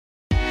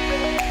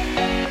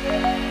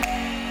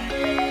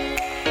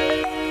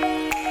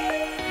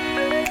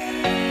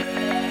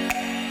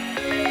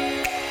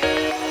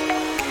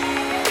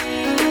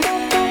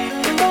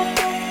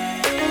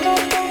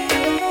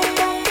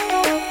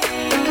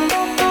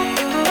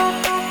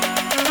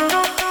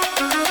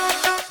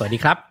วัสดี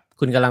ครับ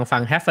คุณกำลังฟั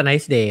ง Have a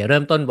nice day เริ่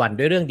มต้นวัน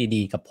ด้วยเรื่อง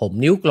ดีๆกับผม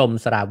นิ้วกลม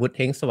สราวุธเ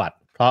ฮงสวัสดิ์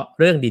เพราะ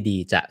เรื่องดี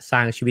ๆจะสร้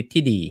างชีวิต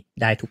ที่ดี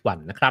ได้ทุกวัน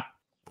นะครับ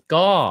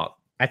ก็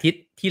อาทิต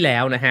ย์ที่แล้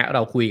วนะฮะเร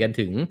าคุยกัน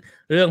ถึง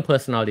เรื่อง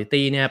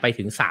personality เนี่ยไป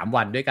ถึง3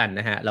วันด้วยกัน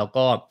นะฮะแล้ว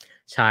ก็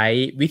ใช้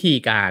วิธี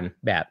การ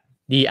แบบ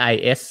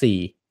DISC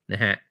น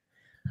ะฮะ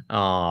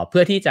เ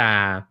พื่อที่จะ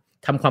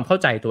ทำความเข้า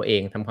ใจตัวเอ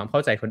งทำความเข้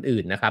าใจคน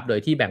อื่นนะครับโดย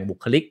ที่แบ่งบุ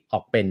คลิกอ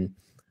อกเป็น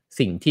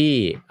สิ่งที่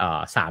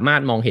สามาร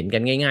ถมองเห็นกั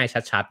นง่าย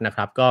ๆชัดๆนะค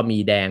รับก็มี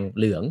แดงเ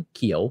หลืองเ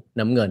ขียว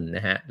น้ำเงินน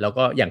ะฮะแล้ว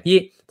ก็อย่างที่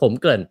ผม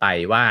เกริ่นไป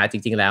ว่าจ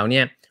ริงๆแล้วเ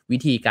นี่ยวิ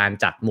ธีการ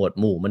จัดหมวด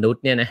หมู่มนุษ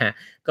ย์เนี่ยนะฮะ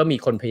ก็มี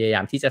คนพยายา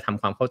มที่จะท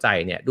ำความเข้าใจ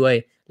เนี่ยด้วย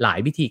หลาย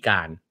วิธีก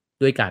าร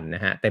ด้วยกันน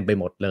ะฮะเต็มไป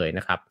หมดเลยน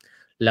ะครับ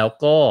แล้ว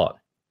ก็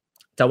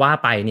จะว่า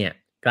ไปเนี่ย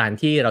การ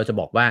ที่เราจะ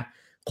บอกว่า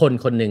คน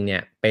คนหนึ่งเนี่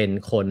ยเป็น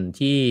คน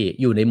ที่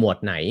อยู่ในหมวด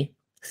ไหน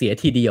เสีย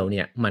ทีเดียวเ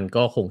นี่ยมัน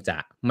ก็คงจะ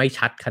ไม่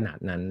ชัดขนาด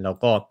นั้นแล้ว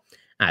ก็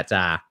อาจจ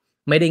ะ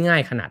ไม่ได้ง่า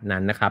ยขนาดนั้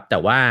นนะครับแต่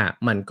ว่า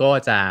มันก็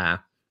จะ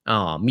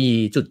มี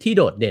จุดที่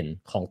โดดเด่น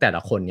ของแต่ล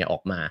ะคนเนี่ยออ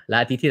กมาและ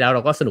อาทิตย์ที่แล้วเร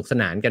าก็สนุกส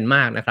นานกันม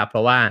ากนะครับเพร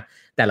าะว่า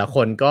แต่ละค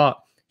นก็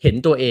เห็น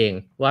ตัวเอง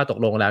ว่าตก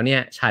ลงแล้วเนี่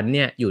ยฉันเ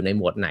นี่ยอยู่ในห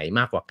มวดไหนม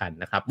ากกว่ากัน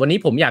นะครับวันนี้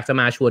ผมอยากจะ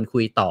มาชวนคุ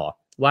ยต่อ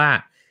ว่า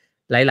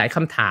หลายๆค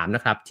ำถามน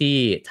ะครับที่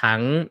ทั้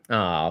ง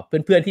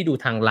เพื่อนๆที่ดู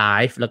ทางไล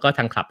ฟ์แล้วก็ท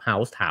าง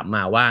Clubhouse ถามม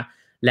าว่า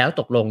แล้ว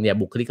ตกลงเนี่ย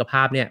บุคลิกภ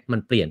าพเนี่ยมัน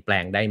เปลี่ยนแปล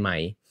งได้ไหม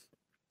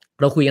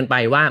เราคุยกันไป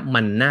ว่า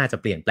มันน่าจะ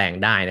เปลี่ยนแปลง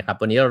ได้นะครับ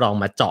วันนี้เราลอง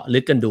มาเจาะลึ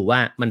กกันดูว่า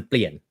มันเป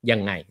ลี่ยนยั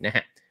งไงนะฮ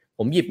ะผ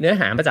มหยิบเนื้อ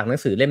หามาจากหนั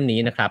งสือเล่มนี้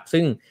นะครับ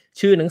ซึ่ง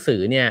ชื่อหนังสือ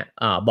เนี่ย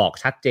บอก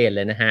ชัดเจนเล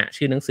ยนะฮะ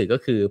ชื่อหนังสือก็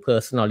คือ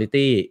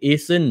personality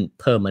isn't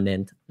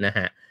permanent นะฮ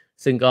ะ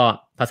ซึ่งก็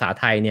ภาษา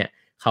ไทยเนี่ย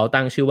เขา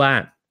ตั้งชื่อว่า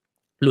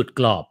หลุด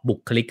กรอบบุ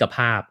คลิกภ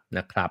าพน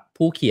ะครับ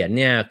ผู้เขียน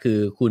เนี่ยคือ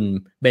คุณ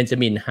เบนจา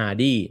มินฮาร์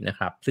ดีนะค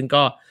รับซึ่ง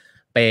ก็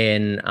เป็น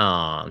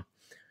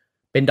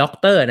เป็นด็อก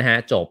เตอร์นะฮะ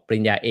จบปริ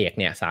ญญาเอก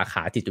เนี่ยสาข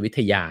าจิตวิท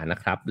ยานะ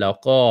ครับแล้ว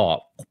ก็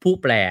ผู้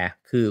แปล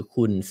คือ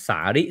คุณสา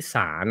ริส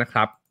านะค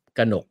รับก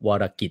นกว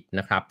รกิจ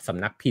นะครับส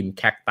ำนักพิมพ์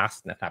Cactus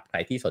นะครับใคร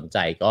ที่สนใจ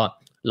ก็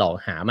ลอง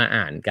หามา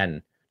อ่านกัน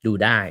ดู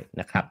ได้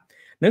นะครับ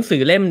หนังสื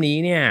อเล่มนี้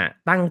เนี่ย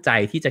ตั้งใจ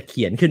ที่จะเ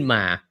ขียนขึ้นม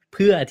าเ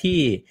พื่อที่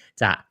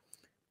จะ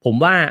ผม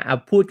ว่า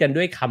พูดกัน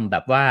ด้วยคำแบ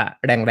บว่า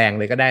แรงๆ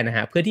เลยก็ได้นะฮ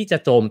ะเพื่อที่จะ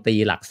โจมตี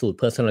หลักสูตร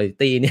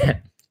personality เนี่ย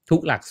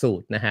ทุกหลักสู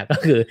ตรนะฮะก็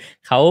คือ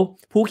เขา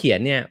ผู้เขียน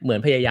เนี่ยเหมือน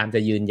พยายามจะ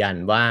ยืนยัน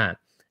ว่า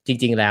จ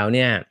ริงๆแล้วเ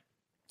นี่ย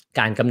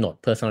การกำหนด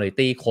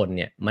personality คนเ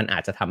นี่ยมันอา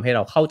จจะทำให้เร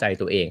าเข้าใจ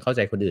ตัวเองเข้าใ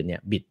จคนอื่นเนี่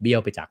ยบิดเบี้ยว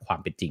ไปจากความ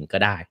เป็นจริงก็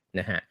ได้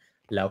นะฮะ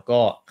แล้วก็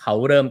เขา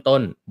เริ่มต้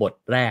นบท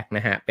แรกน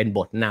ะฮะเป็นบ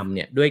ทนำเ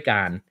นี่ยด้วยก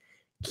าร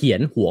เขีย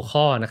นหัว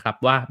ข้อนะครับ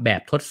ว่าแบ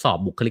บทดสอบ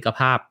บุคลิกภ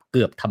าพเ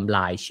กือบทำล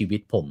ายชีวิ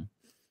ตผม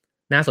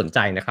น่าสนใจ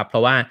นะครับเพรา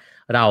ะว่า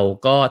เรา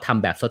ก็ท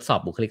ำแบบทดสอบ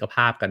บุคลิกภ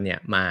าพกันเนี่ย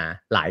มา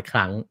หลายค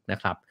รั้งนะ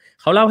ครับ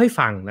เขาเล่าให้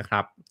ฟังนะค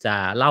รับจะ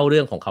เล่าเ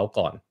รื่องของเขา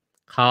ก่อน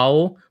เขา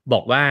บอ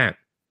กว่า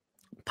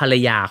ภรร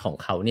ยาของ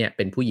เขาเนี่ยเ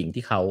ป็นผู้หญิง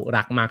ที่เขา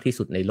รักมากที่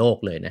สุดในโลก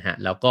เลยนะฮะ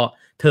แล้วก็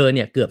เธอเ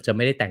นี่ยเกือบจะไ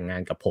ม่ได้แต่งงา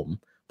นกับผม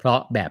เพราะ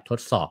แบบทด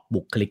สอบ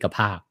บุคลิกภ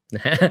าพน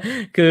ะฮะ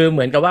คือเห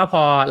มือนกับว่าพ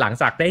อหลัง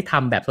จากได้ท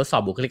ำแบบทดสอ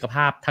บบุคลิกภ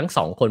าพทั้งส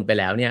องคนไป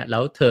แล้วเนี่ยแล้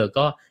วเธอ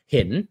ก็เ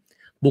ห็น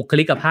บุค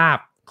ลิกภาพ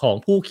ของ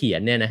ผู้เขีย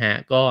นเนี่ยนะฮะ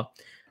ก็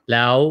แ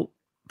ล้ว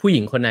ผู้ห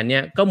ญิงคนนั้นเนี่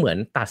ยก็เหมือน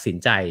ตัดสิน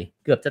ใจ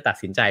เกือบจะตัด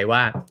สินใจว่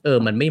า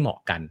มันไม่เหมาะ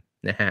กัน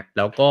นะฮะแ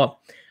ล้วก็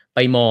ไป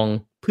มอง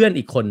เพื่อน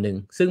อีกคนหนึ่ง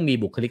ซึ่งมี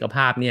บุคลิกภ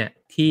าพเนี่ย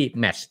ที่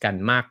แมทช์กัน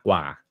มากกว่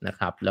านะค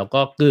รับแล้ว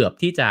ก็เกือบ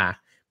ที่จะ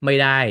ไม่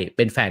ได้เ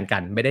ป็นแฟนกั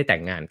นไม่ได้แต่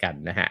งงานกัน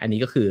นะฮะอันนี้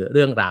ก็คือเ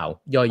รื่องราว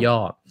ย่อ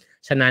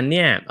ๆฉะนั้นเ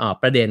นี่ย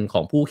ประเด็นข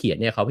องผู้เขียน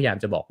เนี่ยเขาพยายาม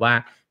จะบอกว่า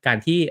การ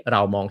ที่เร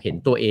ามองเห็น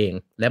ตัวเอง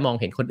และมอง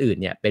เห็นคนอื่น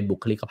เนี่ยเป็นบุ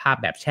คลิกภาพ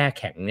แบบแช่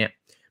แข็งเนี่ย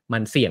มั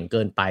นเสี่ยงเ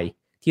กินไป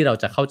ที่เรา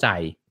จะเข้าใจ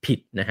ผิด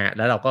นะฮะแ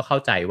ล้วเราก็เข้า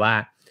ใจว่า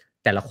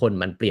แต่ละคน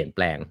มันเปลี่ยนแป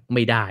ลงไ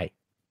ม่ได้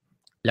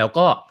แล้ว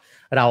ก็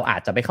เราอา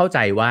จจะไปเข้าใจ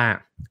ว่า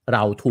เร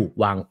าถูก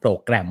วางโปร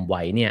แกรมไ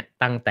ว้เนี่ย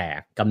ตั้งแต่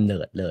กำเนิ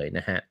ดเลยน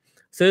ะฮะ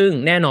ซึ่ง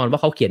แน่นอนว่า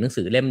เขาเขียนหนัง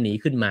สือเล่มนี้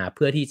ขึ้นมาเ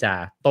พื่อที่จะ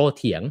โต้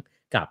เถียง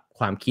กับ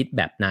ความคิดแ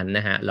บบนั้นน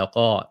ะฮะแล้ว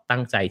ก็ตั้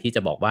งใจที่จ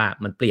ะบอกว่า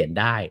มันเปลี่ยน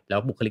ได้แล้ว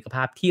บุคลิกภ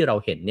าพที่เรา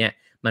เห็นเนี่ย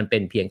มันเป็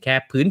นเพียงแค่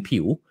พื้นผิ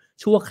ว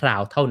ชั่วครา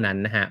วเท่านั้น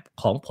นะฮะ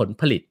ของผล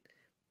ผลิต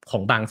ขอ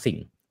งบางสิ่ง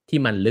ที่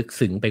มันลึก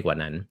ซึ้งไปกว่า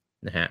นั้น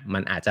นะฮะมั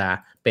นอาจจะ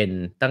เป็น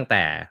ตั้งแ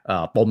ต่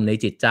ปมใน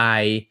จิตใจ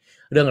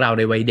เรื่องราวใ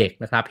นวัยเด็ก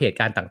นะครับเหตุ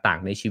การณ์ต่าง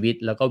ๆในชีวิต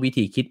แล้วก็วิ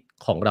ธีคิด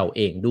ของเราเ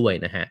องด้วย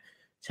นะฮะ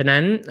ฉะนั้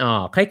น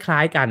คล้า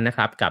ยๆกันนะค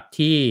รับกับ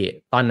ที่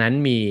ตอนนั้น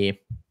มี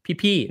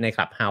พี่ๆใน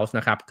Clubhouse น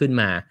ะครับขึ้น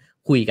มา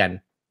คุยกัน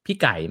พี่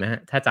ไก่นะฮะ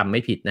ถ้าจำไม่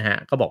ผิดนะฮะ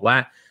ก็บอกว่า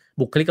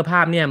บุคลิกภ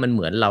าพเนี่ยมันเห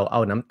มือนเราเอ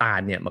าน้ำตา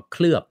ลเนี่ยมาเค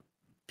ลือบ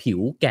ผิว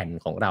แก่น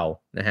ของเรา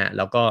นะฮะแ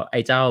ล้วก็ไอ้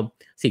เจ้า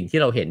สิ่งที่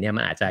เราเห็นเนี่ย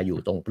มันอาจจะอยู่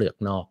ตรงเปลือก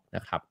นอกน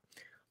ะครับ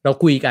เรา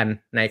คุยกัน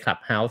ใน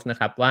Clubhouse นะ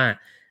ครับว่า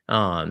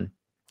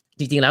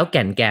จริงๆแล้วแ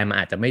ก่นแกนมัน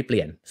อาจจะไม่เป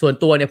ลี่ยนส่วน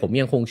ตัวเนี่ยผม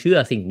ยังคงเชื่อ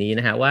สิ่งนี้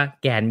นะฮะว่า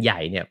แกนใหญ่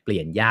เนี่ยเปลี่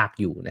ยนยาก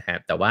อยู่นะฮะ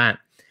แต่ว่า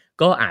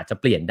ก็อาจจะ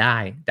เปลี่ยนได้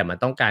แต่มัน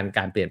ต้องก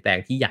ารเปลี่ยนแปลง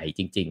ที่ใหญ่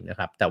จริงๆนะค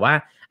รับแต่ว่า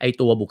ไอ้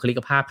ตัวบุคลิก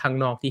ภาพข้าง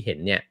นอกที่เห็น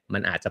เนี่ยมั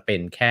นอาจจะเป็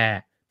นแค่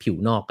ผิว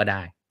นอกก็ไ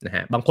ด้นะฮ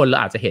ะบางคนเรา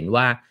อาจจะเห็น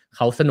ว่าเข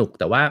าสนุก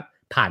แต่ว่า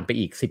ผ่านไป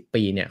อีก10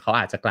ปีเนี่ยเขา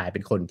อาจจะกลายเป็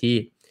นคนที่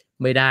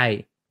ไม่ได้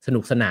สนุ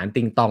กสนาน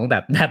ติงตองแบ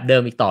บเดิ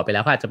มอีกต่อไปแล้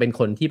วเขาอาจจะเป็น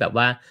คนที่แบบ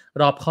ว่า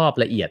รอบคอบ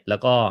ละเอียดแล้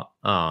วก็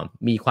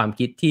มีความ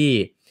คิด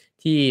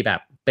ที่แบบ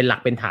เป็นหลัก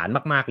เป็นฐาน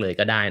มากๆเลย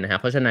ก็ได้นะฮะ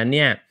เพราะฉะนั้นเ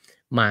นี่ย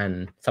มัน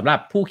สำหรับ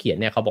ผู้เขียน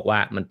เนี่ยเขาบอกว่า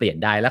มันเปลี่ยน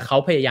ได้และเขา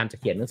พยายามจะ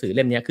เขียนหนังสือเ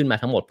ล่มนี้ขึ้นมา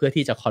ทั้งหมดเพื่อ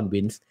ที่จะ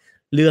convince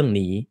เรื่อง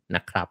นี้น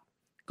ะครับ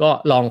ก็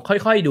ลอง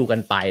ค่อยๆดูกั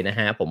นไปนะ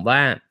ฮะผมว่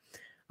า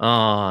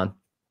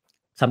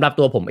สำหรับ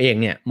ตัวผมเอง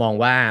เนี่ยมอง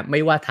ว่าไม่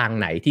ว่าทาง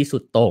ไหนที่สุ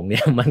ดโต่งเนี่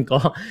ยมันก็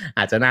อ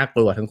าจจะน่าก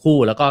ลัวทั้งคู่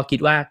แล้วก็คิด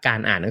ว่าการ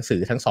อ่านหนังสื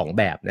อทั้ง2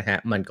แบบนะฮะ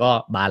มันก็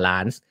บาลา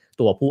นซ์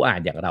ตัวผู้อ่า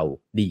นอย่างเรา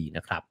ดีน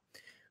ะครับ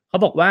เขา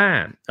บอกว่า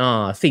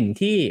สิ่ง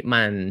ที่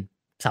มัน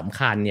สำ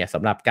คัญเนี่ยส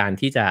ำหรับการ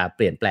ที่จะเป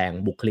ลี่ยนแปลง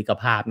บุคลิก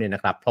ภาพเนี่ยน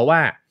ะครับเพราะว่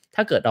าถ้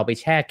าเกิดเราไป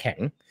แช่แข็ง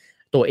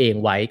ตัวเอง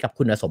ไว้กับ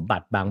คุณสมบั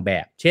ติบางแบ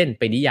บเช่นไ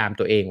ปนิยาม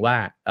ตัวเองว่า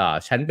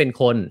ฉันเป็น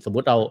คนสมมุ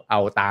ติเราเอ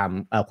าตาม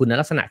คุณ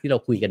ลักษณะที่เรา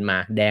คุยกันมา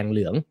แดงเห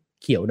ลือง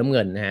เขียวน้ำเ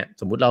งินนะฮะ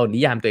สมมุติเรานิ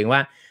ยามตัวเองว่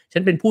าฉั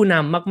นเป็นผู้น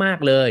ำมาก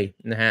ๆเลย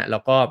นะฮะแล้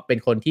วก็เป็น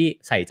คนที่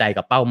ใส่ใจ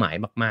กับเป้าหมาย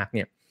มากๆเ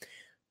นี่ย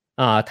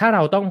ถ้าเร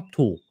าต้อง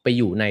ถูกไปอ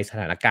ยู่ในส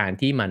ถานการณ์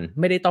ที่มัน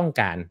ไม่ได้ต้อง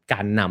กา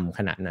รนำข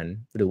นาดนั้น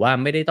หรือว่า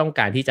ไม่ได้ต้อง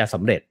การที่จะส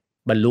ำเร็จ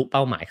บรรลุเ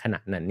ป้าหมายขนา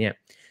ดนั้นเนี่ย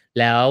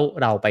แล้ว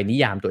เราไปนิ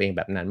ยามตัวเองแ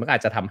บบนั้นมันอา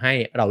จจะทำให้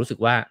เรารู้สึก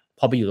ว่าพ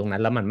อไปอยู่ตรงนั้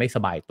นแล้วมันไม่ส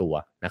บายตัว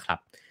นะครับ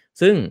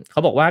ซึ่งเขา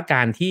บอกว่าก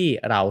ารที่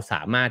เราส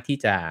ามารถที่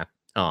จะ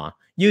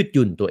ยืดห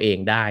ยุ่นตัวเอง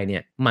ได้เนี่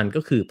ยมัน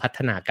ก็คือพัฒ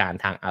นาการ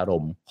ทางอาร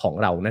มณ์ของ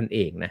เรานั่นเอ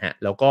งนะฮะ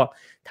แล้วก็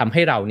ทำใ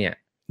ห้เราเนี่ย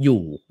อ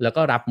ยู่แล้ว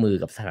ก็รับมือ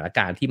กับสถานก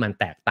ารณ์ที่มัน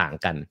แตกต่าง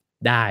กัน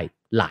ได้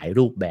หลาย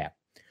รูปแบบ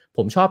ผ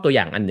มชอบตัวอ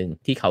ย่างอันนึง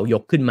ที่เขาย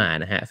กขึ้นมา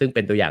นะฮะซึ่งเ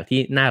ป็นตัวอย่างที่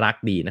น่ารัก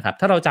ดีนะครับ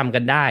ถ้าเราจำกั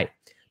นได้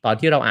ตอน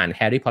ที่เราอ่านแ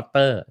ฮร์รี่พอตเต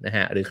อร์นะฮ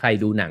ะหรือใคร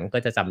ดูหนังก็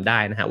จะจำได้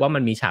นะฮะว่ามั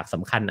นมีฉากส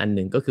ำคัญอัน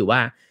นึงก็คือว่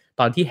า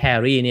ตอนที่แฮ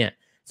ร์รี่เนี่ย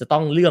จะต้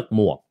องเลือกห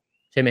มวก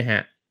ใช่ไหมฮะ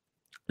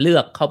เลือ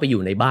กเข้าไปอ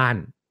ยู่ในบ้าน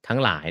ทั้ง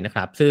หลายนะค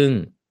รับซึ่ง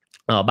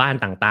บ้าน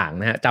ต่างๆ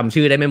นะฮะจำ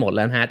ชื่อได้ไม่หมดแ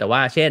ล้วนะฮะแต่ว่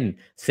าเช่น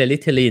เซลิ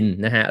ทลิน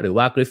นะฮะหรือ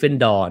ว่ากริฟฟิน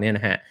ดอร์เนี่ยน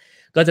ะฮะ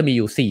ก็จะมีอ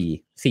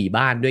ยู่4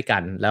บ้านด้วยกั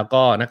นแล้ว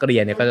ก็นักเรีย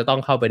นเนี่ยก็จะต้อ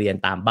งเข้าไปเรียน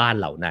ตามบ้าน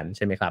เหล่านั้นใ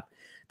ช่ไหมครับ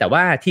แต่ว่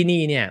าที่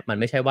นี่เนี่ยมัน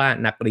ไม่ใช่ว่า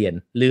นักเรียน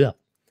เลือก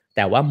แ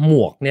ต่ว่าหม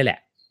วกเนี่ยแหละ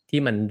ที่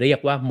มันเรียก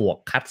ว่าหมวก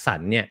คัดสร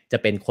รเนี่ยจะ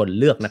เป็นคน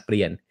เลือกนักเ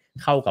รียน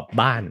เข้ากับ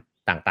บ้าน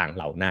ต่างๆเ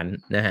หล่านั้น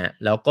นะฮะ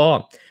แล้วก็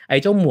ไอ้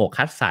เจ้าหมวก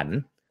คัดสรร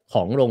ข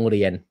องโรงเ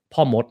รียนพ่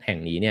อมดแห่ง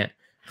นี้เนี่ย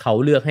เขา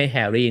เลือกให้แฮ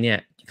ร์รี่เนี่ย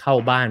เข้า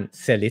บ้าน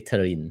เซลิท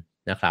ริน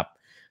นะครับ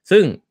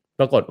ซึ่ง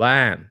ปรากฏว่า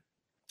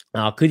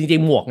คือจริ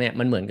งๆหมวกเนี่ย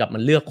มันเหมือนกับมั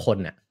นเลือกคน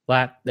น่ะว่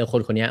า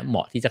คนนี้เหม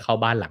าะที่จะเข้า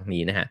บ้านหลัง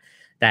นี้นะฮะ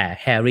แต่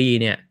แฮร์รี่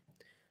เนี่ย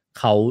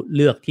เขาเ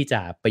ลือกที่จ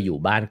ะไปอยู่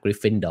บ้านกริฟ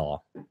ฟินดอร์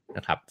น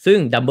ะครับซึ่ง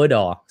ดัมเบิลด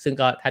อร์ซึ่ง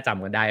ก็ถ้าจ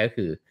ำกันได้ก็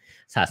คือ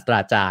ศาสตร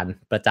าจารย์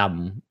ประจ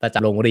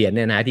ำโรงเรียนเ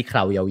นี่ยนะที่เคร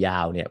ายา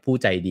วๆเนี่ยผู้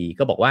ใจดี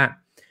ก็บอ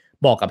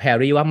กกับแฮร์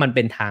รี่ว่ามันเ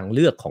ป็นทางเ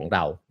ลือกของเร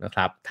านะค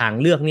รับทาง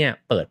เลือกเนี่ย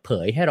เปิดเผ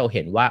ยให้เราเ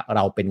ห็นว่าเร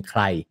าเป็นใค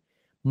ร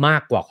มา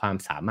กกว่าความ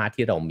สามารถ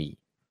ที่เรามี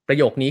ประ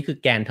โยคนี้คือ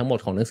แกนทั้งหมด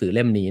ของหนังสือเ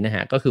ล่มนี้นะฮ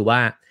ะก็คือว่า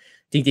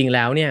จริงๆแ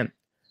ล้วเนี่ย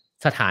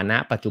สถานะ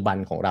ปัจจุบัน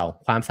ของเรา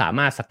ความสาม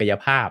ารถศักย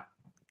ภาพ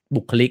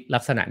บุคลิกลั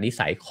กษณะนิ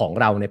สัยของ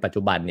เราในปัจ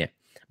จุบันเนี่ย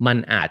มัน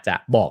อาจจะ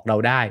บอกเรา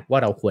ได้ว่า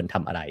เราควรท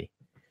ำอะไร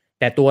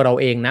แต่ตัวเรา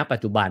เองณปั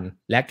จจุบัน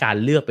และการ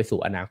เลือกไปสู่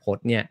อนาคต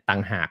เนี่ยต่า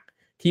งหาก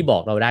ที่บอ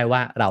กเราได้ว่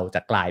าเราจ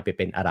ะกลายไปเ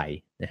ป็นอะไร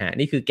นะฮะ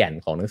นี่คือแก่น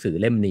ของหนังสือ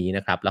เล่มนี้น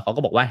ะครับแล้วเขา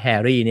ก็บอกว่าแฮ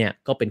ร์รี่เนี่ย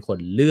ก็เป็นคน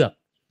เลือก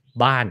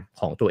บ้าน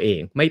ของตัวเอง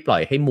ไม่ปล่อ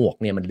ยให้หมวก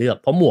เนี่ยมันเลือก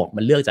เพราะหมวก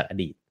มันเลือกจากอ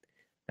ดีต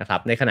นะครั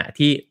บในขณะ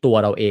ที่ตัว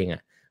เราเอง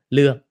เ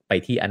ลือกไป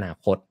ที่อนา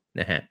คต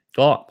นะฮะ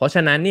ก็เพราะฉ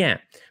ะนั้นเนี่ย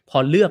พอ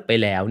เลือกไป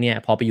แล้วเนี่ย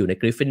พอไปอยู่ใน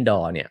กริฟฟินดอ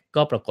ร์เนี่ย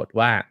ก็ปรากฏ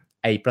ว่า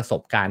ไอประส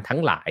บการณ์ทั้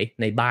งหลาย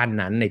ในบ้าน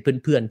นั้นใน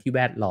เพื่อนๆที่แ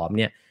วดล้อม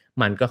เนี่ย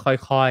มันก็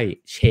ค่อย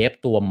ๆเชฟ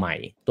ตัวใหม่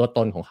ตัวต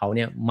นของเขาเ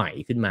นี่ยใหม่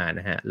ขึ้นมาน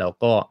ะฮะแล้ว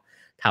ก็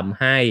ทำ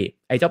ให้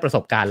ไอ้เจ้าประส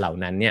บการณ์เหล่า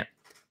นั้นเนี่ย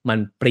มัน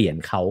เปลี่ยน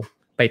เขา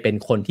ไปเป็น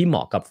คนที่เหม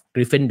าะกับก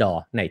ริฟฟินดอ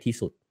ร์ในที่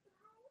สุด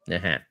น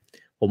ะฮะ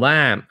ผมว่า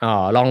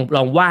ล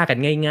องว่ากัน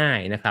ง่าย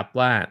ๆนะครับ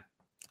ว่า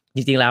จ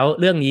ริงๆแล้ว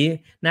เรื่องนี้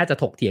น่าจะ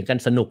ถกเถียงกัน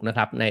สนุกนะค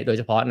รับโดยเ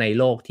ฉพาะใน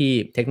โลกที่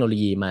เทคโนโล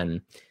ยี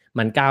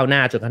มันก้าวหน้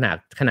าจน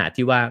ขนาด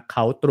ที่ว่าเข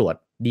าตรวจ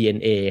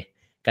DNA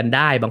กันไ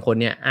ด้บางคน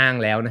เนี่ยอ้าง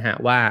แล้วนะฮะ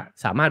ว่า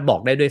สามารถบอ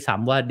กได้ด้วยซ้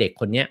ำว่าเด็ก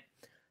คนนี้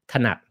ถ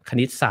นัดค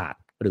ณิตศาสต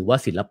ร์หรือว่า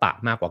ศิลปะ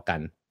มากกว่ากัน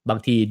บาง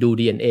ทีดู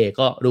DNA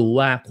ก็รู้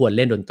ว่าควรเ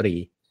ล่นดนตรี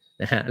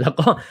นะฮะแล้ว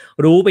ก็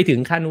รู้ไปถึง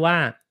ขั้นว่า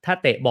ถ้า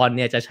เตะบอลเ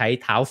นี่ยจะใช้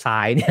เท้าซ้า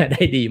ยเนี่ยไ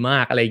ด้ดีมา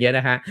กอะไรเงี้ย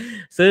นะฮะ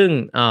ซึ่ง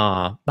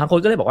บางคน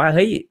ก็เลยบอกว่าเ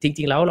ฮ้ยจ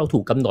ริงๆแล้วเราถู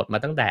กกำหนดมา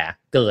ตั้งแต่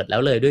เกิดแล้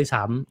วเลยด้วย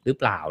ซ้ำหรือ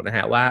เปล่านะฮ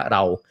ะว่าเร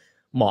า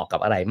เหมาะกับ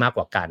อะไรมากก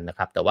ว่ากันนะค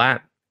รับแต่ว่า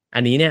อั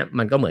นนี้เนี่ย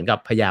มันก็เหมือนกับ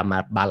พยายามมา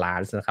บาลา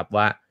นซ์นะครับ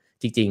ว่า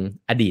จริง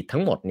ๆอดีตทั้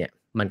งหมดเนี่ย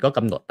มันก็ก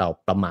ำหนดเรา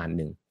ประมาณห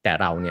นึ่งแต่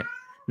เราเนี่ย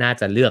น่า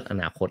จะเลือกอ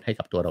นาคตให้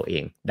กับตัวเราเอ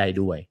งได้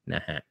ด้วยน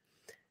ะฮะ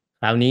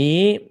คราวนี้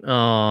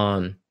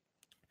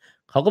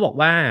เขาก็บอก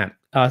ว่า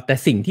แต่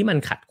สิ่งที่มัน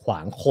ขัดขวา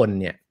งคน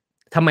เนี่ย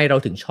ทำไมเรา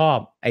ถึงชอบ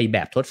ไอ้แบ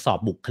บทดสอบ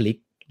บุคลิก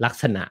ลัก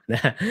ษณะน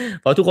ะ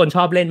เพราะทุกคนช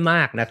อบเล่นม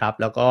ากนะครับ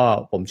แล้วก็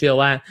ผมเชื่อ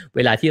ว่าเว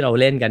ลาที่เรา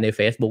เล่นกันใน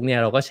Facebook เนี่ย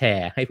เราก็แช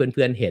ร์ให้เ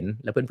พื่อนๆเห็น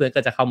แล้วเพื่อนๆ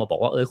ก็จะเข้ามาบอก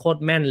ว่าโคตร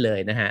แม่นเลย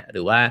นะฮะห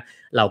รือว่า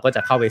เราก็จ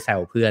ะเข้าไปแซ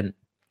วเพื่อน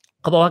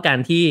เขาบอกว่าการ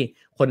ที่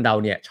คนเรา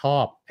เนี่ยชอ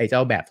บไอ้เจ้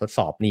าแบบทดส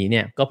อบนี้เ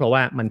นี่ยก็เพราะว่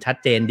ามันชัด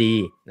เจนดี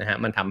นะฮะ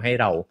มันทำให้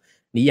เรา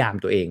นิยาม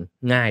ตัวเอง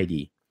ง่าย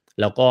ดี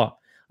แล้วก็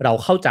เรา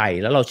เข้าใจ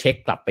แล้วเราเช็ค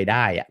กลับไปไ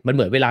ด้อะมันเห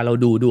มือนเวลาเรา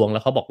ดูดวงแล้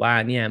วเขาบอกว่า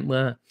เนี่ยเมื่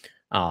อ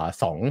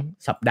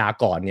2สัปดาห์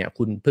ก่อนเนี่ย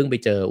คุณเพิ่งไป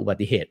เจออุบั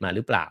ติเหตุมาห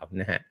รือเปล่า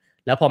นะฮะ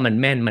แล้วพอมัน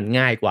แม่นมัน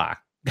ง่ายกว่า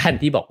การ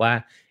ที่บอกว่า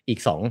อีก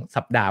2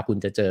สัปดาห์คุณ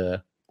จะเจอ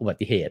อุบั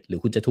ติเหตุหรือ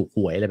คุณจะถูกห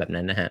วยอะไรแบบ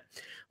นั้นนะฮะ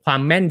ความ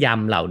แม่นย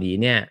ำเหล่านี้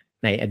เนี่ย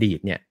ในอดีต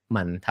เนี่ย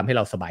มันทำให้เ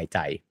ราสบายใจ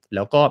แ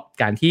ล้วก็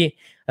การที่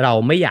เรา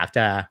ไม่อยากจ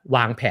ะว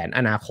างแผน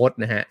อนาคต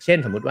นะฮะเช่น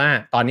สมมุติว่า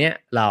ตอนนี้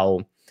เรา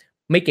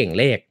ไม่เก่ง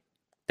เลข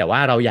แต่ว่า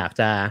เราอยาก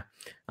จะ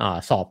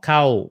สอบเข้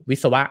าวิ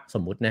ศวะส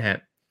มมุตินะฮะ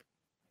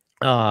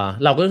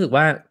เราก็รู้สึก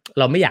ว่า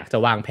เราไม่อยากจะ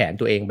วางแผน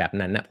ตัวเองแบบ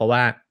นั้นนะเพราะว่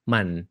า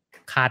มัน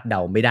คาดเด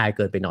าไม่ได้เ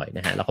กินไปหน่อยน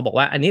ะฮะเราก็บอก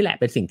ว่าอันนี้แหละ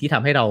เป็นสิ่งที่ท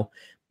ำให้เรา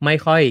ไม่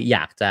ค่อยอย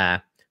ากจะ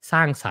ส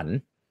ร้างสรรค์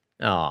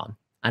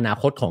อนา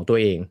คตของตัว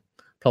เอง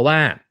เพราะว่า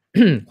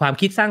ความ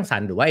คิดสร้างสร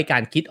รค์หรือว่ากา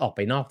รคิดออกไป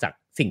นอกจาก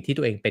สิ่งที่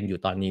ตัวเองเป็นอยู่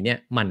ตอนนี้เนี่ย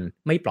มัน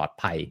ไม่ปลอด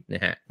ภัยน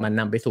ะฮะมัน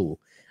นำไปสู่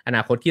อน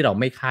าคตที่เรา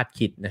ไม่คาด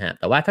คิดนะฮะ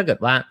แต่ว่าถ้าเกิด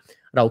ว่า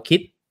เราคิด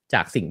จ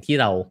ากสิ่งที่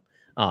เรา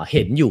เ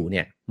ห็นอยู่เ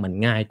นี่ยมัน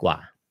ง่ายกว่า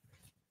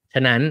ฉ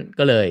ะนั้น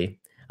ก็เลย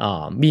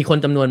มีคน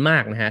จำนวนมา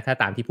กนะฮะถ้า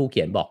ตามที่ผู้เ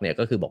ขียนบอกเนี่ย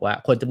ก็คือบอกว่า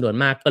คนจำนวน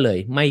มากก็เลย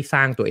ไม่ส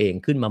ร้างตัวเอง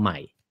ขึ้นมาใหม่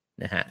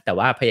นะฮะแต่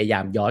ว่าพยายา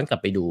มย้อนกลับ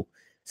ไปดู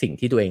สิ่ง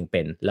ที่ตัวเองเ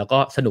ป็นแล้วก็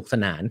สนุกส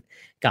นาน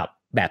กับ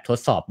แบบทด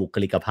สอบบุค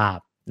ลิกภาพ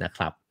นะค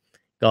รับ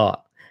ก็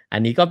อั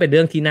นนี้ก็เป็นเ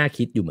รื่องที่น่า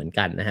คิดอยู่เหมือน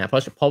กันนะฮะเ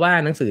พราะว่า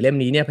หนังสือเล่ม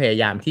นี้เนี่ยพย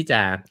ายามที่จ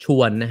ะช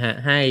วนนะฮะ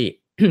ให้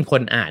ค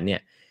นอ่านเนี่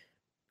ย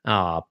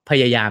พ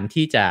ยายาม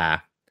ที่จะ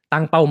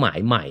ตั้งเป้าหมาย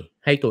ใหม่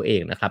ให้ตัวเอ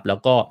งนะครับแล้ว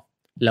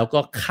ก็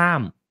ข้า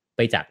มไป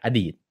จากอ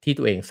ดีตที่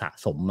ตัวเองสะ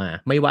สมมา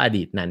ไม่ว่าอ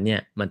ดีตนั้นเนี่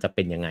ยมันจะเ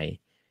ป็นยังไง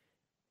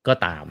ก็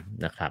ตาม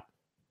นะครับ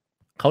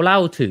เขาเล่า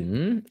ถึ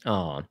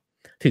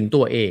ง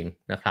ตัวเอง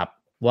นะครับ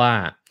ว่า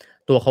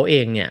ตัวเขาเอ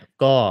งเนี่ย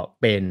ก็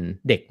เป็น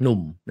เด็กหนุ่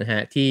มนะฮ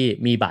ะที่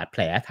มีบาดแผ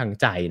ลทาง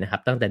ใจนะครั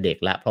บตั้งแต่เด็ก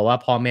แล้วเพราะว่า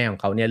พ่อแม่ของ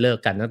เขาเนี่ยเลิก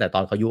กันตั้งแต่ต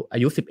อนเขาอา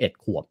ยุ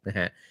11 ขวบนะฮ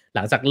ะห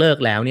ลังจากเลิก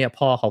แล้วเนี่ย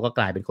พ่อเขาก็ก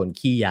ลายเป็นคน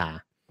ขี้ยา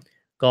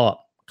ก็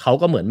เขา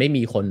ก็เหมือนไม่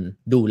มีคน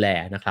ดูแล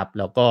นะครับ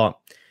แล้วก็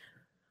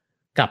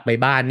กลับไป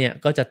บ้านเนี่ย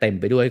ก็จะเต็ม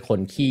ไปด้วยคน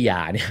ขี้ย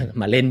าเนี่ย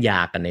มาเล่นยา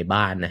กันใน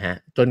บ้านนะฮะ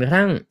จนกระ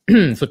ทั่ง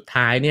สุด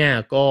ท้ายเนี่ย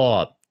ก็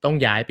ต้อง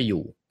ย้ายไปอ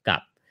ยู่กั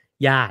บ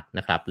ญาติน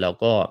ะครับแล้ว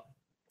ก็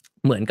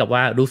เหมือนกับ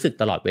ว่ารู้สึก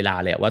ตลอดเวลา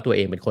เลยว่าตัวเอ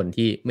งเป็นคน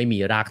ที่ไม่มี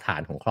รากฐา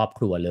นของครอบค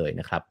รัวเลย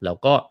นะครับแล้ว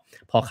ก็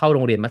พอเข้าโร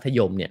งเรียนมัธย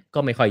มเนี่ยก็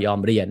ไม่ค่อยยอม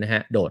เรียนนะฮ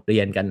ะโดดเรี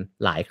ยนกัน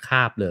หลายค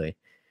าบเลย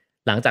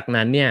หลังจาก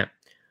นั้นเนี่ย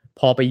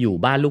พอไปอยู่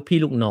บ้านลูกพี่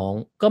ลูกน้อง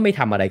ก็ไม่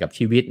ทำอะไรกับ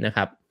ชีวิตนะค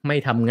รับไม่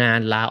ทำงาน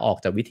ลาออก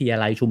จากวิทยา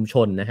ลัยชุมช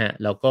นนะฮะ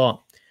แล้วก็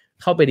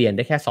เข้าไปเรียนไ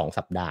ด้แค่2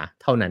สัปดาห์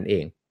เท่านั้นเอ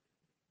ง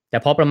แต่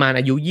พอประมาณ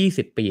อายุ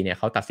20 ปีเนี่ยเ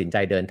ขาตัดสินใจ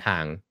เดินทา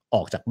งอ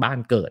อกจากบ้าน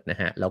เกิดน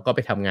ะฮะแล้วก็ไป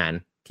ทำงาน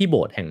ที่โบ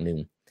สถ์แห่งหนึ่ง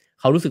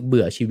เขารู้สึกเ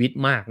บื่อชีวิต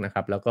มากนะค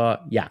รับแล้วก็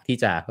อยากที่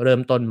จะเริ่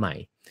มต้นใหม่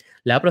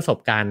แล้วประสบ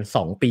การณ์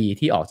2 ปี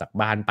ที่ออกจาก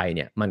บ้านไปเ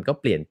นี่ยมันก็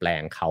เปลี่ยนแปล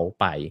งเขา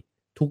ไป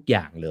ทุกอ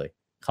ย่างเลย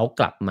เขา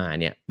กลับมา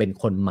เนี่ยเป็น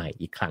คนใหม่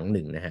อีกครั้งห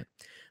นึ่งนะฮะ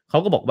เขา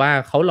ก็บอกว่า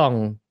เขาลอง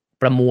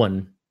ประมวล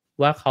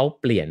ว่าเขา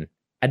เปลี่ยน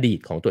อดีต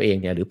ของตัวเอง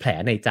เนี่ยหรือแผล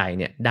ในใจ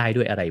เนี่ยได้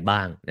ด้วยอะไรบ้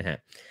างนะฮะ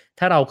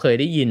ถ้าเราเคย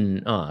ได้ยิน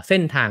เส้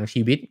นทาง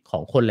ชีวิตขอ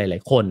งคนหลา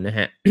ยๆคนนะฮ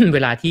ะ เว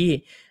ลาที่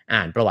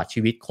อ่านประวัติ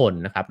ชีวิตคน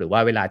นะครับหรือว่า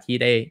เวลาที่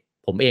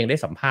ผมเองได้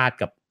สัมภา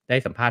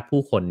ษณ์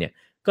ผู้คนเนี่ย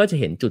ก็จะ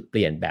เห็นจุดเป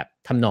ลี่ยนแบบ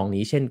ทำนอง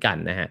นี้เช่นกัน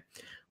นะฮะ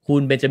คุ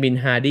ณเบนจามิน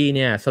ฮาร์ดีเ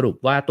นี่ยสรุป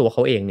ว่าตัวเข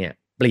าเองเนี่ย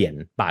เปลี่ยน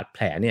บาดแผ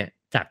ลเนี่ย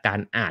จากการ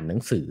อ่านหนั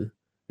งสือ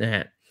นะฮ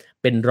ะ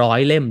เป็น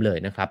100 เล่มเลย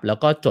นะครับแล้ว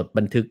ก็จด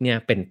บันทึกเนี่ย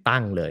เป็นตั้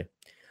งเลย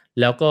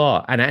แล้วก็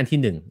อันนั้นอัน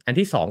ที่1อัน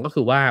ที่2ก็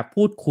คือว่า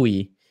พูดคุย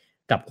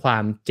กับควา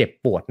มเจ็บ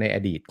ปวดในอ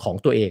ดีตของ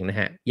ตัวเองนะ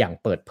ฮะอย่าง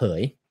เปิดเผ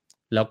ย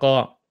แล้วก็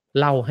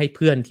เล่าให้เ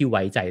พื่อนที่ไ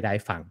ว้ใจได้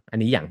ฟังอัน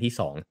นี้อย่างที่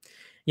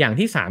2อย่าง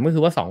ที่3ก็คื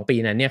อว่า2 ปี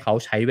นั้นเนี่ยเขา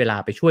ใช้เวลา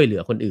ไปช่วยเหลื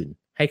อคนอื่น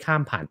ให้ข้า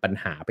มผ่านปัญ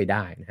หาไปไ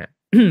ด้นะฮะ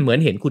เหมือน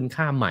เห็นคุณ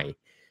ค่าใหม่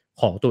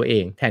ของตัวเอ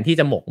งแทนที่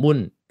จะหมกมุ่น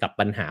กับ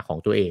ปัญหาของ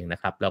ตัวเองนะ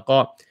ครับแล้วก็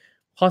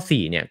ข้อ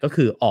4เนี่ยก็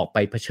คือออกไป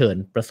เผชิญ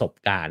ประสบ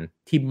การณ์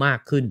ที่มาก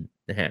ขึ้น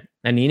นะฮะ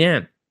อันนี้เนี่ย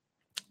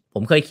ผ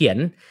มเคยเขียน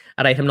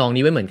อะไรทำนอง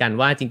นี้ไว้เหมือนกัน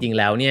ว่าจริงๆ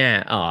แล้วเนี่ย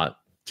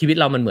ชีวิต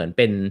เรามันเหมือนเ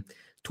ป็น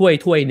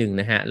ถ้วยหนึ่ง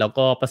นะฮะแล้ว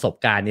ก็ประสบ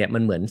การณ์เนี่ยมั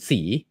นเหมือน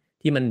สี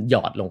ที่มันหย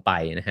อดลงไป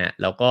นะฮะ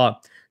แล้วก็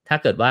ถ้า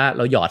เกิดว่าเ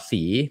ราหยอด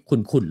สี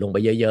ขุ่นๆลงไป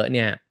เยอะๆเ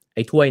นี่ยไ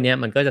อ้ถ้วยเนี้ย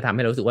มันก็จะทำใ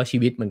ห้เรารู้สึกว่าชี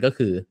วิตมันก็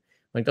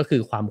คื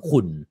อความ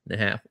ขุ่นน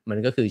ะฮะมัน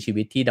ก็คือชี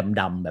วิตที่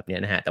ดำๆแบบนี้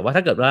นะฮะแต่ว่าถ้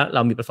าเกิดว่าเร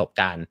ามีประสบ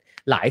การณ์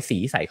หลายสี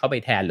ใส่เข้าไป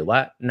แทนหรือว่า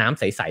น้ำ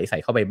ใสๆใส่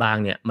เข้าไปบ้าง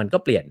เนี่ยมันก็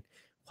เปลี่ยน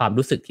ความ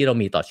รู้สึกที่เรา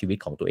มีต่อชีวิต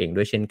ของตัวเอง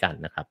ด้วยเช่นกัน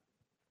นะครับ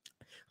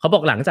เขาบ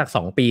อกหลังจาก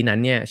2 ปีนั้น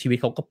เนี่ยชีวิต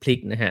เขาก็พลิก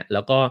นะฮะแ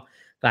ล้วก็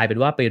กลายเป็น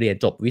ว่าไปเรียน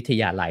จบวิท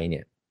ยาลัยเ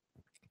นี่ย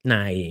ใน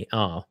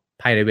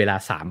ภายในเวลา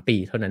3 ปี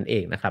เท่านั้นเอ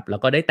งนะครับแล้ว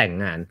ก็ได้แต่ง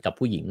งานกับ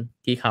ผู้หญิง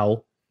ที่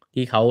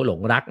เขาหล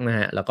งรักนะ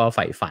ฮะแล้วก็ใ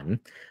ฝ่ฝัน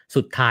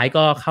สุดท้าย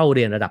ก็เข้าเ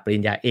รียนระดับปริ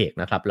ญญาเอก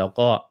นะครับแล้ว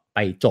ก็ไป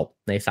จบ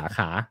ในสาข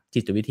า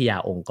จิตวิทยา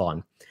องค์กร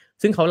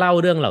ซึ่งเขาเล่า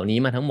เรื่องเหล่านี้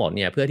มาทั้งหมดเ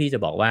นี่ยเพื่อที่จะ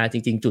บอกว่าจ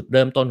ริงๆจุดเ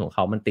ริ่มต้นของเข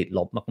ามันติดล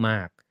บม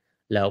าก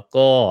ๆแล้ว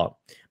ก็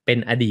เป็น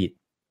อดีต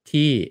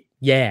ที่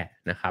แย่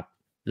นะครับ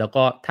แล้ว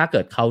ก็ถ้าเ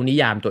กิดเขานิ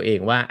ยามตัวเอง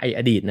ว่าไอ้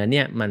อดีตนั้นเ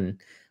นี่ย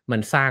มัน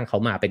สร้างเขา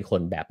มาเป็นค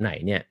นแบบไหน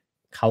เนี่ย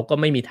เขาก็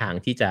ไม่มีทาง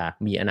ที่จะ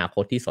มีอนาค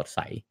ตที่สดใส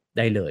ไ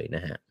ด้เลยน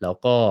ะฮะแล้ว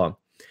ก็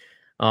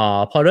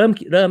พอเ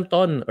ริ่ม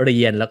ต้นเรี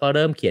ยนแล้วก็เ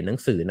ริ่มเขียนหนั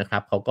งสือนะครั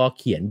บเขาก็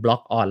เขียนบล็อ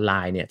กออนไล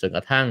น์เนี่ยจนก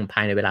ระทั่งภ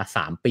ายในเวลา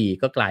3ปี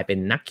ก็กลายเป็น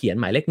นักเขียน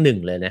หมายเลข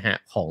1เลยนะฮะ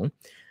ของ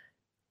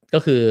ก็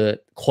คือ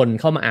คน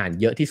เข้ามาอ่าน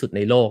เยอะที่สุดใ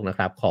นโลกนะค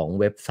รับของ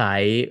เว็บไซ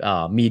ต์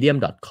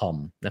medium.com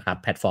นะครับ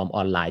แพลตฟอร์มอ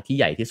อนไลน์ที่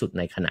ใหญ่ที่สุดใ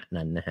นขณะ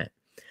นั้นนะฮะ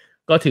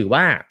ก็ถือ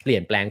ว่าเปลี่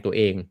ยนแปลงตัวเ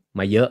อง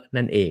มาเยอะ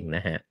นั่นเองน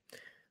ะฮะ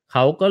เข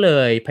าก็เล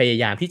ยพยา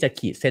ยามที่จะ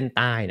ขีดเส้นใ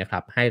ต้นะครั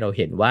บให้เราเ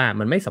ห็นว่า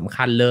มันไม่สำ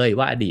คัญเลย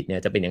ว่าอดีตเนี่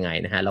ยจะเป็นยังไง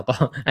นะฮะแล้วก็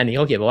อันนี้เ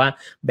ขาเขียนว่า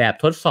แบบ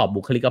ทดสอบ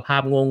บุคลิกภา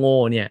พโง่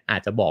ๆเนี่ยอา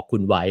จจะบอกคุ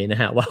ณไว้นะ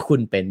ฮะว่าคุ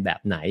ณเป็นแบ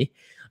บไหน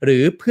หรื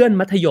อเพื่อน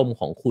มัธยม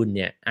ของคุณเ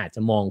นี่ยอาจจ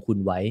ะมองคุณ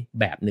ไว้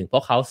แบบหนึ่งเพรา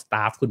ะเขาสต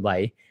าฟคุณไว้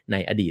ใน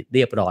อดีตเ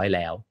รียบร้อยแ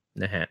ล้ว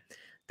นะฮะ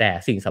แต่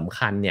สิ่งสำ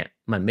คัญเนี่ย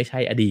มันไม่ใช่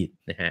อดีต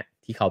นะฮะ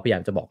ที่เขาพยายา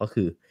มจะบอกก็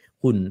คือ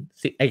คุณ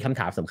ไอ้คำ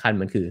ถามสำคัญ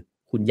มันคือ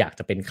คุณอยาก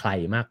จะเป็นใคร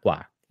มากกว่า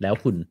แล้ว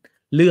คุณ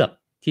เลือก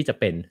ที่จะ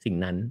เป็นสิ่ง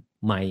นั้น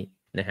ไหม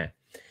นะฮะ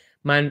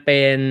มันเ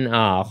ป็น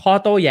ข้อ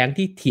โต้แย้ง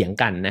ที่เถียง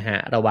กันนะฮะ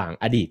ระหว่าง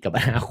อดีตกับ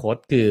อนาคต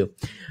คือ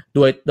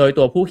โดย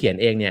ตัวผู้เขียน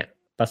เองเนี่ย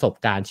ประสบ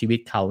การณ์ชีวิต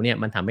เขาเนี่ย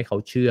มันทำให้เขา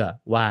เชื่อ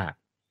ว่า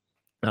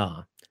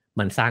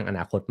มันสร้างอน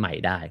าคตใหม่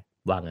ได้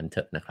ว่างั้นเถ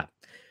อะนะครับ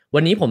วั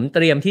นนี้ผมเต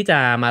รียมที่จะ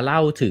มาเล่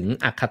าถึง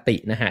อคติ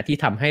นะฮะที่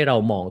ทำให้เรา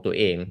มองตัว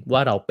เองว่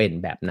าเราเป็น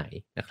แบบไหน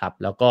นะครับ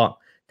แล้วก็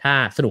ถ้า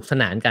สนุกส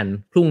นานกัน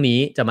พรุ่งนี้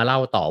จะมาเล่า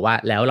ต่อว่า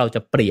แล้วเราจ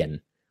ะเปลี่ยน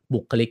บุ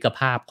คลิกภ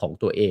าพของ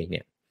ตัวเองเ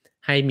นี่ย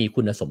ให้มี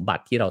คุณสมบั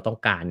ติที่เราต้อง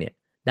การเนี่ย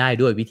ได้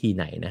ด้วยวิธีไ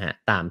หนนะฮะ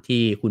ตาม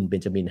ที่คุณเบ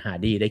นจามินฮา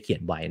ร์ดีได้เขีย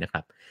นไว้นะค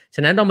รับฉ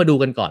ะนั้นเรามาดู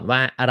กันก่อนว่า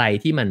อะไร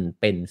ที่มัน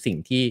เป็นสิ่ง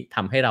ที่ท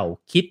ำให้เรา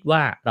คิดว่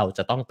าเราจ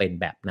ะต้องเป็น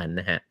แบบนั้น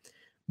นะฮะ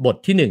บท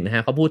ที่1นะฮ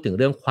ะเขาพูดถึง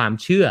เรื่องความ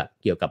เชื่อ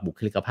เกี่ยวกับบุค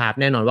ลิกภาพ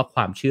แน่นอนว่าค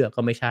วามเชื่อก็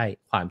ไม่ใช่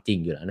ความจริง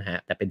อยู่แล้วนะฮะ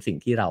แต่เป็นสิ่ง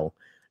ที่เร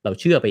า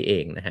เชื่อไปเอ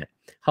งนะฮะ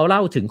เขาเล่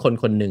าถึง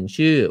คนหนึ่ง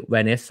ชื่อว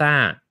าเนสซา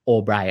โอ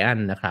ไบรอัน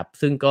นะครับ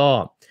ซึ่งก็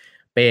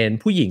เป็น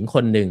ผู้หญิงค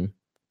นหนึ่ง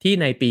ที่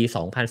ในปี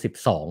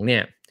2012เนี่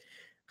ย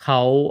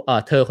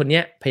เธอคน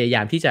นี้พยาย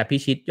ามที่จะพิ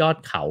ชิตยอด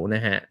เขาน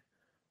ะฮะ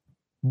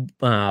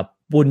อ่า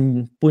ปุน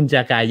ปุนจ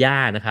ากายา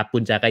นะครับปุ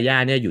นจากายา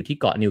เนี่ยอยู่ที่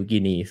เกาะนิวกิ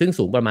นีซึ่ง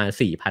สูงประมาณ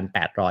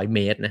 4,800 เม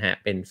ตรนะฮะ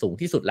เป็นสูง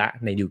ที่สุดละ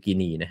ในนิวกิ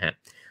นีนะฮะ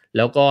แ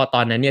ล้วก็ต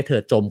อนนั้นเนี่ยเธ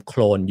อจมโค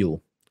ลนอยู่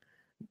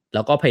แ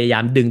ล้วก็พยายา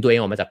มดึงตัวเอง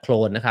ออกมาจากโคล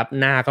นนะครับ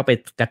หน้าก็ไป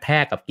กระแท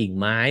กกับกิ่ง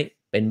ไม้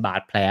เป็นบา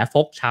ดแผลฟ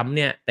กช้ำเ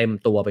นี่ยเต็ม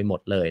ตัวไปหม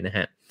ดเลยนะฮ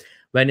ะ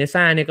วาเน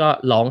ซ่าเนี่ยก็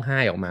ร้องไห้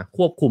ออกมาค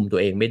วบคุมตัว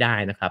เองไม่ได้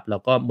นะครับแล้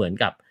วก็เหมือน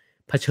กับ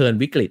เผชิญ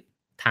วิกฤต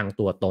ทาง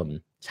ตัวตน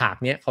ฉาก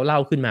เนี้ยเขาเล่า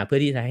ขึ้นมาเพื่อ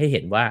ที่จะให้เ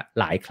ห็นว่า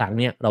หลายครั้ง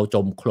เนี่ยเราจ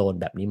มโคลน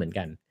แบบนี้เหมือน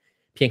กัน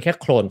เพียงแค่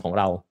โคลนของ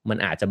เรามัน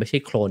อาจจะไม่ใช่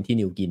โคลนที่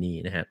นิวกินี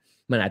นะฮะ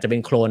มันอาจจะเป็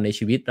นโคลนใน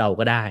ชีวิตเรา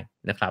ก็ได้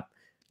นะครับ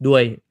ด้ว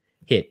ย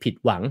เหตุผิด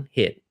หวังเห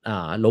ตุ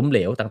ล้มเหล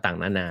วต่าง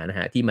ๆนานานะ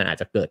ฮะที่มันอาจ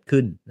จะเกิด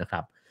ขึ้นนะครั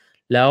บ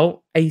แล้ว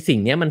ไอ้สิ่ง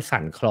นี้มัน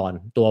สั่นคลอน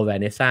ตัววา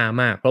เนซ่า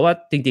มากเพราะว่า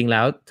จริงๆแล้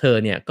วเธอ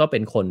เนี่ยก็เป็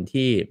นคน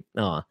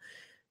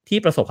ที่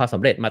ประสบความส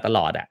ำเร็จมาตล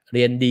อดอะเ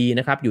รียนดี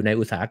นะครับอยู่ใน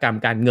อุตสาหกรรม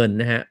การเงิน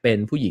นะฮะเป็น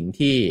ผู้หญิง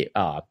ที่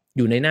อ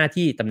ยู่ในหน้า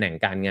ที่ตำแหน่ง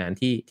การงาน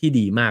ที่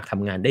ดีมากท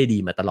ำงานได้ดี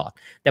มาตลอด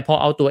แต่พอ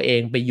เอาตัวเอ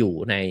งไปอยู่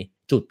ใน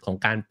จุดของ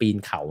การปีน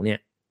เขาเนี่ย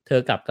เธอ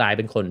กลับกลายเ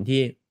ป็นคน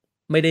ที่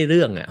ไม่ได้เ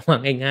รื่องอะว่า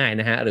ง่ายๆ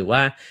นะฮะหรือว่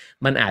า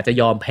มันอาจจะ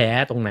ยอมแพ้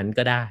ตรงนั้น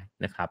ก็ได้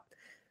นะครับ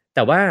แ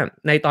ต่ว่า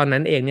ในตอนนั้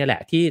นเองเนี่ยแหล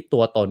ะที่ตั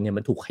วตนเนี่ย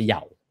มันถูกเขย่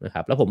านะค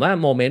รับแล้วผมว่า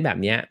โมเมนต์แบบ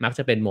นี้มักจ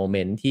ะเป็นโมเม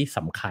นต์ที่ส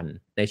ำคัญ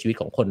ในชีวิต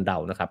ของคนเรา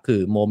นะครับคือ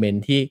โมเมน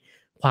ต์ที่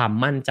ความ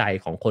มั่นใจ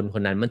ของคนค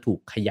นนั้นมันถูก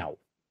เขย่า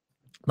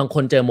บางค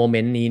นเจอโมเม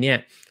นต์นี้เนี่ย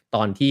ต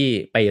อนที่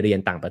ไปเรียน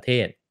ต่างประเท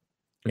ศ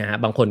นะฮะ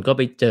บางคนก็ไ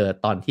ปเจอ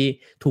ตอนที่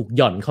ถูกห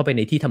ย่อนเข้าไปใ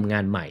นที่ทำงา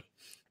นใหม่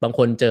บางค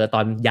นเจอต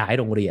อนย้าย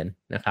โรงเรียน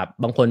นะครับ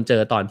บางคนเจ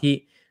อตอนที่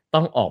ต้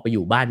องออกไปอ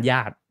ยู่บ้านญ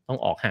าติต้อง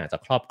ออกห่างจา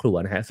กครอบครัว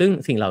นะฮะซึ่ง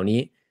สิ่งเหล่านี้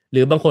ห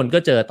รือบางคนก็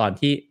เจอตอน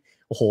ที่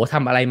โอ้โหท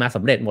ำอะไรมาส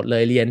ำเร็จหมดเล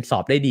ยเรียนสอ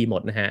บได้ดีหม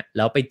ดนะฮะแ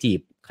ล้วไปจี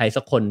บใคร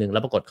สักคนหนึ่งแล้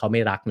วปรากฏเขาไ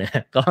ม่รักนะ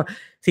ก็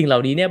สิ่งเหล่า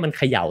นี้เนี่ยมันเ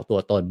ขย่าตัว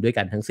ตนด้วย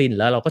กันทั้งสิ้น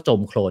แล้วเราก็จ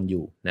มโคลนอ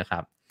ยู่นะครั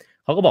บ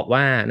เขาก็บอก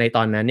ว่าในต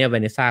อนนั้นเนี่ยวา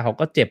เนซ่าเขา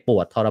ก็เจ็บป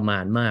วดทรมา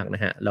นมากน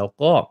ะฮะแล้ว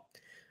ก็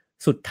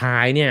สุดท้า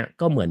ยเนี่ย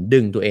ก็เหมือนดึ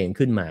งตัวเอง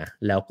ขึ้นมา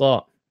แล้วก็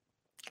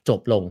จ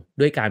บลง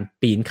ด้วยการ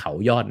ปีนเขา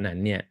ยอดนั้น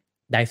เนี่ย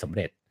ได้สำเ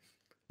ร็จ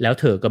แล้ว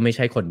เธอก็ไม่ใ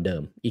ช่คนเดิ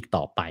มอีก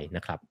ต่อไปน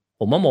ะครับ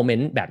ผมว่าโมเมน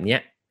ต์แบบเนี้ย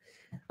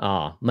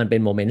มันเป็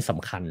นโมเมนต์ส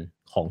ำคัญ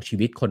ของชี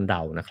วิตคนเร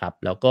านะครับ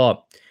แล้วก็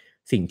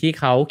สิ่งที่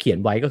เขาเขียน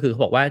ไว้ก็คือเขา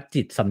บอกว่า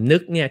จิตสำนึ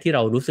กเนี่ยที่เร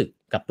ารู้สึก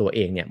กับตัวเอ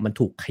งเนี่ยมัน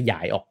ถูกขยา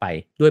ยออกไป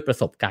ด้วยประ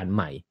สบการณ์ใ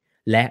หม่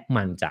และ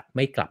มันจะไ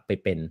ม่กลับไป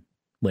เป็น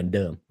เหมือนเ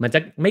ดิมมันจะ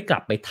ไม่กลั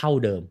บไปเท่า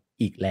เดิม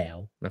อีกแล้ว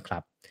นะครั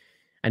บ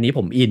อันนี้ผ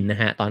มอินนะ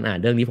ฮะตอนอ่าน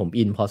เรื่องนี้ผม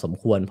อินพอสม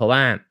ควรเพราะว่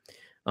า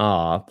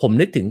ผม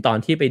นึกถึงตอน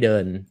ที่ไปเดิ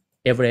น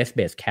Everest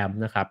Base Camp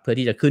นะครับเพื่อ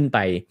ที่จะขึ้นไป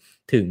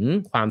ถึง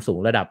ความสูง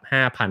ระดับ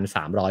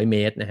 5,300 เม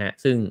ตรนะฮะ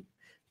ซึ่ง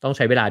ต้องใ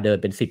ช้เวลาเดิน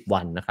เป็น10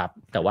วันนะครับ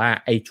แต่ว่า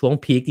ไอ้ช่วง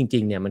พีคจริ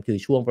งๆเนี่ยมันคือ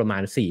ช่วงประมา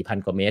ณ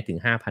 4,000 กว่าเมตรถึง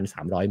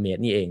 5,300 เมต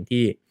รนี่เอง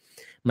ที่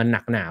มันห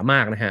นักหนาม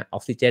ากนะฮะอ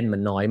อกซิเจนมั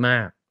นน้อยมา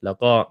กแล้ว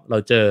ก็เรา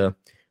เจอ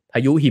พา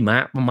ยุหิมะ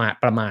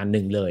ประมาณห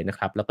นึ่งเลยนะค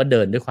รับแล้วก็เ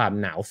ดินด้วยความ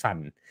หนาวสั่น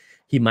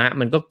หิมะ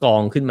มันก็กอ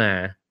งขึ้นมา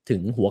ถึ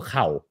งหัวเ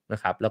ข่านะ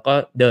ครับแล้วก็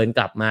เดินก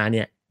ลับมาเ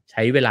นี่ยใ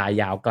ช้เวลา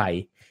ยาวไกล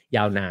ย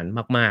าวนาน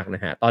มากๆน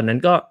ะฮะตอนนั้น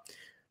ก็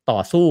ต่อ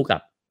สู้กั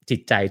บจิ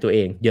ตใจตัวเอ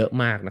งเยอะ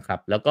มากนะครับ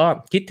แล้วก็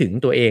คิดถึง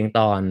ตัวเอง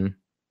ตอน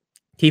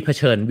ที่เผ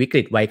ชิญวิก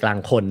ฤตวัยกลาง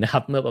คนนะครั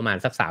บเมื่อประมาณ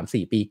สัก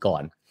 3-4 ปีก่อ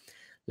น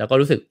แล้วก็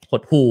รู้สึกห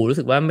ดหู่รู้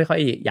สึกว่าไม่ค่อย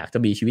อยากจะ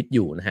มีชีวิตอ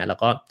ยู่นะฮะแล้ว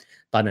ก็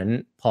ตอนนั้น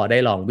พอได้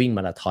ลองวิ่งม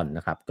าราธอนน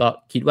ะครับก็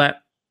คิดว่า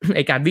ไอ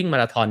การวิ่งมา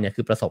ราธอนเนี่ย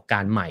คือประสบกา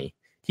รณ์ใหม่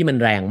ที่มัน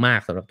แรงมาก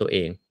สำหรับตัวเอ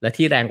งและ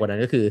ที่แรงกว่านั้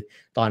นก็คือ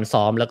ตอน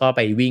ซ้อมแล้วก็ไ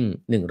ปวิ่ง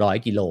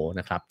100กิโล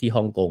นะครับที่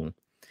ฮ่องกง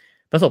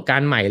ประสบกา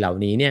รณ์ใหม่เหล่า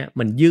นี้เนี่ย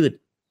มันยืด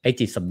ไอ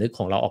จิตสำนึกข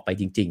องเราออกไป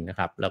จริงๆนะค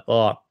รับแล้วก็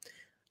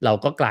เรา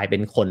ก็กลายเป็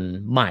นคน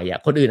ใหม่อ่ะ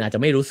คนอื่นอาจจะ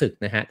ไม่รู้สึก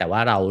นะฮะแต่ว่า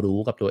เรารู้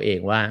กับตัวเอง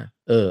ว่า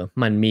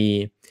มั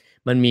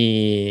นมี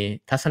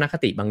ทัศนค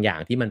ติบางอย่าง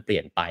ที่มันเปลี่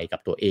ยนไปกับ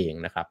ตัวเอง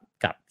นะครับ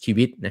กับชี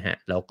วิตนะฮะ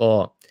แล้วก็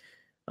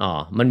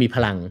มันมีพ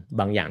ลัง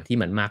บางอย่างที่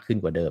มันมากขึ้น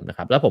กว่าเดิมนะค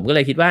รับแล้วผมก็เล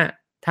ยคิดว่า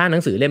ถ้าหนั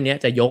งสือเล่มนี้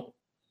จะยก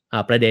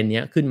ประเด็น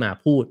นี้ขึ้นมา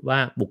พูดว่า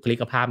บุคลิ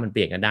กภาพมันเป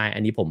ลี่ยนกันได้อั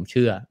นนี้ผมเ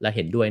ชื่อและเ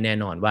ห็นด้วยแน่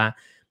นอนว่า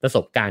ประส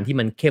บการณ์ที่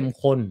มันเข้ม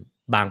ข้น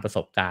บางประส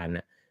บการณ์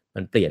น่ะ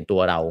มันเปลี่ยนตัว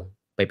เรา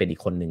ไปเป็นอีก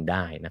คนหนึ่งไ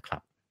ด้นะครั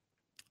บ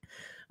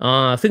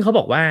ซึ่งเขาบ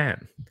อกว่า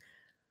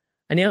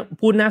อันนี้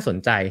พูดน่าสน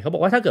ใจเขาบอ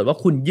กว่าถ้าเกิดว่า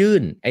คุณยื่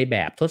นไอแบ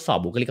บทดสอบ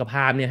บุคลิกภ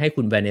าพเนี่ยให้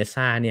คุณวาเนส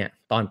ซ่าเนี่ย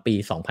ตอนปี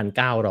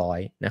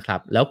 2,900 นะครั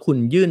บแล้วคุณ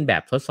ยื่นแบ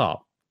บทดสอบ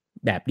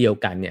แบบเดียว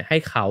กันเนี่ยให้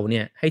เขาเ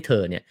นี่ยให้เธ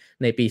อเนี่ย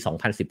ในปี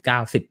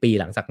 2019 10 ปี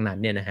หลังจากนั้น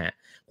เนี่ยนะฮะ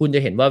คุณจะ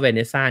เห็นว่าวาเน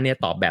สซ่าเนี่ย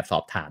ตอบแบบสอ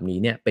บถามนี้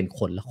เนี่ยเป็นค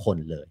นละคน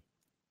เลย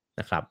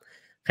นะครับ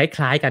ค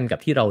ล้ายๆกันกับ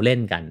ที่เราเล่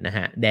นกันนะฮ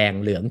ะแดง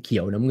เหลืองเขี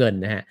ยวน้ำเงิน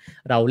นะฮะ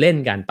เราเล่น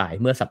กันไป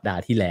เมื่อสัปดาห์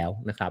ที่แล้ว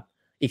นะครับ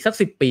อีกสัก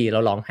10 ปีเรา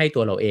ลองให้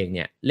ตัวเราเองเ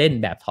นี่ยเล่น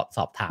แบบส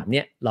อบถามเ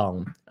นี่ย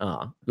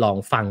ลอง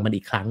ฟังมัน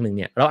อีกครั้งหนึ่งเ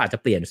นี่ยเราอาจจะ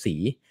เปลี่ยนสี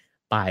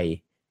ไป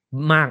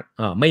มาก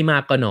ไม่มา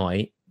กก็น้อย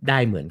ได้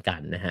เหมือนกัน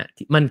นะฮะ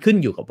มันขึ้น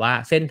อยู่กับว่า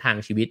เส้นทาง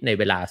ชีวิตใน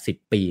เวลา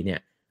10 ปีเนี่ย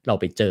เรา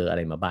ไปเจออะไ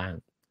รมาบ้าง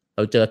เร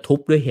าเจอทุบ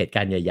ด้วยเหตุก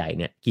ารณ์ใหญ่ๆ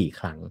เนี่ยกี่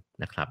ครั้ง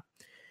นะครับ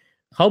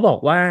เขาบอก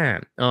ว่า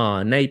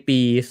ในปี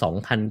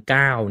2009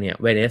เนี่ย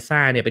เวเนซ่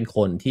าเนี่ยเป็นค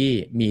นที่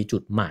มีจุ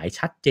ดหมาย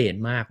ชัดเจน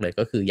มากเลย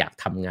ก็คืออยาก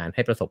ทำงานใ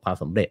ห้ประสบความ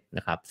สำเร็จน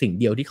ะครับสิ่ง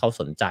เดียวที่เขา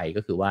สนใจ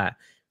ก็คือว่า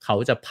เขา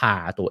จะพา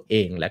ตัวเอ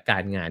งและกา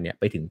รงานเนี่ย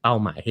ไปถึงเป้า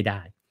หมายให้ไ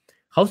ด้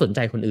เขาสนใจ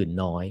คนอื่น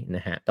น้อยน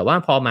ะฮะแต่ว่า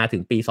พอมาถึ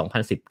งปี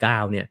2019เ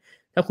นี่ย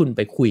ถ้าคุณไ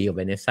ปคุยกับเ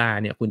วเนซ่า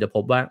เนี่ยคุณจะพ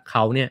บว่าเข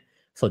าเนี่ย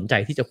สนใจ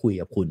ที่จะคุย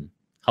กับคุณ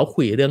เขา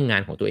คุยเรื่องงา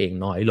นของตัวเอง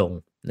น้อยลง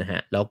นะฮะ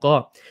แล้วก็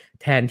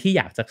แทนที่อ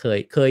ยากจะ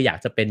เคยอยาก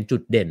จะเป็นจุ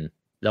ดเด่น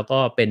แล้วก็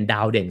เป็นด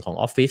าวเด่นของ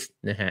ออฟฟิศ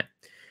นะฮะ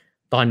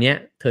ตอนนี้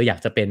เธออยาก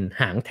จะเป็น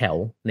หางแถว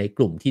ในก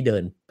ลุ่มที่เดิ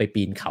นไป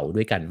ปีนเขา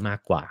ด้วยกันมาก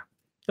กว่า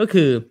ก็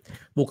คือ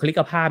บุคลิก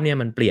ภาพเนี่ย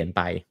มันเปลี่ยนไ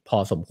ปพอ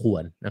สมคว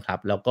รนะครับ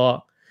แล้วก็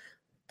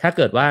ถ้าเ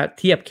กิดว่า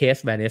เทียบเคส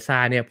แวเนซ่า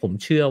เนี่ยผม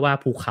เชื่อว่า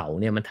ภูเขา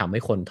เนี่ยมันทำให้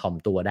คนถ่อม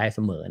ตัวได้เส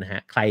มอนะฮ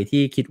ะใคร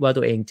ที่คิดว่า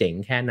ตัวเองเจ๋ง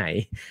แค่ไหน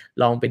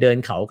ลองไปเดิน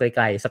เขาไก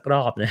ลๆสักร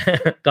อบนะ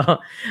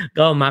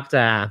ก็มักจ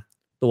ะ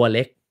ตัวเ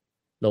ล็ก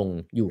ลง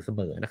อยู่เส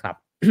มอนะครับ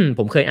ผ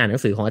มเคยอ่านหนั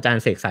งสือของอาจาร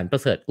ย์เสกสรรปร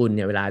ะเสริฐกุลเ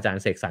นี่ยเวลาอาจาร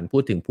ย์เสกสรรพู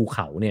ดถึงภูเข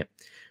าเนี่ย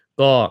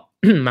ก็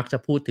มักจะ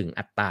พูดถึง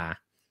อัตรา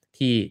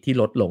ที่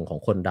ลดลงของ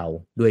คนเรา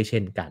ด้วยเช่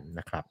นกัน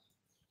นะครับ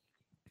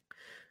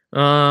เ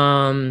อ่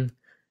อ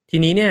ที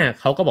นี้เนี่ย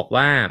เขาก็บอก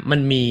ว่ามั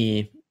น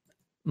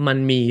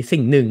มี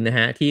สิ่งหนึ่งนะฮ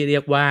ะที่เรี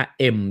ยกว่า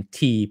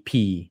MTP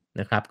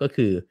นะครับก็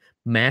คือ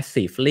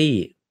massively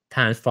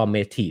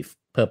transformative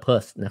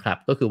purpose นะครับ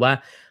ก็คือว่า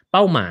เ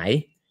ป้าหมาย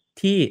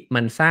ที่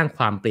มันสร้างค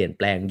วามเปลี่ยนแ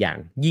ปลงอย่าง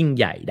ยิ่ง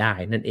ใหญ่ได้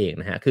นั่นเอง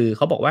นะฮะคือเ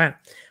ขาบอกว่า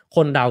ค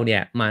นเราเนี่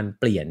ยมัน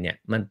เปลี่ย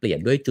น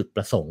ด้วยจุดป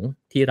ระสงค์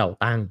ที่เรา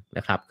ตั้งน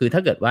ะครับคือถ้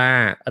าเกิดว่า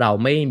เรา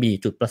ไม่มี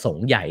จุดประสง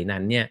ค์ใหญ่นั้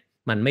นเนี่ย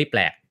มันไม่แป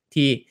ลก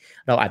ที่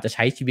เราอาจจะใ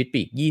ช้ชีวิตไป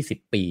อีก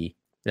20 ปี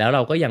แล้วเร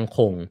าก็ยังค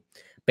ง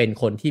เป็น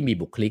คนที่มี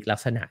บุคลิกลัก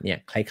ษณะเนี่ย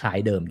คล้าย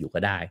ๆเดิมอยู่ก็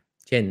ได้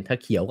เช่นถ้า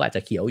เขียวก็อาจจ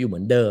ะเขียวอยู่เหมื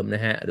อนเดิมน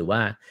ะฮะหรือว่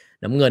า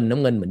น้ำเงิน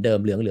เหมือนเดิม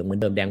เหลืองเหมือ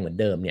นเดิมแดงเหมือน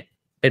เดิมเนี่ย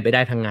เป็นไปไ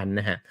ด้ทั้งนั้น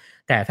นะฮะ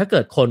แต่ถ้าเกิ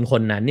ดค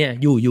นนั้นเนี่ย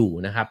อยู่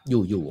นะครับอ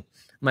ยู่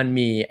มัน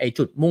มีไอ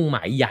จุดมุ่งหม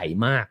ายใหญ่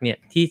มากเนี่ย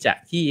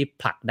ที่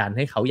ผลักดันใ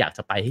ห้เขาอยากจ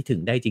ะไปให้ถึง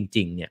ได้จ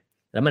ริงๆเนี่ย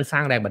แล้วมันสร้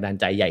างแรงบันดาล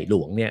ใจใหญ่หล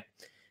วงเนี่ย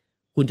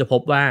คุณจะพ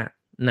บว่า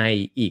ใน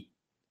อีก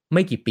ไ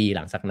ม่กี่ปีห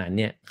ลังจากนั้น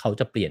เนี่ยเขา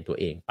จะเปลี่ยนตัว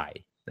เองไป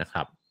นะค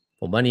รับ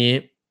ผมว่านี้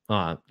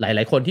หล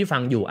ายๆคนที่ฟั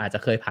งอยู่อาจจะ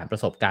เคยผ่านปร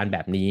ะสบการณ์แบ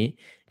บนี้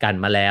กัน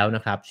มาแล้วน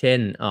ะครับเช่น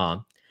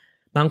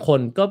บางคน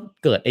ก็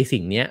เกิดไอ้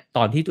สิ่งนี้ต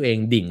อนที่ตัวเอง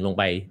ดิ่งลง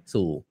ไป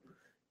สู่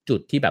จุ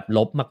ดที่แบบล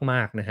บม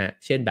ากๆนะฮะ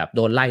เช่นแบบโด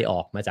นไล่อ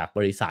อกมาจากบ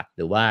ริษัทห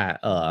รือว่า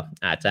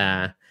อาจ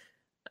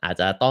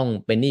จะต้อง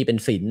เป็นหนี้เป็น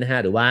สินนะฮะ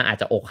หรือว่าอาจ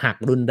จะอกหัก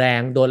รุนแร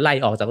งโดนไล่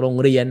ออกจากโรง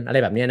เรียนอะไร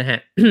แบบนี้นะฮะ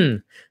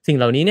สิ่ง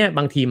เหล่านี้เนี่ยบ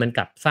างทีมันก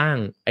ลับสร้าง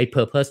ไอ้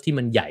purpose ที่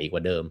มันใหญ่กว่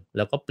าเดิมแ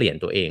ล้วก็เปลี่ยน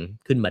ตัวเอง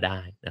ขึ้นมาได้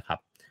นะครับ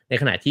ใน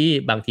ขณะที่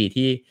บางที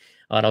ที่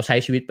เราใช้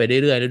ชีวิตไปเ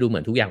รื่อยๆแล้วดูเหมื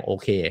อนทุกอย่างโอ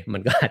เคมั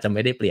นก็อาจจะไ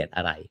ม่ได้เปลี่ยนอ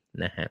ะไร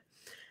นะฮะ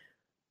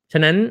ฉ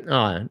ะนั้น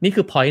นี่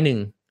คือ point หนึ่ง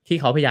ที่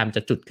เขาพยายามจ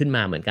ะจุดขึ้นม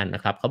าเหมือนกันน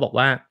ะครับเขาบอก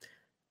ว่า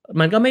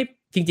มันก็ไม่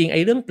จริงๆไ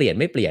อ้เรื่องเปลี่ยน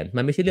ไม่เปลี่ยน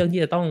มันไม่ใช่เรื่อง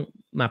ที่จะต้อง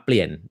มาเป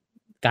ลี่ยน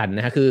กันน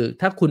ะฮะคือ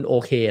ถ้าคุณโอ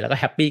เคแล้วก็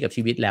แฮปปี้กับ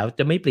ชีวิตแล้ว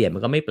จะไม่เปลี่ยนมั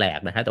นก็ไม่แปลก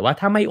นะฮะแต่ว่า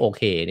ถ้าไม่โอเ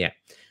คเนี่ย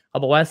เขา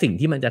บอกว่าสิ่ง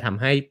ที่มันจะท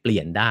ำให้เปลี่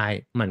ยนได้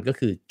มันก็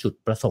คือจุด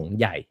ประสงค์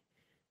ใหญ่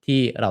ที่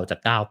เราจะ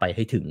ก้าวไปใ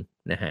ห้ถึง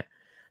นะฮะ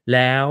แ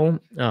ล้ว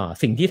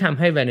สิ่งที่ทำใ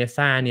ห้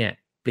Vanessa เนี่ย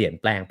เปลี่ยน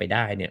แปลงไปไ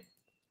ด้เนี่ย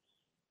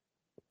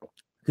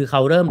คือเข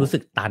าเริ่มรู้สึ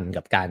กตัน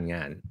กับการง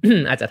าน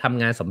อาจจะท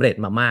ำงานสำเร็จ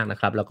มามากนะ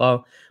ครับแล้วก็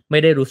ไม่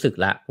ได้รู้สึก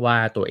ละว่า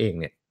ตัวเอง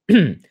เนี่ย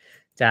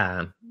จะ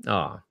เอ่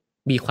อ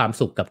มีความ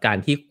สุขกับการ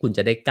ที่คุณจ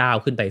ะได้ก้าว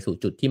ขึ้นไปสู่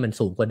จุดที่มัน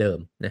สูงกว่าเดิม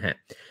นะฮะ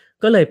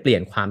ก็เลยเปลี่ย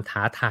นความ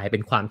ท้าทายเป็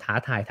นความท้า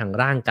ทายทาง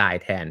ร่างกาย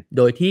แทนโ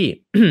ดยที่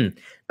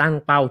ตั้ง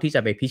เป้าที่จะ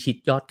ไปพิชิต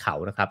ยอดเขา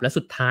นะครับและ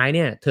สุดท้ายเ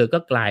นี่ยเธอก็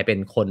กลายเป็น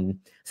คน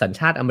สัญ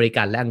ชาติอเมริ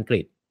กันและอังก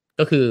ฤษ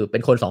ก็คือเป็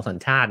นคน2สัญ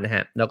ชาตินะฮ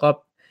ะแล้วก็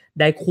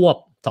ได้ควบ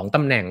2ต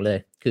ำแหน่งเลย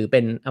คือเป็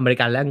นอเมริ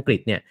กันและอังกฤ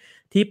ษเนี่ย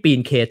ที่ปีน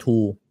K2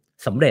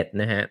 สำเร็จ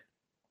นะฮะ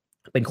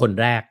เป็นคน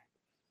แรก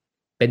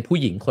เป็นผู้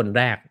หญิงคน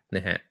แรกน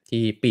ะฮะ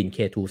ที่ปีน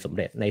K2 สำเ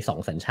ร็จใน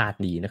2สัญชาติ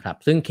นี้นะครับ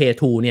ซึ่ง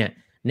K2 เนี่ย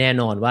แน่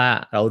นอนว่า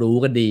เรารู้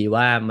กันดี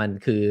ว่ามัน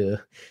คือ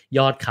ย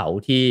อดเขา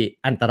ที่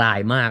อันตราย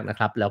มากนะค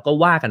รับแล้วก็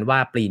ว่ากันว่า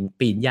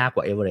ปีนยากก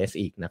ว่าเอเวอเรสต์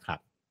อีกนะครับ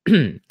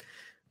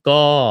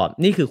ก็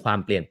นี่คือความ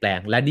เปลี่ยนแปลง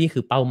และนี่คื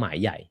อเป้าหมาย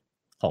ใหญ่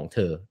ของเธ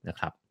อนะ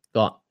ครับ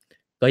ก็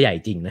ก็ใหญ่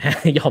จริงนะฮะ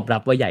ยอมรั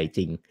บว่าใหญ่จ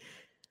ริง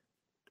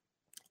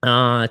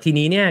ที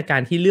นี้เนี่ยกา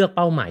รที่เลือกเ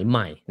ป้าหมายให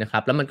ม่นะครั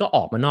บแล้วมันก็อ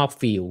อกมานอก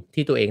ฟีล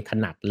ที่ตัวเองถ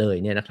นัดเลย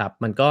เนี่ยนะครับ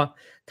มันก็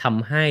ท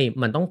ำให้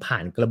มันต้องผ่า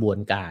นกระบวน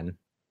การ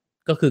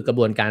ก็คือกระ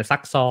บวนการซั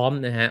กซ้อม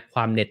นะฮะคว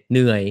ามเหน็ดเห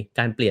นื่อย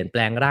การเปลี่ยนแปล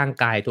งร่าง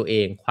กายตัวเอ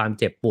งความ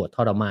เจ็บปวดท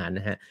รมาน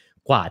นะฮะ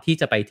กว่าที่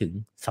จะไปถึง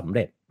สำเ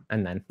ร็จอัน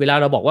นั้นเวลา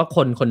เราบอกว่าค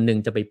นคนหนึ่ง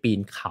จะไปปีน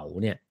เขา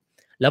เนี่ย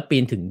แล้วปี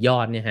นถึงยอ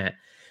ดเนี่ยฮะ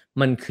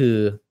มันคือ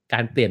กา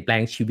รเปลี่ยนแปล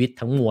งชีวิต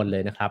ทั้งมวลเล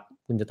ยนะครับ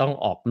คุณจะต้อง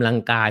ออกกำลัง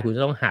กายคุณจ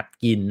ะต้องหัด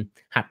กิน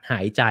หัดหา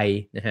ยใจ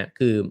นะฮะ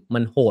คือมั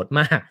นโหด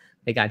มาก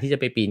ในการที่จะ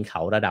ไปปีนเข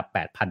าระดับ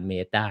 8,000 เม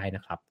ตรได้น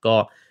ะครับก็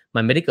มั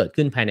นไม่ได้เกิด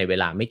ขึ้นภายในเว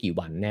ลาไม่กี่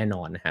วันแน่น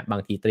อนนะฮะบา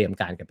งทีเตรียม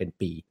การกันเป็น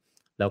ปี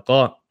แล้วก็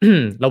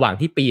ระหว่าง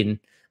ที่ปีน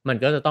มัน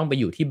ก็จะต้องไป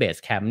อยู่ที่เบส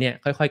แคมป์เนี่ย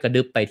ค่อยๆกระ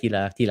ดึบไปที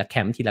ละแค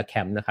ม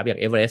ป์นะครับอย่าง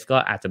เอเวอเรสต์ก็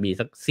อาจจะมี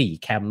สัก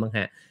4แคมป์มั้งฮ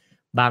ะ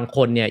บางค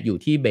นเนี่ยอยู่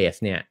ที่เบส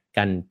เนี่ย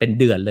กันเป็น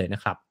เดือนเลยน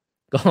ะครับ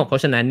ก็เพรา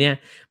ะฉะนั้นเนี่ย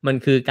มัน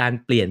คือการ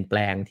เปลี่ยนแปล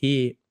งที่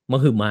ม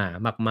หึมา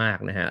มาก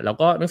ๆนะฮะแล้ว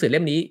ก็หนังสือเ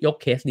ล่มนี้ยก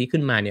เคสนี้ขึ้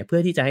นมาเนี่ยเพื่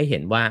อที่จะให้เห็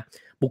นว่า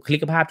บุคลิ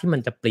กภาพที่มั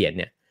นจะเปลี่ยนเ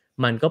นี่ย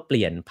มันก็เป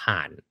ลี่ยนผ่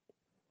าน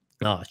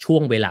ช่ว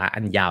งเวลาอั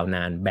นยาวน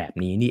านแบบ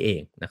นี้นี่เอ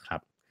งนะครั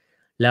บ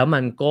แล้วมั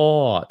นก็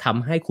ท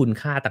ำให้คุณ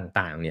ค่า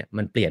ต่างๆเนี่ย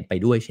มันเปลี่ยนไป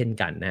ด้วยเช่น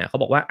กันนะฮะเขา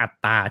บอกว่าอั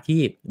ตราที่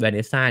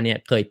Vanessa เนี่ย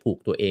เคยผูก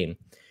ตัวเอง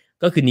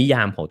ก็คือนิย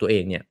ามของตัวเอ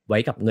งเนี่ยไว้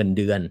กับเงินเ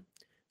ดือน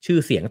ชื่อ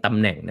เสียงตำ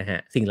แหน่งนะฮะ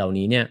สิ่งเหล่า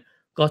นี้เนี่ย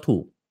ก็ถู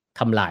ก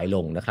ทำลายล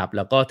งนะครับแ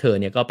ล้วก็เธอ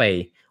เนี่ยก็ไป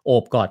โอ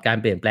บกอดการ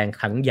เปลี่ยนแปลง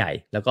ครั้งใหญ่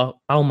แล้วก็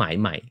เป้าหมาย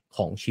ใหม่ข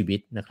องชีวิต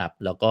นะครับ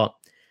แล้วก็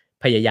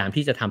พยายาม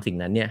ที่จะทำสิ่ง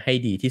นั้นเนี่ยให้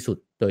ดีที่สุด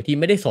โดยที่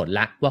ไม่ได้สนล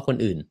ะว่าคน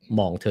อื่น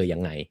มองเธอยั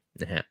งไง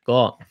นะฮะก็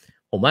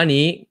ผมว่า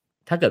นี้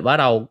ถ้าเกิดว่า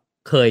เรา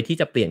เคยที่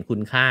จะเปลี่ยนคุ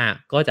ณค่า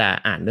ก็จะ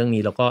อ่านเรื่อง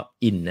นี้แล้วก็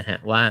อินนะฮะ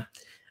ว่า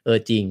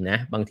จริงนะ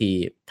บางที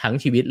ทั้ง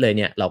ชีวิตเลยเ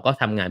นี่ยเราก็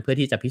ทำงานเพื่อ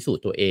ที่จะพิสูจ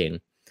น์ตัวเอง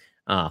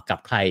กับ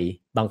ใคร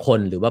บางคน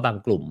หรือว่าบาง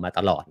กลุ่มมาต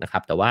ลอดนะครั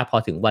บแต่ว่าพอ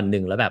ถึงวันห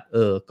นึ่งแล้วแบบ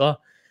ก็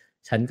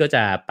ฉันก็จ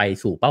ะไป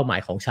สู่เป้าหมาย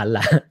ของฉันล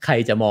ะ ใคร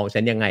จะมองฉั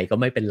นยังไงก็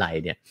ไม่เป็นไร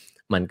เนี่ย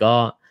มันก็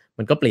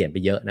มันก็เปลี่ยนไป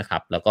เยอะนะครั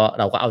บแล้วก็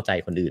เราก็เอาใจ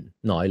คนอื่น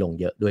น้อยลง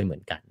เยอะด้วยเหมื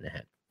อนกันนะฮ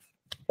ะ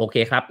โอเค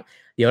ครับ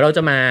เดี๋ยวเราจ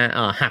ะมา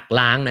หัก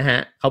ล้างนะฮะ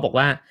เขาบอก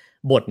ว่า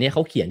บทนี้เข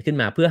าเขียนขึ้น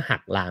มาเพื่อหั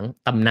กล้าง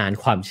ตำนาน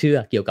ความเชื่อ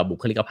เกี่ยวกับบุ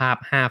คลิกภาพ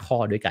5ข้อ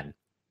ด้วยกัน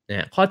นะ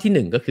ฮะข้อ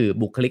ที่1ก็คือ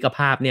บุคลิกภ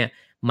าพเนี่ย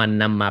มัน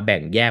นำมาแบ่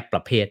งแยกปร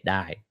ะเภทไ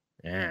ด้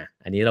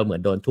อันนี้เราเหมือ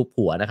นโดนทุบ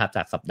หัวนะครับจ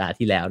ากสัปดาห์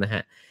ที่แล้วนะฮ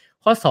ะ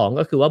ข้อ2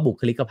ก็คือว่าบุ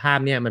คลิกภาพ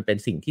เนี่ยมันเป็น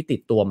สิ่งที่ติ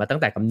ดตัวมาตั้ง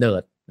แต่กำเนิ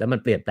ดแล้วมัน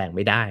เปลี่ยนแปลงไ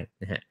ม่ได้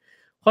นะฮะ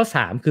ข้อ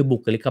3คือบุ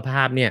คลิกภ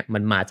าพเนี่ยมั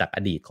นมาจากอ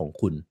ดีตของ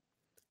คุณ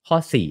ข้อ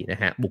4น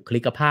ะฮะบุค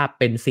ลิกภาพ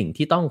เป็นสิ่ง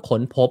ที่ต้องค้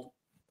นพบ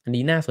อัน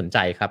นี้น่าสนใจ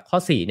ครับข้อ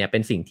4เนี่ยเป็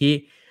นสิ่งที่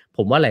ผ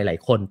มว่าหลาย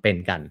ๆคนเป็น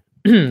กัน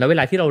แล้วเว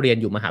ลาที่เราเรียน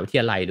อยู่มหาวิท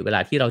ยาลัยหรือเวล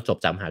าที่เราจบ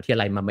จากมหาวิทย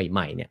าลัยมาให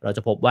ม่ๆเนี่ยเราจ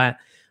ะพบว่า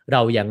เร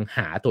ายังห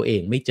าตัวเอ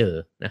งไม่เจอ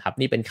นะครับ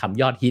นี่เป็นค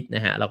ำยอดฮิตน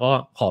ะฮะแล้วก็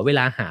ขอเวล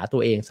าหาตั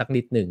วเองสัก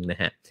นิดหนึ่งน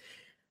ะฮะ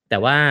แต่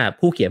ว่า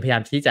ผู้เขียนพยายา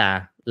มที่จะ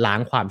ล้าง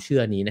ความเชื่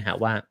อนี้นะฮะ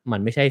ว่ามัน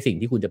ไม่ใช่สิ่ง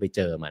ที่คุณจะไปเ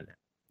จอมัน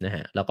นะฮ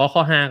ะแล้วก็ข้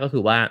อ5ก็คื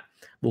อว่า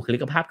บุคลิ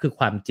กภาพคือ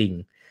ความจริง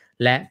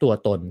และตัว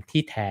ตน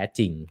ที่แท้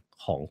จริง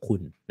ของคุ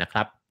ณนะค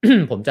รับ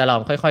ผมจะลอ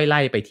งค่อยๆไ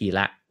ล่ไปทีล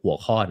ะหัว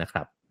ข้อนะค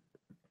รับ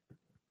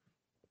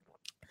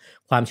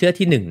ความเชื่อ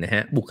ที่1นะฮ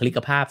ะบุคลิก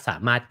ภาพสา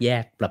มารถแย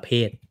กประเภ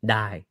ทไ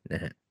ด้น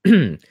ะฮะ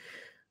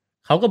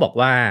เขาก็บอก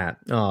ว่า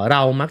เร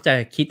ามักจะ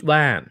คิดว่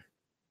า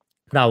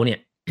เราเนี่ย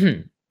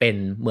เป็น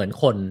เหมือน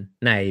คน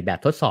ในแบบ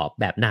ทดสอบ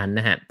แบบนั้น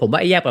นะฮะผมว่า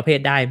ไอ้แยกประเภท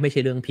ได้ไม่ใช่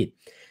เรื่องผิด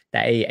แต่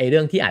ไอ้เรื่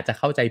องที่อาจจะ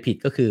เข้าใจผิด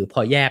ก็คือพอ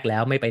แยกแล้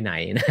วไม่ไปไหน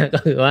นะ ก็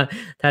คือว่า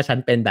ถ้าฉัน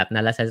เป็นแบบ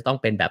นั้นแล้วฉันจะต้อง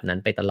เป็นแบบนั้น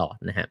ไปตลอด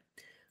นะฮะ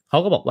เขา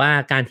ก็บอกว่า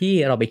การที่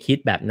เราไปคิด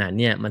แบบนั้น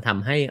เนี่ยมันท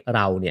ำให้เ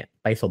ราเนี่ย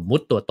ไปสมมุ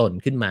ติตัวตน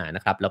ขึ้นมาน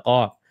ะครับแล้วก็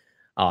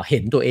เห็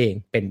นตัวเอง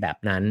เป็นแบบ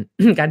นั้น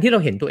การที่เรา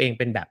เห็นตัวเอง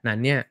เป็นแบบนั้น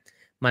เนี่ย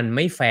มันไ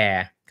ม่แฟ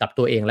ร์กับ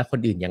ตัวเองและคน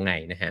อื่นยังไง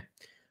นะฮะ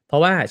เพรา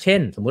ะว่าเช่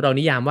นสมมุติเรา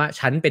นิยามว่า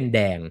ฉันเป็นแด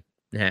ง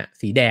นะฮะ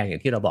สีแดงอย่า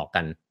งที่เราบอก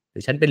กันหรื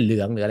อฉันเป็นเหลื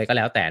องหรืออะไรก็แ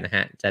ล้วแต่นะฮ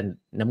ะจะ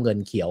น้ำเงิน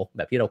เขียวแ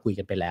บบที่เราคุย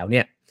กันไปแล้วเ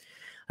นี่ย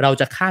เรา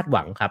จะคาดห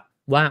วังครับ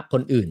ว่าค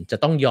นอื่นจะ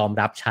ต้องยอม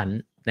รับฉัน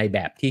ในแบ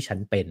บที่ฉัน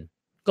เป็น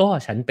ก็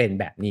ฉันเป็น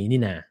แบบนี้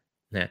นี่นา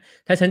นะ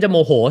ถ้าฉันจะโม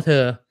โหเธ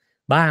อ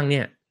บ้างเ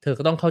นี่ยเธอ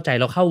ก็ต้องเข้าใจ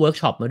เราเข้าเวิร์ก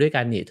ช็อปมาด้วย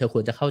กันนี่เธอค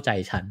วรจะเข้าใจ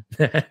ฉัน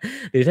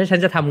หรือถ้าฉัน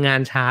จะทำงา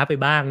นช้าไป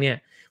บ้างเนี่ย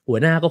หัว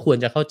หน้าก็ควร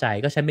จะเข้าใจ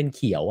ก็ฉันเป็นเ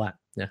ขียวอะ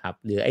นะครับ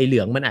หรือไอ้เหลื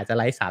องมันอาจจะไ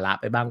ร้สาระ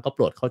ไปบ้างก็โป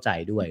รดเข้าใจ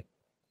ด้วย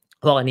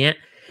เพราะอันเนี้ย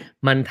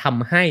มันท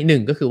ำให้หนึ่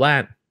งก็คือว่า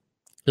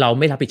เรา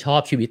ไม่รับผิดชอ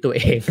บชีวิตตัวเ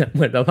อง เห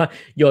มือนแบบว่า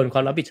โยนคว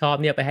ามรับผิดชอบ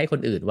เนี่ยไปให้คน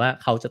อื่นว่า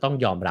เขาจะต้อง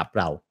ยอมรับ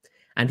เรา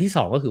อันที่ส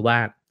องก็คือว่า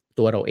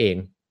ตัวเราเอง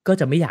ก็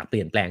จะไม่อยากเป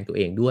ลี่ยนแปลงตัวเ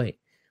องด้วย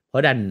เพรา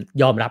ะดัน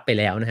ยอมรับไป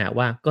แล้วนะฮะ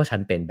ว่าก็ฉั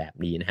นเป็นแบบ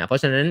นี้นะฮะเพรา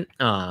ะฉะนั้น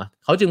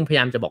เขาจึงพยา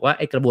ยามจะบอกว่าไ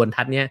อ้กระบวน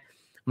ทัศน์เนี่ย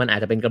มันอาจ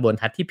จะเป็นกระบวน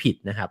ทัศน์ที่ผิด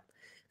นะครับ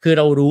คือเ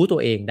รารู้ตัว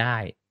เองได้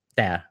แ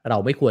ต่เรา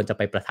ไม่ควรจะไ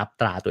ปประทับ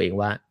ตราตัวเอง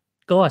ว่า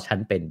ก็ฉัน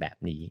เป็นแบบ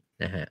นี้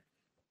นะฮะ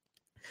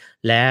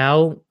แล้ว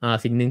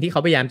สิ่งหนึ่งที่เขา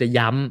พยายามจะ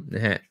ย้ำน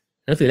ะฮะ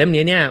หนังสือเล่ม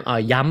นี้เนี่ย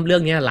ย้ำเรื่อ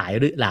งนี้ห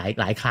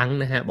ลายครั้ง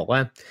นะฮะบอกว่า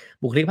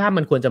บุคลิกภาพ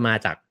มันควรจะมา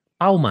จาก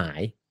เป้าหมาย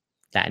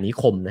แต่อันนี้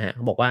คมนะฮะเข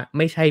าบอกว่าไ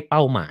ม่ใช่เป้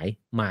าหมาย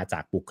มาจา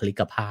กบุคลิ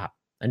กภาพ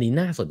อันนี้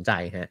น่าสนใจ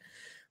ฮะ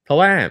เพราะ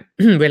ว่า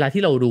เวลา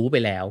ที่เรารู้ไป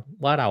แล้ว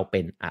ว่าเราเ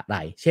ป็นอะไร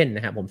เช่นน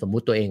ะฮะผมสมมุ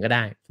ติตัวเองก็ไ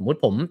ด้สมมุติ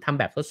ผมทำ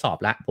แบบทดสอบ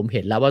แล้วผมเ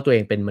ห็นแล้วว่าตัวเอ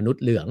งเป็นมนุษ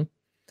ย์เหลือง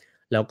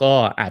แล้วก็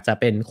อาจจะ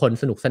เป็นคน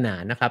สนุกสนา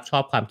นนะครับชอ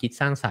บความคิด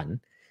สร้างสรรค์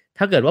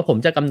ถ้าเกิดว่าผม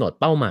จะกำหนด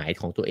เป้าหมาย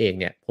ของตัวเอง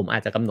เนี่ยผมอา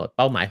จจะกำหนดเ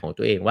ป้าหมายของ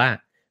ตัวเองว่า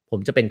ผม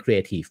จะเป็นครีเอ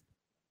ทีฟ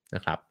น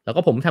ะครับแล้ว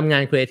ก็ผมทำงา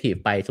นครีเอทีฟ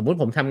ไปสมมุติ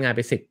ผมทำงานไ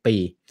ป10ปี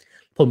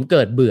ผมเ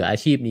กิดเบื่ออา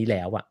ชีพนี้แ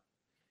ล้วอะ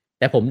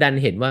แต่ผมดัน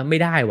เห็นว่าไม่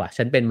ได้ว่ะ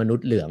ฉันเป็นมนุษ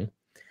ย์เหลือง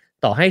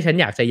ต่อให้ฉัน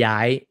อยากจะย้า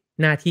ย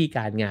หน้าที่ก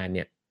ารงานเ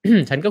นี่ย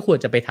ฉันก็ควร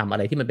จะไปทำอะไ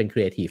รที่มันเป็นค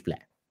รีเอทีฟแหล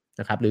ะ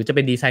นะครับหรือจะเ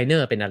ป็นดีไซเนอ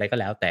ร์เป็นอะไรก็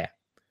แล้วแต่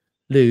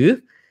หรือ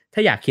ถ้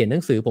าอยากเขียนหนั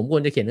งสือผมคว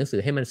รจะเขียนหนังสื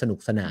อให้มันสนุก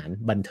สนาน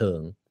บันเทิง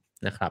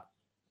นะครับ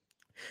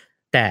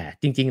แต่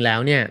จริงๆแล้ว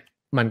เนี่ย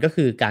มันก็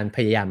คือการพ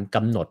ยายามก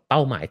ำหนดเป้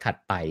าหมายถัด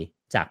ไป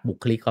จากบุ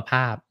คลิกภ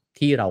าพ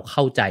ที่เราเ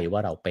ข้าใจว่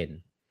าเราเป็น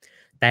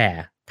แต่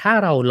ถ้า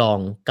เราลอง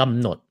กำ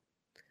หนด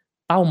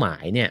เป้าหมา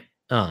ยเนี่ย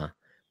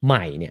ให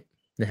ม่เนี่ย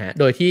นะฮะ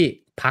โดยที่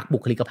พักบุ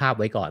คลิกภาพ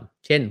ไว้ก่อน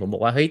เช่นผมบอ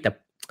กว่าเฮ้ยแต่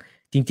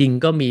จริง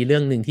ๆก็มีเรื่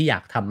องหนึ่งที่อยา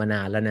กทำมาน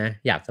านแล้วนะ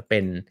อยากจะเป็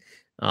น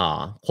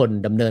คน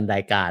ดำเนินรา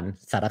ยการ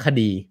สารค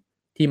ดี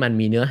ที่มัน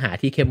มีเนื้อหา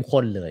ที่เข้ม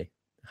ข้นเลย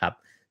นะครับ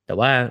แต่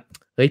ว่า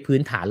เฮ้ยพื้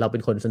นฐานเราเป็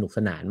นคนสนุกส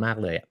นานมาก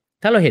เลยอะ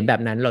ถ้าเราเห็นแบ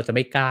บนั้นเราจะไ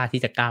ม่กล้า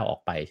ที่จะก้าวออก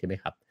ไปใช่ไหม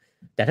ครับ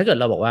แต่ถ้าเกิด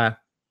เราบอกว่า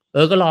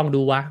ก็ลอง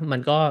ดูวะมัน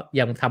ก็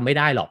ยังทำไม่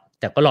ได้หรอก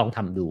แต่ก็ลองท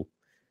ำดู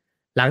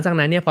หลังจาก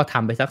นั้นเนี่ยพอท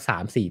ำไปสัก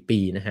3-4ปี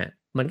นะฮะ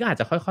มันก็อาจ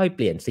จะค่อยๆเป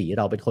ลี่ยนสีเ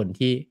ราเป็นคน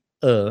ที่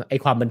ไอ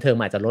ความบันเทิง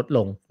มันอาจจะลดล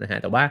งนะฮะ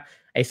แต่ว่า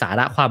ไอสา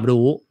ระความ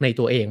รู้ใน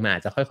ตัวเองมันอา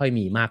จจะค่อยๆ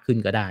มีมากขึ้น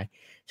ก็ได้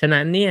ฉะ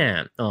นั้นเนี่ย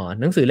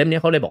หนังสือเล่มนี้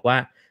เขาเลยบอกว่า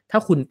ถ้า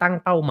คุณตั้ง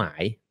เป้าหมา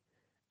ย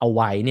เอาไ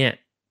ว้เนี่ย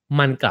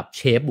มันกลับเ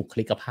ชฟบุค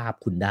ลิกภาพ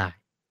คุณได้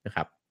นะค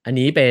รับอัน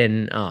นี้เป็น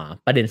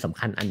ประเด็นสำ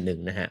คัญอันหนึ่ง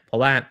นะฮะเพรา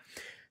ะว่า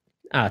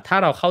ถ้า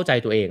เราเข้าใจ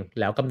ตัวเอง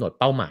แล้วกำหนด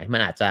เป้าหมายมัน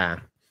อาจจะ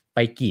ไป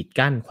กีด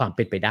กั้นความเ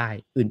ป็นไปได้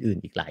อื่น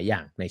ๆอีกหลายอย่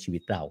างในชีวิ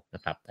ตเราน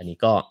ะครับอันนี้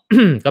ก็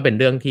ก็เป็น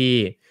เรื่อง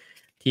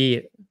ที่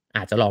อ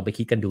าจจะลองไป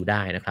คิดกันดูไ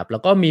ด้นะครับแล้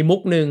วก็มีมุ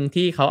กหนึ่ง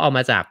ที่เขาเอาม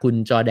าจากคุณ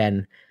จอร์แดน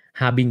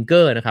ฮาร์บิงเก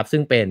อร์นะครับซึ่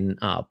งเป็น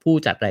ผู้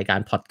จัดรายการ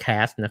พอดแค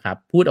สต์นะครับ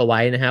พูดเอาไว้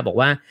นะฮะบอก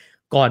ว่า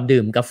ก่อน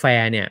ดื่มกาแฟ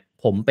เนี่ย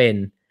ผมเป็น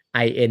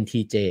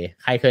INTJ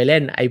ใครเคยเล่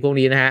นไอ้พวก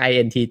นี้นะฮะ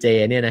INTJ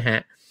เนี่ยนะฮะ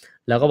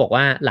แล้วก็บอก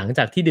ว่าหลังจ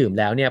ากที่ดื่ม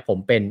แล้วเนี่ยผม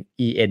เป็น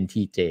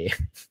ENTJ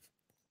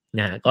น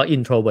ะก็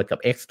introvert กับ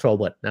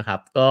extrovert นะครับ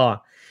ก็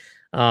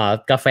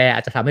กาแฟอ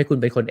าจจะทำให้คุณ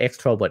เป็นคน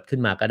extrovert ขึ้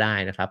นมาก็ได้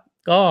นะครับ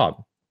ก็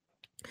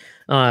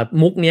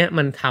มุกเนี้ย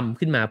มันทำ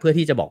ขึ้นมาเพื่อ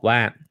ที่จะบอกว่า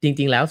จ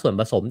ริงๆแล้วส่วน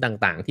ผสม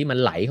ต่างๆที่มัน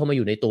ไหลเข้ามาอ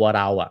ยู่ในตัวเ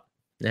ราอะ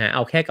นะฮะเอ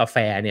าแค่กาแฟ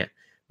เนี่ย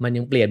มัน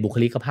ยังเปลี่ยนบุค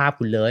ลิกภาพ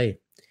คุณเลย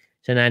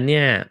ฉะนั้นเ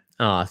นี่ย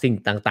สิ่ง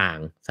ต่าง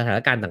ๆสถาน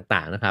การณ์ต่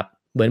างๆนะครับ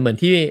เหมือน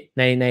ที่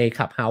ใน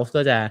Clubhouse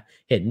ก็จะ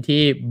เห็น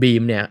ที่บี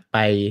มเนี่ยไป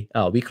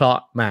วิเคราะ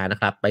ห์มานะ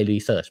ครับไปรี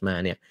เสิร์ชมา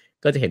เนี่ย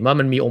ก็จะเห็นว่า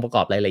มันมีองค์ประก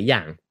อบหลายๆอย่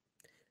าง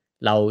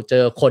เราเจ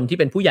อคนที่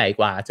เป็นผู้ใหญ่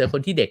กว่าเจอค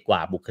นที่เด็กกว่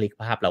าบุคลิก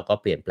ภาพเราก็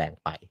เปลี่ยนแปลง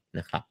ไป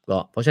นะครับก็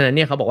เพราะฉะนั้นเ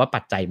นี่ยเขาบอกว่าปั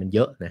จจัยมันเย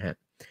อะนะฮะ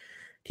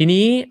ที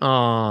นี้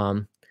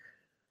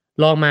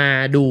ลองมา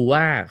ดู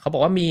ว่าเขาบอ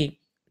กว่ามี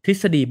ทฤ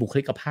ษฎีบุค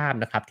ลิกภาพ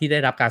นะครับที่ได้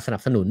รับการสนั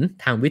บสนุน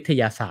ทางวิท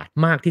ยาศาสตร์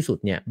มากที่สุด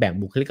เนี่ยแบ่ง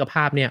บุคลิกภ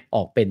าพเนี่ยอ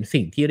อกเป็น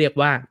สิ่งที่เรียก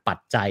ว่าปัจ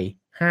จัย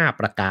5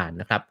ประการ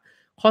นะครับ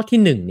ข้อที่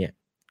1เนี่ย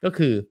ก็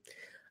คือ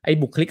ไอ้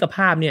บุคลิกภ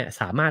าพเนี่ย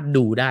สามารถ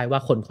ดูได้ว่า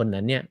คนคน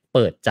นั้นเนี่ยเ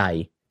ปิดใจ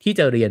ที่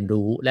จะเรียน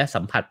รู้และ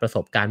สัมผัสประส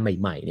บการณ์ใ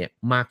หม่ๆเนี่ย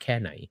มากแค่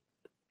ไหน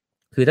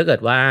คือถ้าเกิ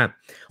ดว่า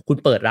คุณ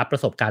เปิดรับปร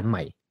ะสบการณ์ให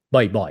ม่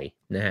บ่อย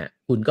ๆนะฮะ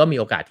คุณก็มี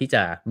โอกาสที่จ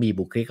ะมี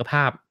บุคลิกภ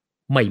าพ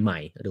ใหม่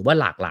ๆหรือว่า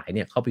หลากหลายเ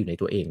นี่ยเข้าไปอยู่ใน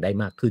ตัวเองได้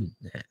มากขึ้น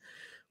นะฮะ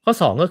ข้อ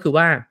2ก็คือ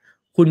ว่า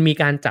คุณมี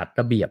การจัด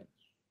ระเบียบ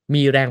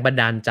มีแรงบัน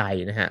ดาลใจ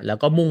นะฮะแล้ว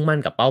ก็มุ่งมั่น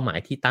กับเป้าหมาย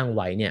ที่ตั้งไ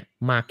ว้เนี่ย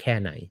มากแค่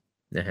ไหน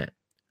นะฮะ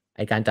ไ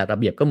อการจัดระ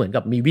เบียบก็เหมือน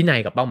กับมีวินัย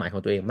กับเป้าหมายขอ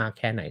งตัวเองมาก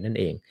แค่ไหนนั่น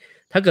เอง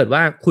ถ้าเกิดว่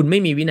าคุณไม่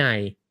มีวินัย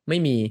ไม่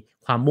มี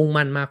ความมุ่ง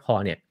มั่นมากพอ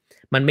เนี่ย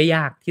มันไม่ย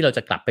ากที่เราจ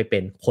ะกลับไปเป็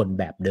นคน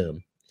แบบเดิม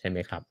ใช่ไหม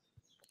ครับ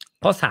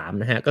ข้อ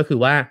3นะฮะก็คือ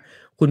ว่า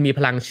คุณมีพ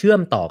ลังเชื่อ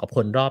มต่อกับค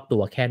นรอบตั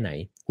วแค่ไหน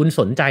คุณ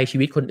สนใจชี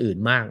วิตคนอื่น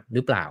มากห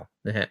รือเปล่า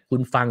นะฮะคุ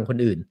ณฟังคน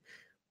อื่น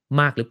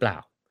มากหรือเปล่า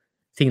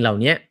สิ่งเหล่า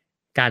นี้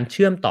การเ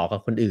ชื่อมต่อกับ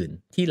คนอื่น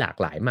ที่หลาก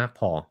หลายมาก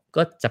พอ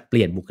ก็จะเป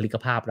ลี่ยนบุคลิก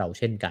ภาพเรา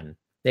เช่นกัน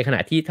ในขณะ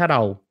ที่ถ้าเร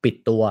าปิด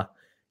ตัว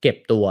เก็บ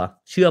ตัว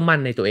เชื่อมั่น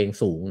ในตัวเอง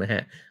สูงนะฮ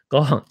ะ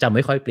ก็จะไ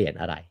ม่ค่อยเปลี่ยน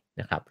อะไร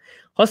นะครับ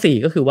ข้อ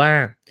4ก็คือว่า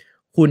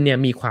คุณเนี่ย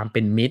มีความเ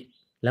ป็นมิตร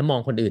และมอง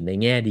คนอื่นใน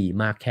แง่ดี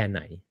มากแค่ไหน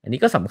อันนี้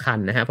ก็สำคัญ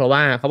นะฮะเพราะว่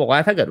าเขาบอกว่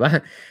าถ้าเกิดว่า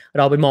เ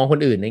ราไปมองคน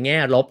อื่นในแง่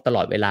ลบตล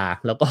อดเวลา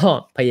แล้วก็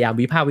พยายาม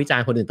วิพากษ์วิจาร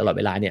ณ์คนอื่นตลอดเ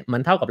วลาเนี่ยมั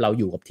นเท่ากับเรา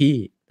อยู่กับที่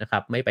นะครั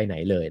บไม่ไปไหน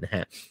เลยนะฮ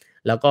ะ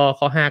แล้วก็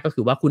ข้อ5ก็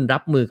คือว่าคุณรั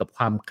บมือกับค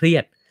วามเครีย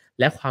ด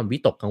และความวิ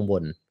ตกกังว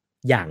ล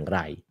อย่างไร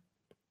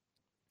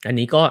อัน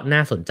นี้ก็น่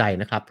าสนใจ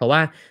นะครับเพราะว่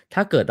าถ้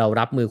าเกิดเรา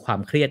รับมือความ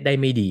เครียดได้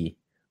ไม่ดี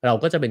เรา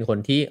ก็จะเป็นคน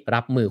ที่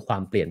รับมือควา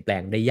มเปลี่ยนแปล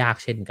งได้ยาก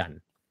เช่นกัน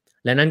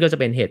และนั่นก็จะ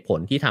เป็นเหตุผล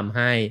ที่ทำใ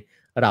ห้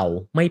เรา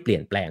ไม่เปลี่ย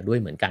นแปลงด้วย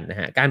เหมือนกันนะ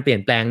ฮะการเปลี่ย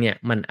นแปลงเนี่ย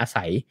มันอา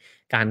ศัย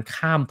การ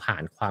ข้ามผ่า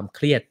นความเค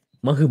รียด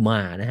มหึมา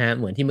นะฮะ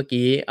เหมือนที่เมื่อ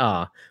กี้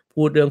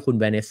พูดเรื่องคุณ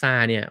เวเนซ่า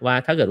เนี่ยว่า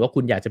ถ้าเกิดว่าคุ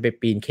ณอยากจะไป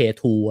ปีน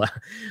K2 อะ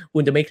คุ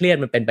ณจะไม่เครียด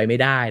มันเป็นไปไม่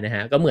ได้นะฮ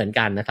ะก็เหมือน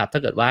กันนะครับถ้า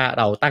เกิดว่า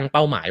เราตั้งเ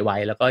ป้าหมายไว้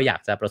แล้วก็อยา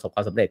กจะประสบคว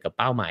ามสำเร็จกับ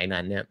เป้าหมาย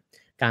นั้นเนี่ย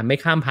การไม่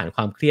ข้ามผ่านค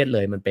วามเครียดเล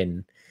ยมันเ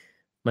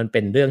ป็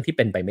นเรื่องที่เ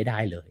ป็นไปไม่ได้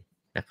เลย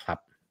นะครับ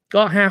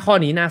ก็5ข้อ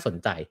นี้น่าสน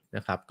ใจน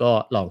ะครับก็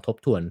ลองทบ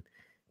ทวน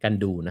กัน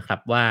ดูนะครับ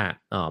ว่า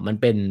มัน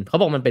เป็นเขา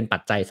บอกมันเป็นปั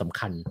จจัยสำ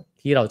คัญ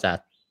ที่เราจะ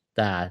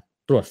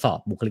ตรวจสอบ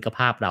บุคลิกภ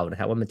าพเรานะ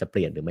ครับว่ามันจะเป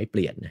ลี่ยนหรือไม่เป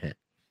ลี่ยนนะฮะ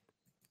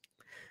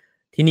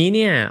ทีนี้เ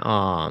นี่ย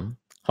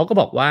เขาก็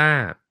บอกว่า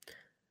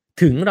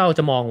ถึงเราจ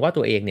ะมองว่า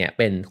ตัวเองเนี่ย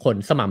เป็นคน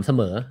สม่ำเส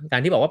มอกา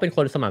รที่บอกว่าเป็นค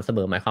นสม่ำเสม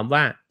อหมายความว่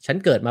าฉัน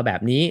เกิดมาแบ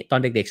บนี้ตอน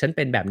เด็กๆฉันเ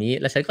ป็นแบบนี้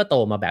แล้วฉันก็โต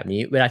มาแบบ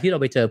นี้เวลาที่เรา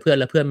ไปเจอเพื่อน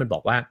แล้วเพื่อนมันบอ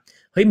กว่า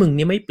เฮ้ยมึง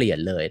นี่ไม่เปลี่ยน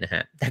เลยนะฮ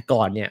ะแต่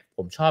ก่อนเนี่ยผ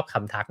มชอบค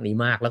ำทักนี้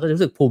มากแล้วก็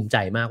รู้สึกภูมิใจ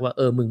มากว่า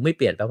มึงไม่เ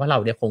ปลี่ยนแปลว่าเรา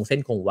เนี่ยคงเส้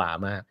นคงวา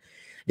มาก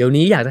เดี๋ยว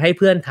นี้อยากจะให้เ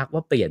พื่อนทักว่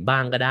าเปลี่ยนบ้า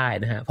งก็ได้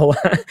นะฮะเพราะว่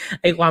า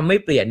ไอ้ความไม่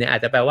เปลี่ยนเนี่ยอา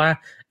จจะแปลว่า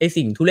ไอ้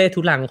สิ่งทุเรศ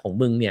ทุรังของ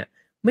มึงเนี่ย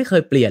ไม่เค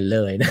ยเปลี่ยนเล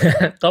ยนะ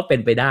ก็เป็น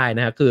ไปได้น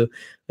ะครับคือ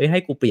เฮ้ยให้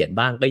กูเปลี่ยน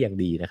บ้างก็ยัง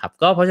ดีนะครับ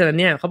ก็เพราะฉะนั้น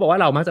เนี่ยเขาบอกว่า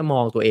เรามักจะม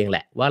องตัวเองแหล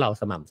ะว่าเรา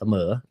สม่ำเสม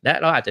อและ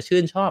เราอาจจะชื่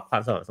นชอบควา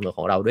มสม่ำเสมอข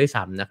องเราด้วย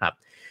ซ้ำนะครับ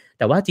แ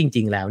ต่ว่าจ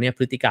ริงๆแล้วเนี่ยพ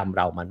ฤติกรรมเ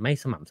รามันไม่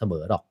สม่ำเสม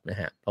อหรอกนะ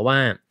ฮะเพราะว่า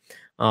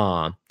เอ่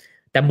อ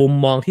แต่มุม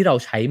มองที่เรา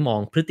ใช้มอง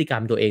พฤติกรร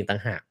มตัวเองต่า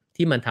งหาก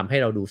ที่มันทำให้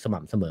เราดูส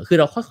ม่ำเสมอคือ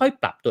เราค่อย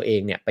ๆปรับตัวเอ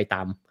งเนี่ยไป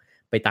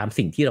ตาม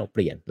สิ่งที่เราเป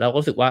ลี่ยนเราก็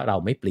รู้สึกว่าเรา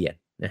ไม่เปลี่ยน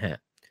นะฮะ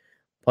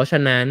เพราะฉะ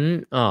นั้น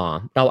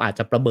เราอาจ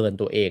จะประเมิน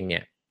ตัวเองเนี่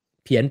ย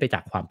เพี้ยนไปจ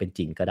ากความเป็นจ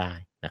ริงก็ได้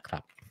นะครั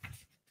บ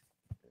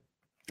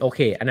โอเค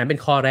อันนั้นเป็น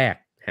ข้อแรก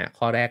ฮะ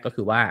ข้อแรกก็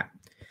คือว่า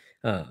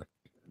เอ่อ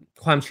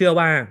ความเชื่อ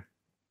ว่า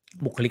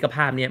บุคลิกภ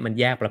าพเนี่ยมัน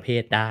แยกประเภ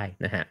ทได้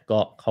นะฮะก็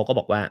เขาก็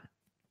บอกว่า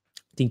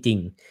จริง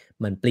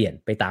ๆมันเปลี่ยน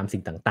ไปตามสิ่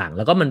งต่างๆแ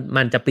ล้วก็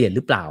มันจะเปลี่ยนห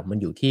รือเปล่ามัน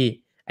อยู่ที่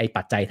ไอ้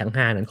ปัจจัยทั้ง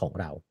5นั้นของ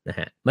เรานะ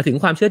ฮะมาถึง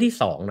ความเชื่อที่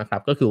2นะครั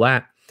บก็คือว่า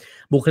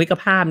บุคลิก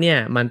ภาพเนี่ย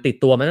มันติด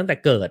ตัวมาตั้งแต่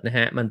เกิดนะฮ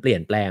ะมันเปลี่ย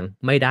นแปลง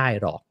ไม่ได้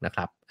หรอกนะค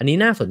รับอันนี้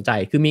น่าสนใจ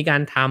คือมีกา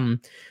รท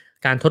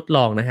ำการทดล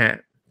องนะฮะ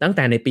ตั้งแ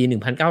ต่ในปี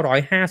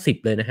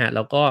1950เลยนะฮะแ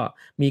ล้วก็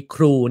มีค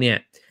รูเนี่ย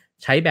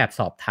ใช้แบบ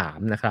สอบถาม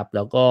นะครับแ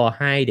ล้วก็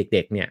ให้เ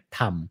ด็กๆเนี่ยท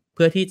ำเ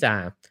พื่อที่จะ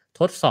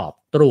ทดสอบ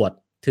ตรวจ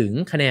ถึง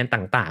คะแนน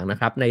ต่างๆนะ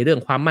ครับในเรื่อง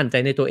ความมั่นใจ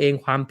ในตัวเอง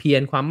ความเพีย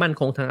รความมั่น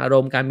คงทางอาร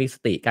มณ์การมีส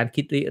ติการ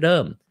คิดริเริ่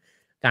ม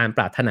การป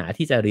รารถนา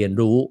ที่จะเรียน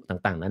รู้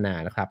ต่างๆนานา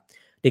นะครับ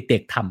เด็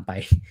กๆทำไป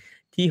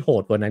ที่โห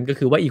ดกว่านั้นก็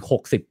คือว่าอีก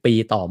60ปี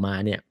ต่อมา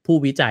เนี่ยผู้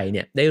วิจัยเ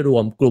นี่ยได้รว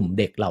มกลุ่ม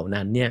เด็กเหล่า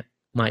นั้นเนี่ย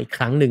มาอีกค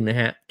รั้งหนึ่งนะ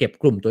ฮะเก็บ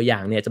กลุ่มตัวอย่า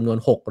งเนี่ยจำนวน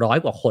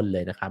600กว่าคนเล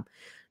ยนะครับ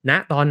ณ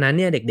ตอนนั้น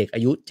เนี่ยเด็กๆอ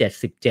ายุ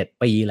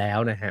77ปีแล้ว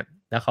นะฮะ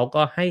แล้วเขา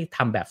ก็ให้ท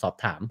ำแบบสอบ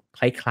ถามค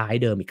ล้าย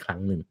ๆเดิมอีกครั้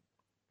งหนึ่ง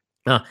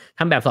ท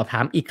ำแบบสอบถา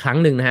มอีกครั้ง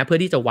หนึ่งนะฮะเพื่อ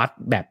ที่จะวัด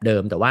แบบเดิ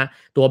มแต่ว่า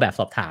ตัวแบบ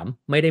สอบถาม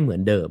ไม่ได้เหมือ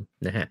นเดิม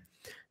นะฮะ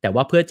แต่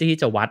ว่าเพื่อที่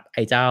จะวัดไ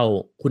อ้เจ้า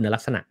คุณลั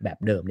กษณะแบบ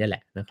เดิมเนี่ยแหล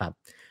ะนะครับ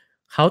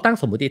เขาตั้ง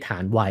สมมติฐา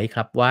นไว้ค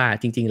รับว่า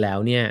จริงๆแล้ว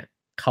เนี่ย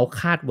เขา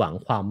คาดหวัง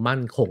ความมั่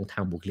นคงทา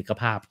งบุคลิก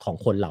ภาพของ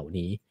คนเหล่า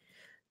นี้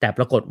แต่ป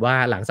รากฏว่า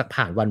หลังจาก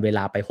ผ่านวันเวล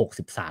าไป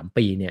63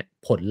ปีเนี่ย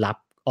ผลลัพ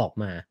ธ์ออก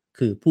มา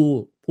คือ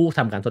ผู้ท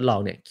ำการทดลอง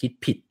เนี่ยคิด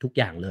ผิดทุก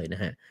อย่างเลยน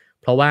ะฮะ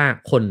เพราะว่า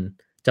คน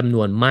จำน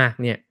วนมาก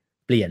เนี่ย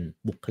เปลี่ยน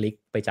บุคลิก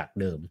ไปจาก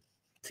เดิม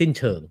สิ้นเ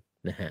ชิง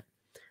นะฮะ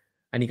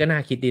อันนี้ก็น่า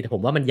คิดดีแต่ผ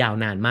มว่ามันยาว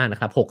นานมากนะ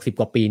ครับ60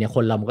กว่าปีเนี่ยค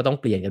นเรามันก็ต้อง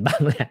เปลี่ยนกันบ้าง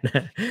แหละน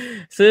ะ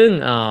ซึ่ง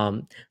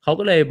เขา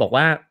ก็เลยบอก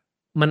ว่า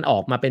มันออ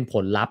กมาเป็นผ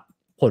ลลัพธ์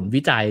ผล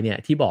วิจัยเนี่ย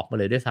ที่บอกมา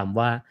เลยด้วยซ้ำ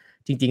ว่า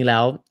จริงๆแล้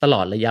วตล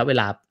อดระยะเว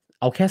ลา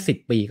เอาแค่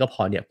10ปีก็พ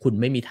อเนี่ยคุณ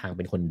ไม่มีทางเ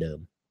ป็นคนเดิม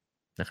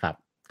นะครับ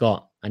ก็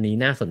อันนี้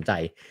น่าสนใจ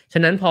ฉ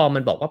ะนั้นพอมั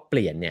นบอกว่าเป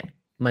ลี่ยนเนี่ย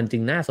มันจึ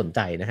งน่าสนใจ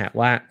นะฮะ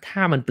ว่าถ้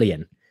ามันเปลี่ยน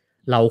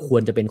เราคว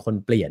รจะเป็นคน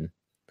เปลี่ยน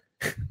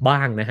บ้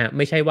างนะฮะไ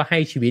ม่ใช่ว่าให้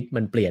ชีวิต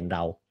มันเปลี่ยนเร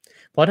า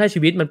เพราะถ้าชี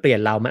วิตมันเปลี่ยน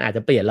เรามันอาจจ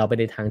ะเปลี่ยนเราไป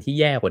ในทางที่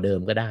แย่กว่าเดิม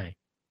ก็ได้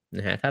น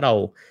ะฮะถ้าเรา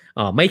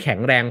ไม่แข็ง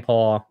แรงพอ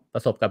ปร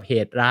ะสบกับเห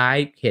ตุร้าย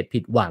เหตุผิ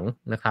ดหวัง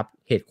นะครับ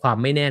เหตุความ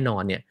ไม่แน่นอ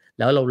นเนี่ยแ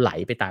ล้วเราไหล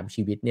ไปตาม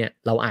ชีวิตเนี่ย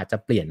เราอาจจะ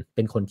เปลี่ยนเ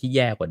ป็นคนที่แ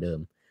ย่กว่าเดิม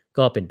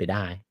ก็เป็นไปไ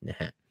ด้นะ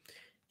ฮะ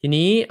ที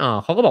นี้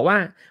เขาก็บอกว่า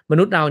ม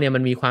นุษย์เราเนี่ยมั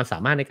นมีความสา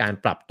มารถในการ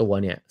ปรับตัว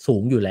เนี่ยสู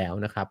งอยู่แล้ว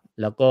นะครับ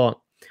แล้วก็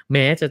แ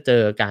ม้จะเจ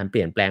อการเป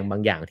ลี่ยนแปลงบา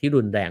งอย่างที่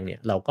รุนแรงเนี่ย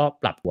เราก็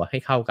ปรับตัวให้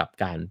เข้ากับ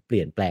การเป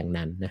ลี่ยนแปลง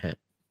นั้นนะฮะ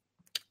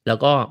แล้ว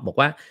ก็บอก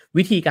ว่า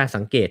วิธีการ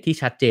สังเกตที่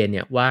ชัดเจนเ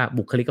นี่ยว่า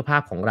บุคลิกภา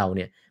พของเราเ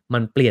นี่ยมั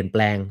นเปลี่ยนแป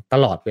ลงต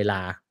ลอดเวล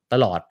าต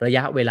ลอดระย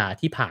ะเวลา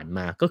ที่ผ่านม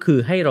าก็คือ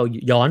ให้เรา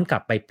ย้อนกลั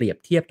บไปเปรียบ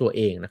เทียบตัวเ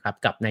องนะครับ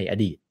กับในอ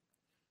ดีต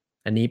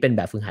อันนี้เป็นแ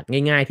บบฝึกหัด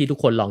ง่ายๆที่ทุก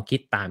คนลองคิ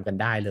ดตามกัน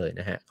ได้เลย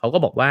นะฮะเขาก็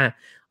บอกว่า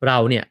เรา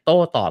เนี่ยโต้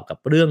ตอบกับ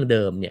เรื่องเ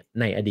ดิมเนี่ย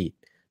ในอดีต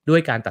ด้ว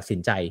ยการตัดสิน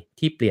ใจ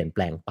ที่เปลี่ยนแป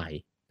ลงไป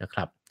นะค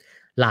รับ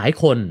หลาย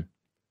คน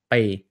ไป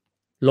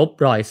ลบ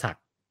รอยสัก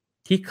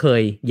ที่เค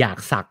ยอยาก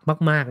สัก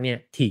มากๆเนี่ย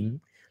ทิ้ง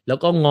แล้ว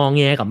ก็งอแ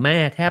งกับแม่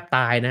แทบต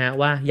ายนะฮะ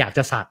ว่าอยากจ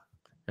ะสัก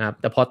นะครับ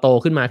แต่พอโต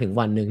ขึ้นมาถึง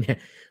วันหนึ่งเนี่ย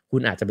คุ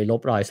ณอาจจะไปล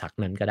บรอยสัก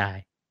นั้นก็ได้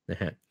นะ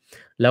ฮะ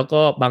แล้ว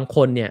ก็บางค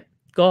นเนี่ย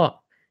ก็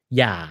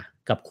หย่า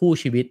กับคู่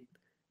ชีวิต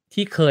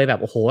ที่เคยแบบ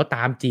โอ้โหต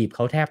ามจีบเข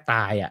าแทบต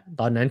ายอะ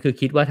ตอนนั้นคือ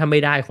คิดว่าถ้าไม่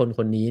ได้คนค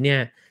นนี้เนี่ย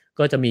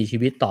ก็จะมีชี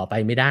วิตต่อไป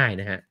ไม่ได้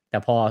นะฮะแต่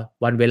พอ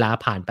วันเวลา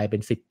ผ่านไปเป็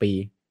น10 ปี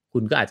คุ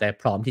ณก็อาจจะ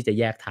พร้อมที่จะ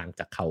แยกทาง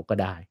จากเขาก็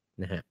ได้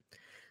นะฮะ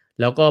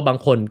แล้วก็บาง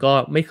คนก็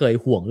ไม่เคย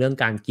ห่วงเรื่อง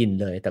การกิน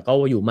เลยแต่ก็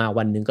อยู่มา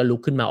วันหนึ่งก็ลุ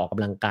กขึ้นมาออกก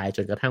ำลังกายจ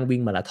นกระทั่งวิ่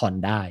งมาราธอน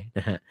ได้น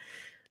ะฮะ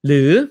ห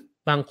รือ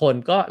บางคน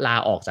ก็ลา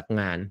ออกจาก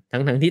งาน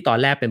ทั้งที่ตอน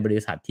แรกเป็นบ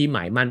ริษัทที่หม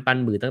ายมั่นปั้น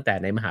มือตั้งแต่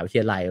ในมหาวิท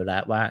ยาลัยแล้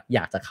วว่าอย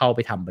ากจะเข้าไป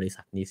ทำบริ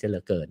ษัทนี้เสียเหลื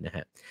อเกินนะฮ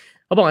ะ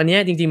เขาบอกอันนี้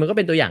จริงๆมันก็เ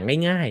ป็นตัวอย่าง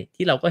ง่ายๆ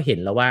ที่เราก็เห็น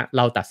แล้วว่าเ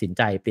ราตัดสินใ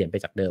จเปลี่ยนไป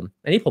จากเดิม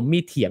อันนี้ผมมี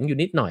เถียงอยู่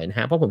นิดหน่อยนะ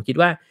ฮะเพราะผมคิด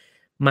ว่า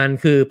มัน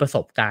คือประส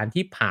บการณ์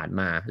ที่ผ่าน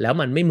มาแล้ว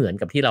มันไม่เหมือน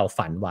กับที่เรา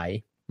ฝันไว้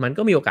มัน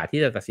ก็มีโอกาส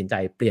ที่จะตัดสินใจ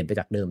เปลี่ยนไป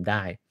จากเดิมไ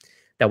ด้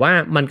แต่ว่า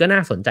มันก็น่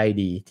าสนใจ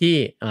ดีที่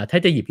ถ้า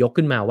จะหยิบยก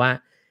ขึ้นมาว่า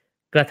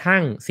กระทั่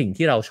งสิ่ง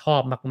ที่เราชอ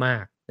บมา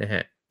กๆนะฮ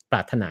ะปร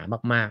ารถนา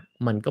มาก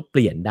ๆมันก็เป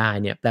ลี่ยนได้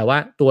เนี่ยแปลว่า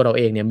ตัวเราเ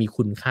องเนี่ยมี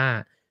คุณค่า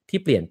ที่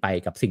เปลี่ยนไป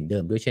กับสิ่งเดิ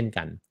มด้วยเช่น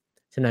กัน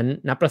ฉะนั้น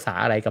นับประสา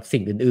อะไรกับสิ่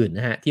งอื่นๆน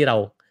ะฮะที่เรา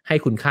ให้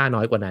คุณค่าน้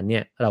อยกว่านั้นเนี่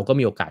ยเราก็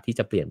มีโอกาสที่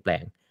จะเปลี่ยนแปล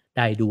งไ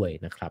ด้ด้วย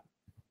นะครับ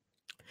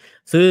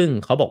ซึ่ง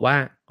เขาบอกว่า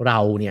เรา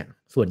เนี่ย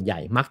ส่วนใหญ่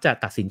มักจะ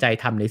ตัดสินใจ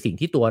ทำในสิ่ง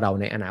ที่ตัวเรา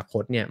ในอนาค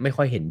ตเนี่ยไม่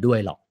ค่อยเห็นด้วย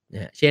หรอกน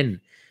ะฮะเช่น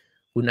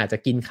คุณอาจจะ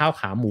กินข้าว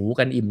ขาหมู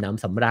กันอิ่มหน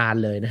ำสำราญ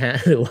เลยนะฮะ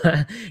หรือว่า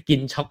กิน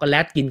ช็อกโกแล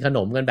ตกินขน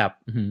มกันแบบ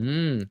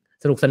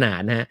สนุกสนา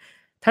นนะฮะ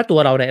ถ้าตัว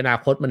เราในอนา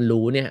คตมัน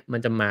รู้เนี่ยมัน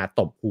จะมา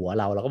ตบหัว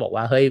เราแล้วก็บอก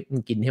ว่าเฮ้ยมึ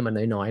งกินให้มัน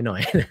น้อยๆหน่อ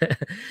ย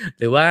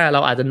หรือว่าเร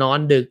าอาจจะนอน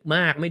ดึกม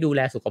ากไม่ดูแล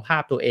สุขภา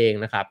พตัวเอง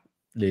นะครับ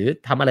หรือ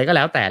ทำอะไรก็แ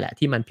ล้วแต่แหละ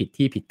ที่มันผิด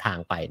ที่ผิดทาง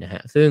ไปนะฮ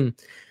ะซึ่ง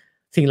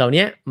สิ่งเหล่า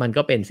นี้มัน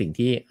ก็เป็นสิ่ง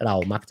ที่เรา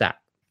มักจะ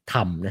ท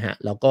ำนะฮะ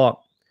แล้วก็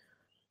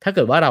ถ้าเ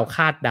กิดว่าเราค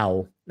าดเดา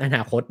อน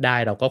าคตได้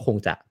เราก็คง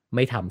จะไ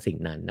ม่ทำสิ่ง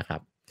นั้นนะครั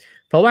บ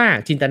เพราะว่า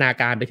จินตนา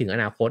การไปถึงอ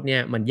นาคตเนี่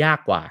ยมันยาก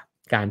กว่า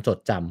การจด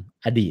จ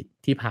ำอดีต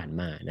ที่ผ่าน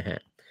มานะฮะ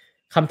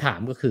คำถาม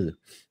ก็คือ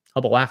เขา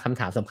บอกว่าคำ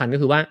ถามสำคัญก็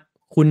คือว่า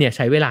คุณเนี่ยใ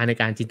ช้เวลาใน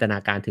การจินตนา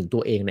การถึงตั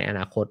วเองในอ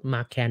นาคตม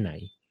ากแค่ไหน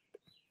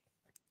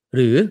ห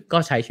รือก็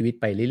ใช้ชีวิต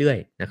ไปเรื่อย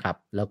ๆนะครับ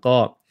แล้วก็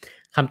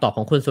คำตอบข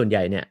องคนส่วนให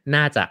ญ่เนี่ย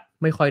น่าจะ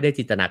ไม่ค่อยได้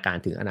จินตนาการ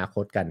ถึงอนาค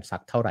ตกันสั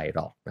กเท่าไหร่ห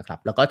รอกนะครับ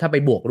แล้วก็ถ้าไป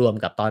บวกรวม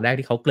กับตอนแรก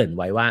ที่เขาเกริ่น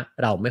ไว้ว่า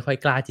เราไม่ค่อย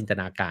กล้าจินต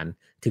นาการ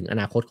ถึงอ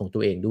นาคตของตั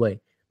วเองด้วย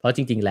เพราะจ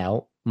ริงๆแล้ว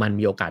มัน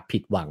มีโอกาสผิ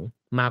ดหวัง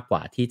มากกว่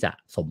าที่จะ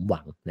สมห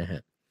วังนะฮ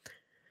ะ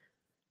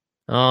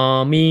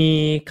มี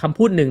คำ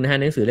พูดหนึ่งนะฮะใ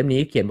นหนังสือเล่ม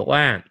นี้เขียนบอก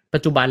ว่าปั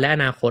จจุบันและอ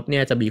นาคตเนี่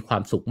ยจะมีควา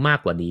มสุขมาก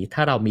กว่านี้ถ้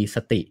าเรามีส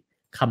ติ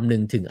คำนึ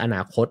งถึงอน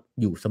าคต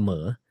อยู่เสม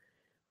อ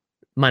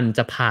มันจ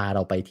ะพาเร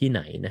าไปที่ไห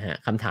นนะฮะ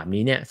คำถาม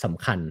นี้เนี่ยส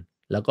ำคัญ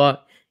แล้วก็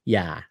อ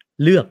ย่า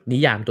เลือกนิ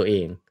ยามตัวเอ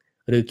ง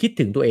หรือคิด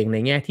ถึงตัวเองใน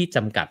แง่ที่จ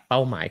ำกัดเป้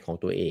าหมายของ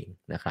ตัวเอง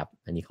นะครับ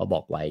อันนี้เขาบ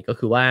อกไว้ก็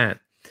คือว่า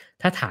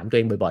ถ้าถามตัวเ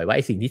องบ่อยๆว่าไ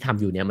อ้สิ่งที่ทำ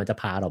อยู่เนี่ยมันจะ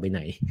พาเราไปไห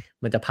น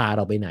มันจะพาเ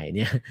ราไปไหนเ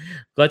นี่ย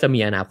ก็จะมี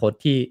อนาคต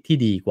ที่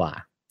ดีกว่า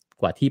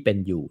ที่เป็น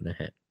อยู่นะ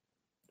ฮะ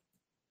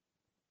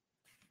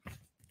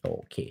โอ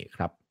เคค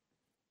รับ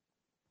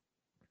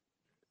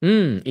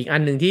อีกอั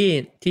นหนึ่ง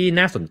ที่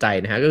น่าสนใจ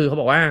นะฮะก็คือเขา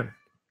บอกว่า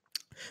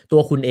ตั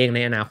วคุณเองใน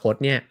อนาคต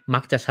เนี่ยมั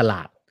กจะฉล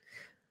าด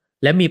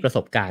และมีประส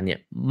บการณ์เนี่ย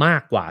มา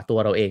กกว่าตัว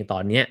เราเองตอ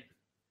นเนี้ย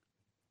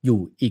อยู่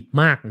อีก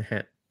มากนะฮ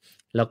ะ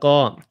แล้วก็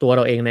ตัวเร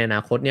าเองในอน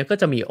าคตเนี่ยก็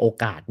จะมีโอ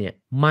กาสเนี่ย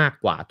มาก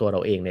กว่าตัวเรา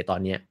เองในตอน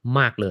เนี้ยม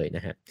ากเลยน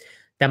ะฮะ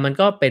แต่มัน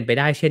ก็เป็นไป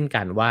ได้เช่น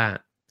กันว่า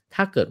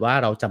ถ้าเกิดว่า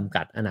เราจำ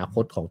กัดอนาค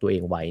ตของตัวเอ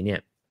งไว้เนี่ย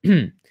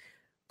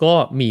ก็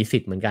มีสิ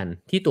ทธิ์เหมือนกัน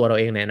ที่ตัวเรา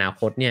เองในอนา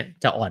คตเนี่ย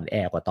จะอ่อนแอ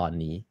กว่าตอน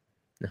นี้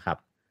นะครับ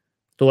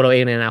ตัวเราเอ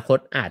งในอนาคต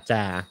อาจจ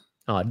ะ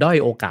ด้อย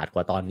โอกาสก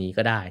ว่าตอนนี้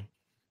ก็ได้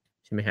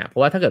ใช่ไหมฮะเพรา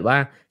ะว่าถ้าเกิดว่า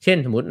เช่น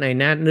สมมติใน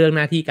เรื่องห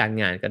น้าที่การ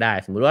งานก็ได้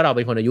สมมุติว่าเราเ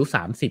ป็นคนอายุ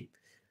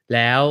30แ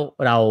ล้ว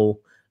เรา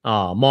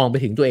มองไป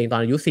ถึงตัวเองตอ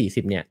นอายุ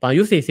40เนี่ยตอนอา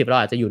ยุ40เรา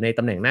อาจจะอยู่ในต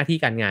ำแหน่งหน้าที่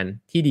การงาน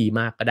ที่ดี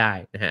มากก็ได้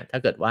นะฮะถ้า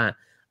เกิดว่า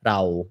เรา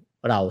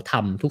เราท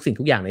ำทุกสิ่ง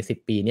ทุกอย่างใน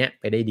10ปีเนี้ย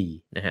ไปได้ดี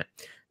นะฮะ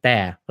แต่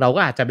เราก็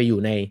อาจจะไปอยู่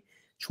ใน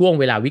ช่วง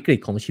เวลาวิกฤต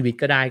ของชีวิต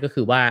ก็ได้ก็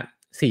คือว่า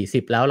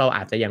40แล้วเราอ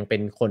าจจะยังเป็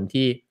นคน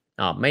ที่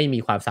ไม่มี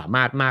ความสาม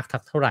ารถมากทั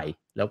กเท่าไหร่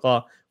แล้วก็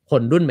ค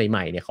นรุ่นให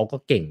ม่ๆเนี่ยเขาก็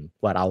เก่ง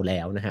กว่าเราแล้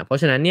วนะฮะเพรา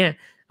ะฉะนั้นเนี่ย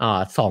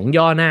สอง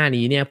ย่อหน้า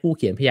นี้เนี่ยผู้เ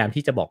ขียนพยายาม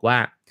ที่จะบอกว่า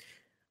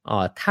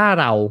ถ้า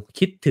เรา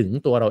คิดถึง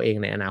ตัวเราเอง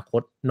ในอนาค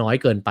ตน้อย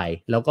เกินไป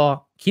แล้วก็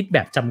คิดแบ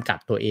บจำกัด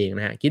ตัวเองน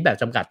ะฮะคิดแบบ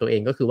จำกัดตัวเอ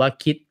งก็คือว่า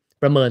คิด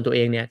ประเมินตัวเอ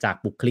งเนี่ยจาก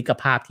บุคลิก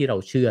ภาพที่เรา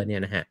เชื่อเนี่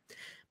ยนะฮะ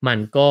มัน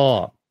ก็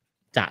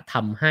จะท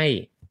ำให้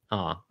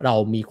เรา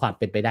มีความเ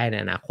ป็นไปได้ใน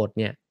อนาคต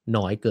เนี่ย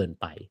น้อยเกิน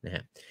ไปนะฮ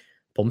ะ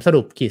ผมส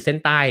รุปขีดเส้น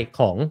ใต้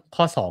ของ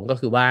ข้อ2ก็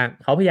คือว่า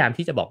เขาพยายาม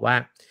ที่จะบอกว่า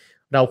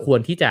เราควร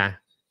ที่จะ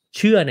เ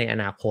ชื่อในอ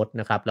นาคต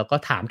นะครับแล้วก็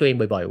ถามตัวเอง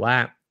บ่อยๆว่า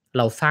เ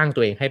ราสร้างตั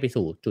วเองให้ไป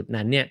สู่จุด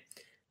นั้นเนี่ย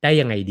ได้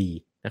ยังไงดี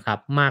นะครับ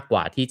มากก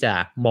ว่าที่จะ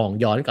มอง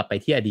ย้อนกลับไป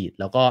ที่อดีต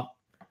แล้วก็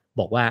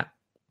บอกว่า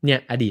เนี่ย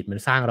อดีตมัน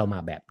สร้างเรามา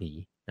แบบนี้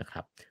นะครั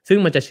บซึ่ง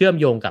มันจะเชื่อม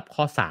โยงกับ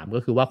ข้อ3ก็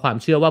คือว่าความ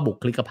เชื่อว่าบุ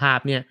คลิกภาพ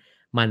เนี่ย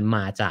มันม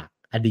าจาก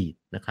อดีต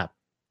นะครับ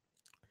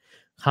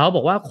เขาบ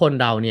อกว่าคน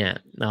เราเนี่ย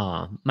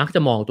มักจะ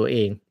มองตัวเอ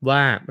งว่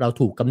าเรา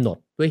ถูกกำหนด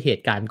ด้วยเห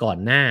ตุการณ์ก่อน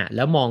หน้าแ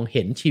ล้วมองเ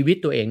ห็นชีวิต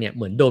ตัวเองเนี่ยเ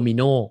หมือนโดมิโ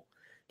น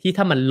ที่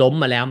ถ้ามันล้ม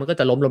มาแล้วมันก็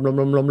จะล้ม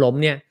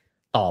เนี่ย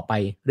ต่อไป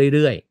เ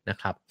รื่อยๆนะ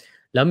ครับ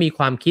แล้วมีค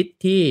วามคิด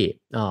ที่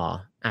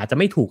อาจจะ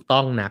ไม่ถูกต้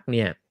องนักเ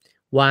นี่ย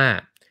ว่า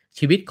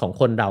ชีวิตของ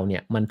คนเราเนี่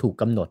ยมันถูก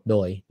กำหนดโด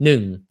ย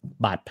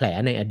1บาดแผล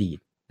ในอดีต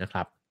นะค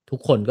รับทุก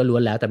คนก็ล้ว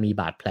นแล้วแต่มี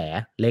บาดแผล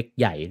เล็ก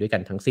ใหญ่ด้วยกั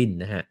นทั้งสิ้น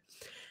นะฮะ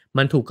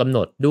มันถูกกำหน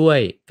ดด้วย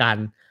การ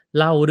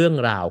เล่าเรื่อง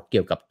ราวเ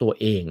กี่ยวกับตัว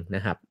เองน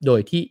ะครับโดย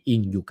ที่อิ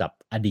งอยู่กับ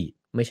อดีต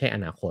ไม่ใช่อ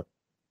นาคต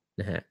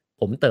นะฮะ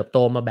ผมเติบโต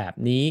มาแบบ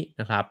นี้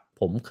นะครับ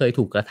ผมเคย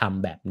ถูกกระท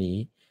ำแบบนี้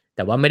แ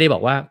ต่ว่าไม่ได้บอ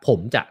กว่าผม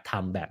จะท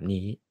ำแบบ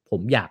นี้ผ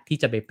มอยากที่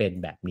จะไปเป็น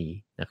แบบนี้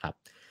นะครับ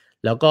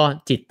แล้วก็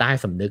จิตใต้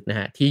สำนึกนะ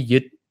ฮะที่ยึ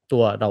ดตั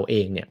วเราเอ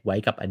งเนี่ยไว้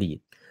กับอดีต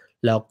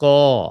แล้วก็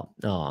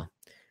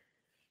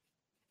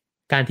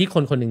การที่ค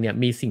นคนหนึ่งเนี่ย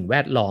มีสิ่งแว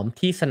ดล้อม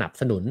ที่สนับ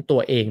สนุนตั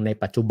วเองใน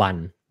ปัจจุบัน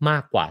มา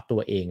กกว่าตั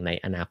วเองใน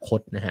อนาคต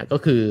นะฮะก็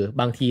คือ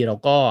บางทีเรา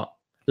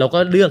ก็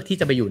เลือกที่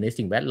จะไปอยู่ใน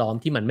สิ่งแวดล้อม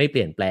ที่มันไม่เป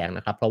ลี่ยนแปลงน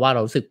ะครับเพราะว่าเร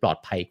ารู้สึกปลอด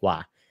ภัยกว่า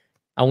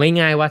เอา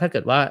ง่ายๆว่าถ้าเกิ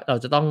ดว่าเรา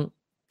จะต้อง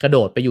กระโด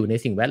ดไปอยู่ใน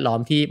สิ่งแวดล้อม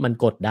ที่มัน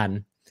กดดัน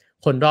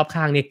คนรอบ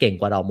ข้างเนี่ยเก่ง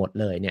กว่าเราหมด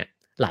เลยเนี่ย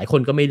หลายค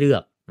นก็ไม่เลือ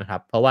กนะครั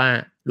บเพราะว่า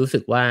รู้สึ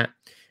กว่า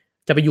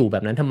จะไปอยู่แบ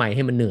บนั้นทำไมใ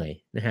ห้มันเหนื่อย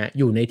นะฮะ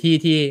อยู่ในที่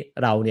ที่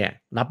เราเนี่ย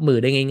รับมือ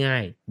ได้ง่า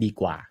ยๆดี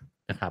กว่า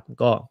นะครับ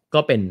ก็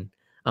เป็น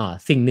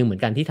สิ่งหนึ่งเหมือ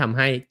นกันที่ทำใ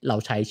ห้เรา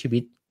ใช้ชีวิ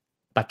ต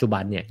ปัจจุบั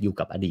นเนี่ยอยู่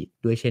กับอดีต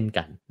ด้วยเช่น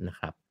กันนะ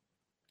ครับ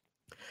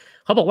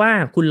เขาบอกว่า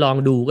คุณลอง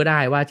ดูก็ได้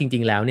ว่าจริ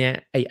งๆแล้วเนี่ย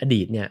ไอ้อ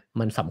ดีตเนี่ย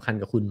มันสำคัญ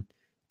กับคุณ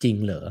จริง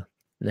เหรอ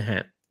นะฮ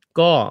ะ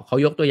ก็เขา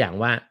ยกตัวอย่าง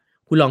ว่า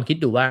คุณลองคิด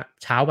ดูว่า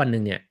เช้าวันห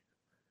นึ่งเนี่ย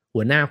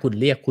หัวหน้าคุณ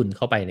เรียกคุณเ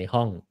ข้าไปใน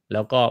ห้องแ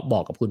ล้วก็บอ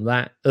กกับคุณว่า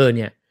เ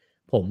นี่ย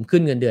ผมขึ้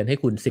นเงินเดือนให้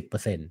คุณ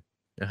 10% น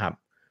ะครับ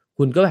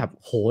คุณก็แบบ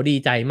โหดี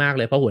ใจมาก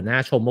เลยเพราะหัวหน้า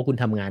ชมว่าคุณ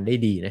ทำงานได้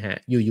ดีนะฮะ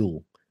อยู่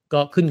ๆก็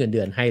ขึ้นเงินเดื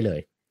อนให้เลย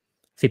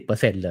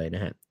 10% เลยน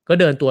ะฮะก็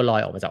เดินตัวลอ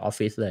ยออกมาจากออฟ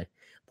ฟิศเลย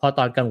พอต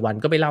อนกลางวัน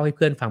ก็ไปเล่าให้เ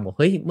พื่อนฟังบอก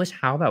เฮ้ยเมื่อเ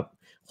ช้าแบบ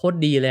โคตร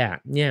ดีเลยอะ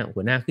เนี่ย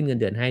หัวหน้าขึ้นเงิน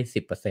เดือนให้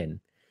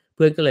 10% เ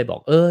พื่อนก็เลยบอก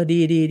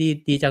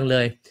ดีจังเล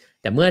ย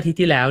แต่เมื่ออาทิตย์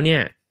ที่แล้วเนี่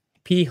ย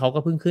พี่เขาก็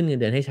เพิ่งขึ้นเงิน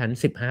เดือนให้ฉัน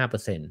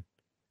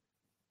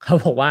 15% เขา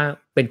บอกว่า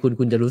เป็น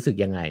คุณจะรู้สึก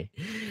ยังไง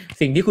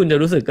สิ่งที่คุณจะ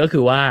รู้สึกก็คื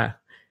อว่า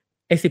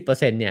ไอ้ 10%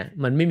 เนี่ย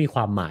มันไม่มีคว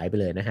ามหมายไป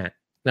เลยนะฮะ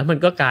แล้วมัน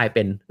ก็กลายเ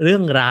ป็นเรื่อ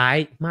งร้าย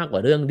มากกว่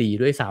าเรื่องดี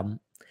ด้วยซ้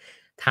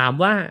ำถาม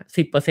ว่า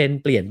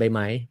 10% เปลี่ยนไปไหม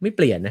ไม่เ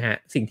ปลี่ยนนะฮะ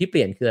สิ่งที่เป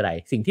ลี่ยนคืออะไร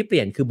สิ่งที่เป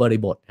ลี่ยนคือบริ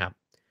บทครับ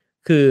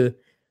คือ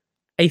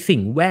ไอ้สิ่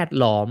งแวด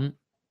ล้อม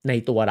ใน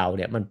ตัวเราเ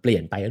นี่ยมันเปลี่ย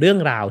นไปเรื่อง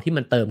ราวที่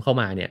มันเติมเข้า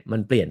มาเนี่ยมั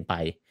นเปลี่ยนไป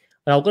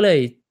เราก็เลย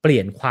เปลี่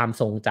ยนความ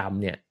ทรงจ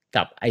ำเนี่ย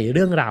กับไอ้เ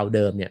รื่องราวเ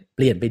ดิมเนี่ยเป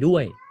ลี่ยนไปด้ว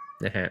ย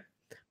นะฮะ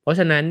เพราะฉ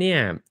ะนั้นเนี่ย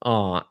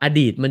อ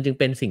ดีตมันจึง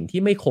เป็นสิ่ง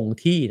ที่ไม่คง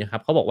ที่นะครั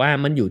บเขาบอกว่า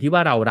มันอยู่ที่ว่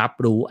าเรารับ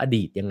รู้อ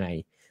ดีตยังไง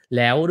แ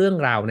ล้วเรื่อง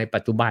ราวในปั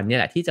จจุบันเนี่ย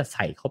แหละที่จะใ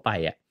ส่เข้าไป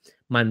อะ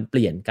มันเป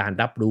ลี่ยนการ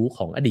รับรู้ข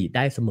องอดีตไ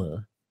ด้เสมอ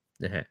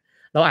นะฮะ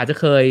เราอาจจะ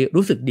เคย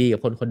รู้สึกดีกับ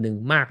คนคนหนึ่ง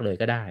มากเลย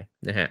ก็ได้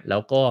นะฮะแล้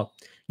วก็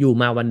อยู่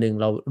มาวันหนึ่ง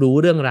เรารู้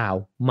เรื่องราว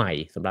ใหม่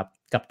สำหรับ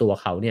กับตัว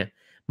เขาเนี่ย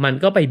มัน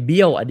ก็ไปเ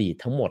บี้ยวอดีต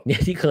ทั้งหมดเนี่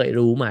ยที่เคย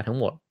รู้มาทั้ง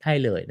หมดได้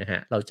เลยนะฮะ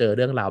เราเจอเ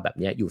รื่องราวแบบ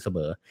นี้อยู่เสม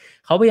อ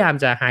เขาพยายาม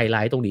จะไฮไล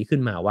ท์ตรงนี้ขึ้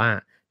นมาว่า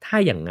ถ้า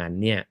อย่างนั้น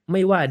เนี่ยไ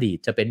ม่ว่าอดีต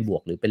จะเป็นบว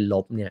กหรือเป็นล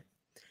บเนี่ย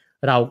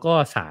เราก็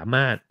สาม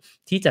ารถ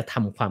ที่จะท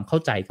ำความเข้า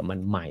ใจกับมัน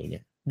ใหม่เนี่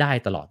ยได้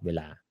ตลอดเว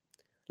ลา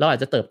เราอาจ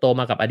จะเติบโต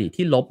มากับอดีต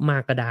ที่ลบมา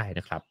กก็ได้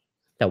นะครับ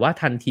แต่ว่า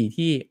ทันที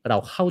ที่เรา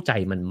เข้าใจ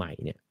มันใหม่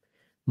เนี่ย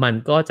มัน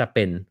ก็จะเ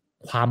ป็น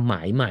ความหม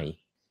ายใหม่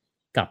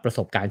กับประส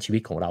บการณ์ชีวิ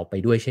ตของเราไป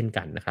ด้วยเช่น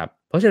กันนะครับ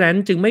เพราะฉะนั้น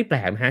จึงไม่แปล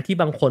กนะฮะที่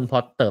บางคนพอ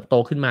เติบโต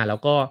ขึ้นมาแล้ว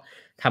ก็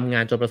ทำงา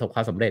นจนประสบคว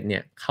ามสำเร็จเนี่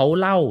ยเขา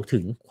เล่าถึ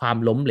งความ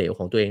ล้มเหลวข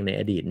องตัวเองใน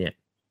อดีตเนี่ย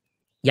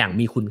อย่าง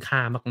มีคุณค่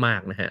ามา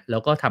กๆนะฮะแล้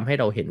วก็ทำให้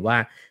เราเห็นว่า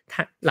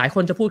หลายค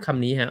นจะพูดค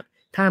ำนี้ฮะ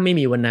ถ้าไม่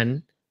มีวันนั้น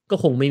ก็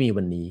คงไม่มี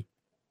วันนี้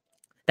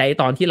แต่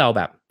ตอนที่เราแ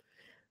บบ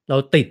เรา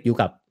ติดอยู่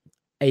กับ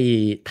ไอ้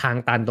ทาง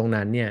ตันตรง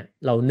นั้นเนี่ย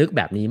เรานึกแ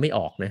บบนี้ไม่อ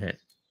อกนะฮะ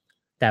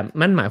แต่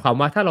มันหมายความ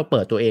ว่าถ้าเราเ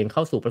ปิดตัวเองเข้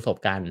าสู่ประสบ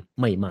การณ์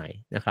ใหม่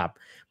ๆนะครับ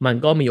มัน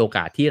ก็มีโอก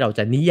าสที่เราจ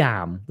ะนิยา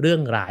มเรื่อ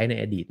งร้ายใน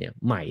อดีตเนี่ย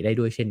ใหม่ได้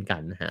ด้วยเช่นกั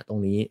นนะฮะตรง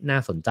นี้น่า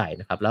สนใจ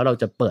นะครับแล้วเรา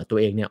จะเปิดตัว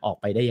เองเนี่ยออก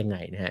ไปได้ยังไง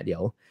นะฮะเดี๋ย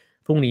ว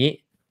พรุ่งนี้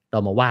เรา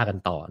มาว่ากัน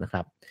ต่อนะค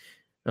รับ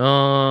เอ่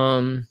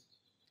อ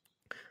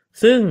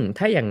ซึ่ง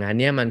ถ้าอย่างนั้น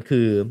เนี่ยมัน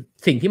คือ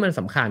สิ่งที่มันส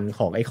ำคัญข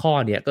องไอ้ข้อ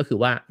เนี้ยก็คือ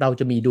ว่าเรา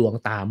จะมีดวง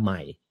ตาให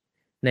ม่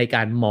ในก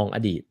ารมองอ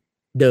ดีต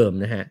เดิม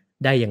นะฮะ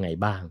ได้ยังไง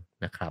บ้าง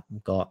นะครับ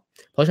ก็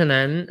เพราะฉะ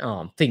นั้น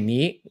สิ่ง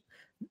นี้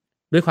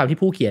ด้วยความที่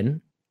ผู้เขียน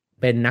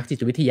เป็นนักจิ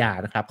ตวิทยา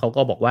นะครับเขา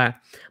ก็บอกว่า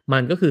มั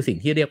นก็คือสิ่ง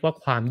ที่เรียกว่า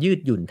ความยืด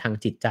หยุ่นทาง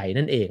จิตใจ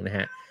นั่นเองนะฮ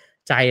ะ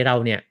ใจเรา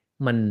เนี่ย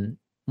มัน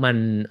มัน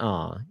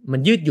มัน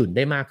ยืดหยุ่นไ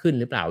ด้มากขึ้น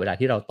หรือเปล่าเวลา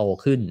ที่เราโต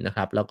ขึ้นนะค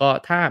รับแล้วก็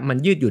ถ้ามัน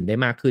ยืดหยุ่นได้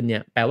มากขึ้นเนี่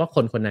ยแปลว่าค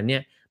นคนนั้นเนี่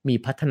ยมี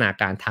พัฒนา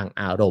การทาง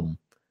อารมณ์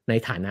ใน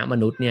ฐานะม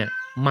นุษย์เนี่ย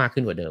มาก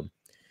ขึ้นกว่าเดิม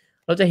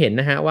เราจะเห็น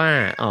นะฮะว่า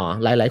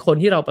หลายๆคน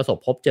ที่เราประสบ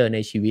พบเจอใน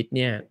ชีวิตเ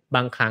นี่ยบ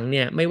างครั้งเ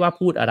นี่ยไม่ว่า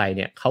พูดอะไรเ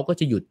นี่ยเขาก็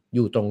จะหยุดอ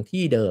ยู่ตรง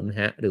ที่เดิมนะ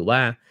ฮะหรือว่า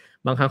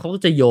บางครั้งเขาก็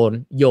จะ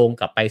โยง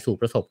กลับไปสู่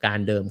ประสบการ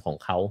ณ์เดิมของ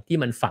เขาที่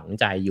มันฝัง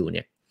ใจอยู่เ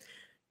นี่ย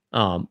เ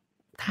อ่อ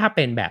ถ้าเ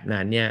ป็นแบบ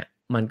นั้นเนี่ย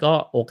มันก็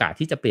โอกาส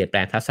ที่จะเปลี่ยนแปล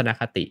งทัศน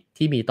คติ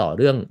ที่มีต่อเ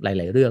รื่องห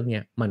ลายๆเรื่องเนี่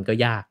ยมันก็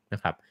ยากน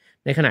ะครับ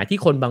ในขณะที่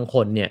คนบางค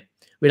นเนี่ย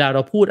เวลาเร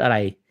าพูดอะไร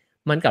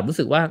มันกลับรู้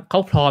สึกว่าเขา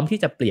พร้อมที่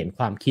จะเปลี่ยนค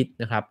วามคิด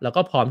นะครับแล้ว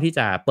ก็พร้อมที่จ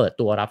ะเปิด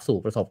ตัวรับสู่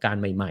ประสบการ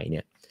ณ์ใหม่ๆเ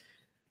นี่ย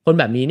คน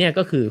แบบนี้เนี่ย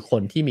ก็คือค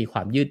นที่มีคว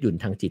ามยืดหยุ่น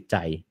ทางจิตใจ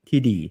ที่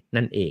ดี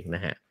นั่นเองน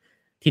ะฮะ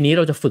ทีนี้เ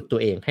ราจะฝึกตัว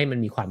เองให้มัน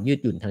มีความยืด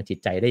หยุ่นทางจิต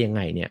ใจได้ยังไ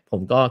งเนี่ยผ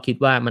มก็คิด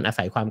ว่ามันอา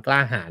ศัยความกล้า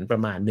หาญปร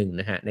ะมาณหนึ่ง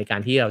นะฮะในกา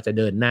รที่เราจะเ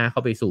ดินหน้าเข้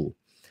าไปสู่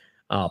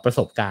ประ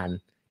สบการณ์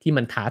ที่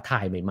มันท้าทา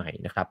ยใหม่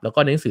ๆนะครับแล้วก็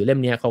ในหนังสือเล่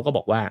มนี้เขาก็บ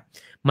อกว่า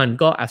มัน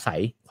ก็อาศัย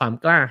ความ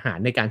กล้าหาญ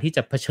ในการที่จ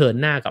ะเผชิญ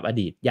หน้ากับอ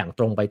ดีตอย่างต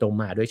รงไปตรง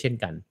มาด้วยเช่น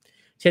กัน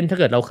เช่นถ้า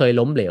เกิดเราเคย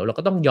ล้มเหลวเรา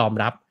ก็ต้องยอม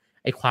รับ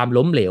ไอ้ความ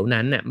ล้มเหลว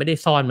นั้นน่ะไม่ได้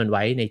ซ่อนมันไ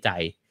ว้ในใจ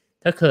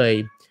ถ้าเคย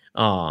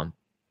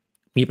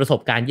มีประส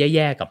บการณ์แ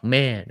ย่ๆกับแ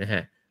ม่นะฮ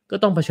ะก็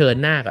ต้องเผชิญ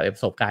หน้ากับป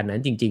ระสบการณ์นั้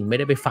นจริงๆไม่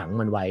ได้ไปฝัง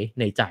มันไว้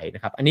ในใจน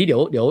ะครับอันนี้เดี๋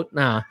ยว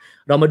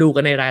เรามาดูกั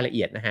นในรายละเ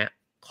อียดนะฮะ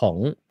ของ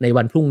ใน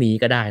วันพรุ่งนี้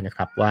ก็ได้นะค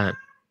รับ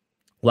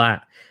ว่า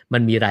มั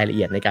นมีรายละเ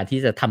อียดในการที่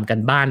จะทำกัน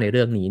บ้านในเ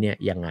รื่องนี้เนี่ย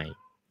ยังไง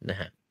นะ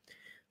ฮะ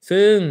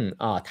ซึ่ง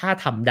ถ้า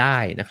ทำได้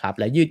นะครับ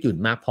และยืดหยุ่น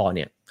มากพอเ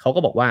นี่ยเขาก็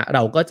บอกว่าเร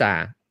าก็จะ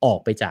ออก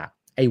ไปจาก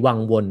ไอ้วัง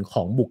วนข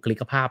องบุคลิ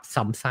กภาพ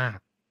ซ้ำซาก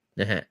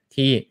นะฮะ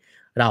ที่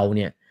เราเ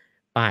นี่ย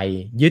ไป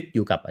ยึดอ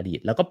ยู่กับอดีต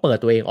แล้วก็เปิด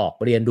ตัวเองออก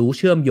เรียนรู้เ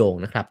ชื่อมโยง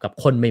นะครับกับ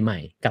คนใหม่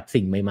ๆกับ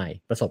สิ่งใหม่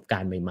ๆประสบกา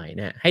รณ์ใหม่ๆ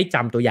นะให้จ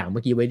ำตัวอย่างเมื่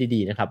อกี้ไว้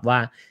ดีๆนะครับว่า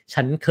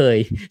ฉั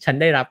น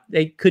ไ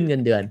ด้ขึ้นเงิ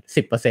นเดือน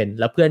 10%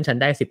 แล้วเพื่อนฉัน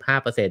ได้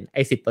 15% ไ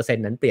อ้ 10%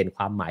 นั้นเปลี่ยนค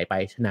วามหมายไป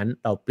ฉะนั้น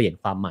เราเปลี่ยน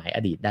ความหมายอ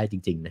ดีตได้จ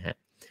ริงๆนะฮะ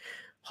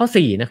ข้อ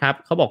4นะครับ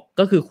เขาบอก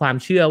ก็คือความ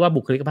เชื่อว่า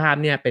บุคลิกภาพ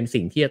เนี่ยเป็น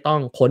สิ่งที่จะต้อ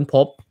งค้นพ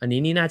บอันนี้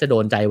นี่น่าจะโด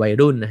นใจวัย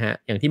รุ่นนะฮะ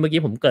อย่างที่เมื่อกี้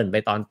ผมเกริ่นไป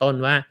ตอนต้น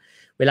ว่า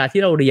เวลา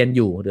ที่เราเรียนอ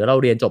ยู่หรือเรา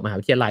เรียนจบมหา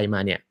วิทยาลัยมา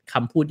เนี่ยค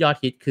ำพูดยอด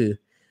ฮิตคือ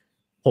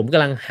ผมก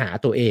ำลังหา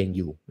ตัวเองอ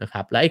ยู่นะค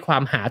รับและไอ้ควา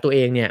มหาตัวเอ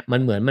งเนี่ยมัน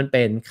เหมือนมันเ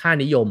ป็นค่า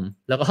นิยม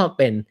แล้วก็เ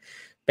ป็น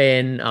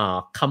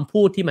คำ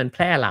พูดที่มันแพ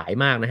ร่หลาย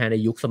มากนะฮะใน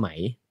ยุคสมัย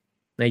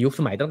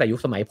ตั้งแต่ยุค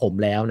สมัยผม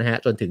แล้วนะฮะ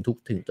จน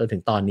ถึ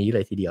งตอนนี้เล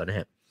ยทีเดียวนะฮ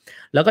ะ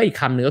แล้วก็อีก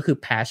คำหนึ่งก็คือ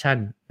passion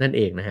นั่นเ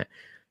องนะฮะ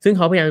ซึ่งเข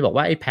าพยายามจะบอก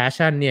ว่าไอ้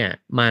passion เนี่ย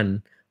มัน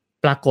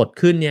ปรากฏ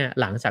ขึ้นเนี่ย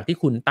หลังจากที่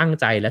คุณตั้ง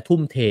ใจและทุ่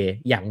มเท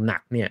อย่างหนั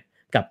กเนี่ย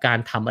กับการ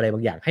ทำอะไรบ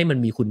างอย่างให้มัน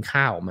มีคุณค่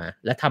าออกมา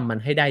และทำมัน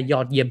ให้ได้ย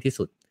อดเยี่ยมที่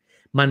สุด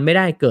มันไม่ไ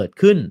ด้เกิด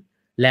ขึ้น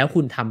แล้ว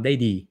คุณทำได้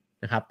ดี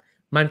นะครับ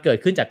มันเกิด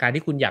ขึ้นจากการ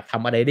ที่คุณอยากท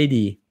ำอะไรได้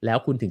ดีแล้ว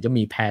คุณถึงจะ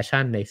มี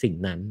passion ในสิ่ง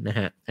นั้นนะฮ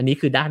ะอันนี้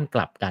คือด้านก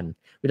ลับกัน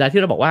เวลาที่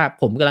เราบอกว่า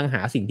ผมกำลังห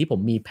าสิ่งที่ผม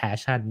มี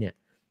passion เนี่ย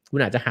คุณ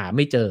อาจจะหาไ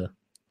ม่เจอ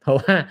เพราะ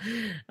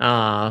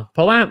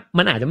ว่า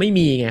มันอาจจะไม่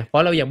มีไงเพรา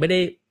ะเรายังไม่ได้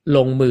ล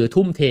งมือ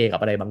ทุ่มเทกับ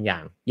อะไรบางอย่า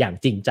งอย่าง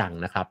จริงจัง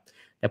นะครับ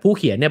แต่ผู้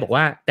เขียนเนี่ยบอก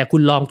ว่าแต่คุ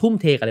ณลองทุ่ม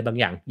เทกับอะไรบาง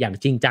อย่างอย่าง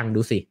จริงจัง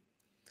ดูสิ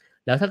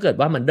แล้วถ้าเกิด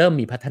ว่ามันเริ่ม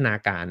มีพัฒนา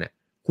การน่ะ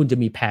คุณจะ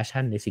มี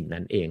passion ในสิ่ง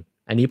นั้นเอง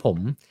อันนี้ผม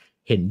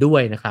เห็นด้ว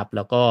ยนะครับแ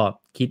ล้วก็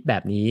คิดแบ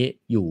บนี้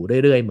อยู่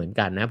เรื่อยๆเหมือน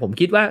กันนะผม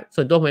คิดว่า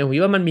ส่วนตัวผม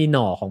คิดว่ามันมีห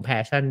น่อของ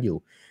passion อยู่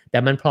แต่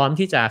มันพร้อม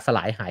ที่จะสล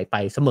ายหายไป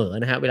เสมอ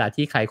นะฮะเวลา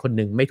ที่ใครคนห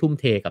นึ่งไม่ทุ่ม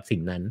เทกับสิ่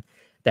งนั้น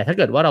แต่ถ้าเ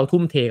กิดว่าเราทุ่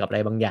มเทกับอะไร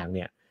บางอย่างเ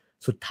นี่ย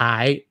สุดท้า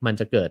ยมัน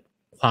จะเกิด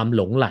ความห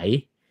ลงไหล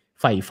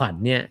ใฝ่ฝัน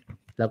เนี่ย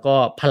แล้วก็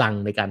พลัง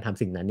ในการท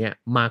ำสิ่งนั้นเนี่ย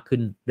มากขึ้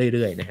นเ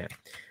รื่อยๆนะฮะ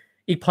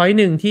อีก point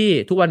หนึ่งที่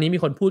ทุกวันนี้มี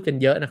คนพูดกัน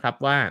เยอะนะครับ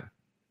ว่า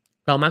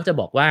เรามักจะ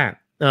บอกว่า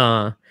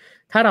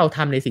ถ้าเราท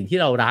ำในสิ่งที่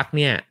เรารัก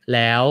เนี่ยแ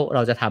ล้วเร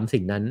าจะทำ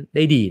สิ่งนั้นไ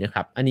ด้ดีนะค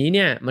รับอันนี้เ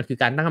นี่ยมันคือ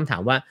การตั้งคำถา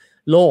มว่า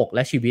โลกแล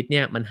ะชีวิตเ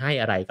นี่ยมันให้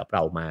อะไรกับเร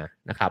ามา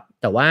นะครับ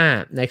แต่ว่า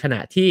ในขณะ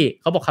ที่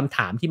เขาบอกคำถ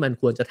ามที่มัน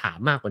ควรจะถาม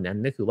มากกว่านั้น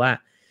ก็คือว่า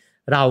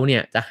เราเนี่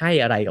ยจะให้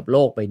อะไรกับโล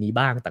กใบนี้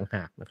บ้างต่างห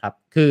ากนะครับ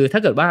คือถ้า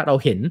เกิดว่าเรา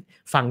เห็น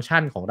ฟังก์ชั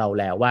นของเรา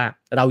แล้วว่า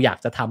เราอยาก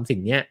จะทำสิ่ง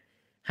นี้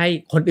ให้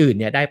คนอื่น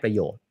เนี่ยได้ประโย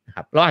ชน์นะค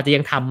รับเราอาจจะยั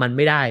งทำมันไ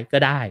ม่ได้ก็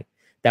ได้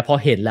แต่พอ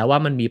เห็นแล้วว่า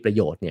มันมีประโ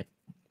ยชน์เนี่ย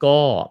ก็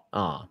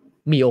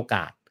มีโอก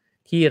าส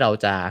ที่เรา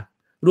จะ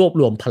รวบ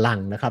รวมพลัง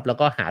นะครับแล้ว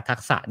ก็หาทั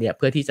กษะเนี่ยเ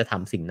พื่อที่จะท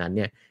ำสิ่งนั้นเ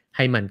นี่ยใ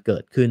ห้มันเกิ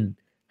ดขึ้น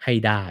ให้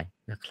ได้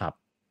นะครับ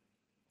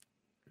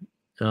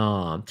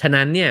ฉะ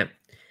นั้นเนี่ย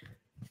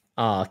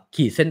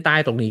ขีดเส้นใต้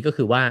ตรงนี้ก็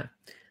คือว่า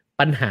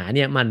ปัญหาเ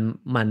นี่ย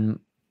มัน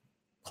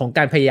ของก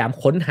ารพยายาม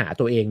ค้นหา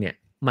ตัวเองเนี่ย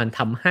มันท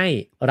ำให้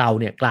เรา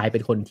เนี่ยกลายเป็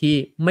นคนที่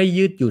ไม่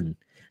ยืดหยุ่น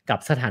กับ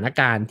สถาน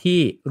การณ์ที่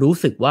รู้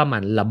สึกว่ามั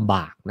นลำบ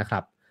ากนะครั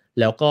บ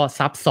แล้วก็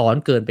ซับซ้อน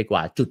เกินไปกว่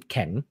าจุดแ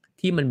ข็ง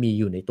ที่มันมี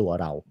อยู่ในตัว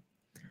เรา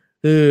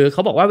คือเข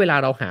าบอกว่าเวลา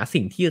เราหา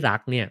สิ่งที่รั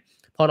กเนี่ย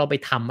พอเราไป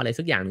ทำอะไร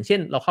สักอย่างหนึ่งเช่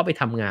นเราเข้าไป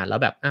ทำงานแล้ว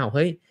แบบอ้าวเ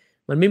ฮ้ย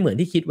มันไม่เหมือน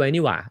ที่คิดไว้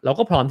นี่หว่าเรา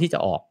ก็พร้อมที่จะ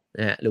ออก น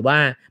ะฮะหรือว่า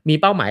มี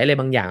เป้าหมายอะไร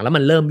บางอย่างแล้ว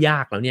มันเริ่มยา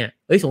กแล้วเนี่ย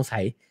สงสั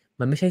ย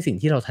มันไม่ใช่สิ่ง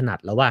ที่เราถนัด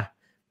แล้วว่า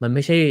มันไ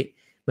ม่ใช่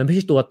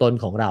ตัวตน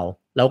ของเร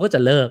าก็จะ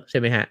เลิกใช่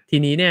ไหมฮะที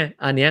นี้เนี่ย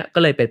อันเนี้ยก็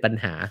เลยเป็นปัญ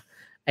หา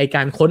ไอก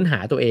ารค้นหา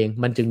ตัวเอง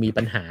มันจึงมี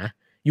ปัญหา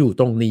อยู่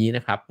ตรงนี้น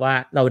ะครับว่า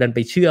เราดันไป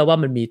เชื่อว่า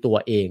มันมีตัว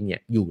เองเนี่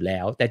ยอยู่แล้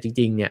วแต่จ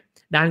ริงๆเนี่ย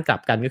ด้านกลั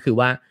บกันก็คือ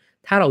ว่า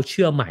ถ้าเราเ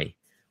ชื่อใหม่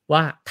ว่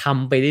าท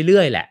ำไปเรื่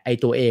อยๆแหละไอ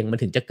ตัวเองมัน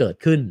ถึงจะเกิด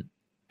ขึ้น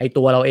ไอ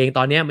ตัวเราเองต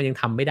อนนี้มันยัง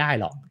ทำไม่ได้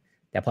หรอก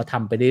แต่พอท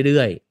ำไปเ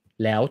รื่อย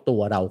ๆแล้วตั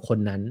วเราคน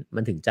นั้นมั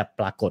นถึงจะ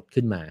ปรากฏ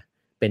ขึ้นมา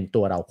เป็น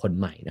ตัวเราคน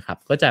ใหม่นะครับ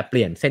ก็จะเป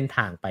ลี่ยนเส้นท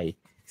างไป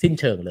สิ้น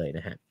เชิงเลยน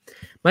ะฮะ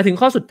มาถึง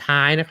ข้อสุดท้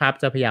ายนะครับ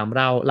จะพยายามเ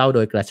ล่าโด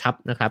ยกระชับ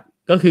นะครับ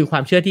ก็คือควา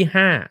มเชื่อที่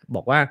5บ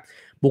อกว่า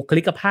บุค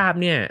ลิกภาพ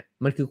เนี่ย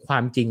มันคือควา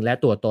มจริงและ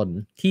ตัวตน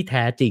ที่แ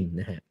ท้จริง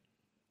นะฮะ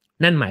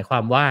นั่นหมายควา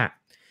มว่า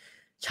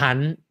ฉัน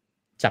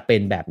จะเป็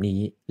นแบบนี้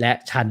และ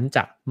ฉันจ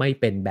ะไม่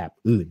เป็นแบบ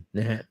อื่น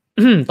นะฮะ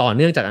ต่อเ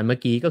นื่องจากอันเมื่อ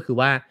กี้ก็คือ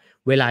ว่า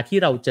เวลาที่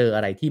เราเจออ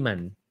ะไรที่มัน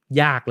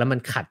ยากแล้วมัน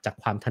ขัดจาก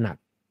ความถนัด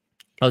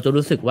เราจะ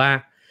รู้สึกว่า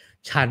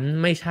ฉัน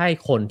ไม่ใช่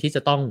คนที่จ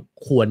ะต้อง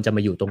ควรจะม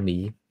าอยู่ตรง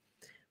นี้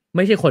ไ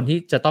ม่ใช่คนที่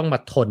จะต้องมา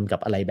ทนกับ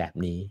อะไรแบบ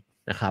นี้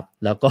นะครับ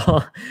แล้วก็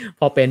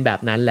พอเป็นแบบ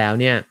นั้นแล้ว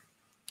เนี่ย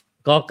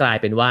ก็กลาย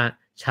เป็นว่า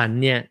ฉัน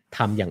เนี่ยท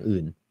ำอย่าง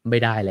อื่นไม่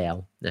ได้แล้ว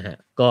นะฮะ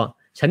ก็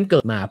ฉันเกิ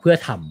ดมาเพื่อ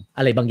ทำอ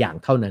ะไรบางอย่าง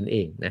เท่านั้นเอ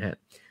งนะฮะ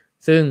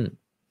ซึ่ง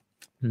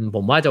ผ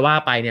มว่าจะว่า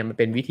ไปเนี่ยมัน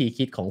เป็นวิธี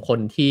คิดของคน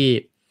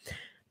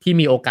ที่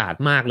มีโอกาส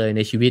มากเลยใ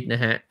นชีวิตน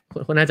ะฮะ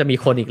น่าจะมี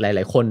คนอีกหล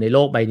ายๆคนในโล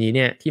กใบนี้เ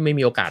นี่ยที่ไม่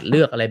มีโอกาสเลื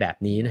อกอะไรแบบ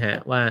นี้นะฮะ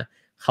ว่า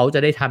เขาจะ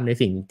ได้ทำใน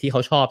สิ่งที่เข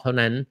าชอบเท่า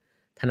นั้น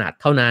ถนัด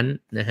เท่านั้น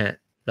นะฮะ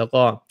แล้ว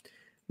ก็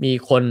มี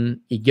คน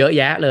อีกเยอะแ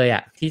ยะเลยอ่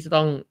ะที่จะ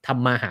ต้องท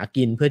ำมาหา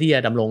กินเพื่อที่จะ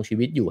ดำรงชี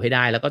วิตอยู่ให้ไ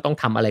ด้แล้วก็ต้อง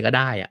ทำอะไรก็ไ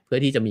ด้อ่ะเพื่อ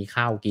ที่จะมี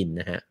ข้าวกิน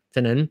นะฮะฉ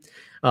ะนั้น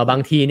บา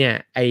งทีเนี่ย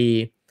ไอ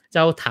เ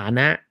จ้าฐาน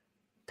ะ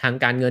ทาง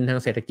การเงินทาง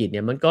เศรษฐกิจเ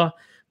นี่ยมันก็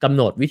กำห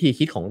นดวิธี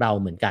คิดของเรา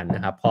เหมือนกันน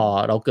ะครับพอ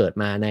เราเกิด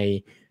มาใน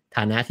ฐ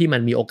านะที่มั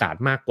นมีโอกาส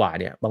มากกว่า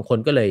เนี่ยบางคน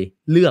ก็เลย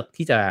เลือก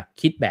ที่จะ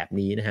คิดแบบ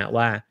นี้นะฮะ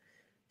ว่า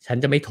ฉัน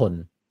จะไม่ทน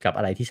กับอ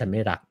ะไรที่ฉันไ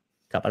ม่รัก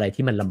กับอะไร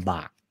ที่มันลำบ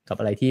ากกับ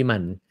อะไรที่มั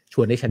นช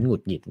วนให้ฉันหงุ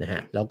ดหงิดนะฮ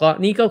ะแล้วก็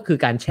นี่ก็คือ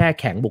การแช่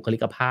แข็งบุคลิ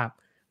กภาพ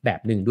แบบ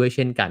หนึ่งด้วยเ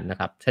ช่นกันนะ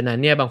ครับฉะนั้น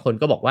เนี่ยบางคน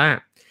ก็บอกว่า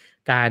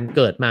การเ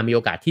กิดมามีโอ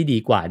กาสที่ดี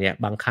กว่าเนี่ย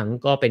บางครั้ง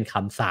ก็เป็นค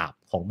ำสาป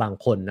ของบาง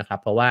คนนะครับ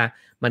เพราะว่า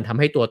มันทำ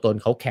ให้ตัวตน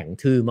เขาแข็ง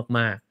ทื่อม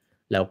าก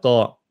ๆแล้วก็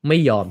ไม่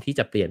ยอมที่จ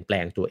ะเปลี่ยนแปล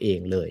งตัวเอง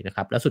เลยนะค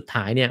รับแล้วสุด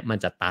ท้ายเนี่ยมัน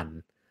จะตัน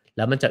แ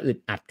ล้วมันจะอึด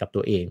อัดกับ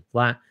ตัวเอง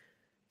ว่า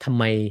ทำ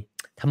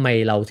ไม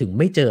เราถึง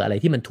ไม่เจออะไร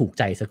ที่มันถูก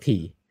ใจสักที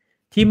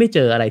ที่ไม่เจ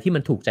ออะไรที่มั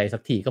นถูกใจสั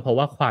กทีก็เพราะ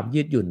ว่าความ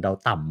ยืดหยุ่นเรา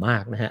ต่ำมา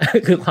กนะฮะ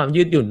คือความ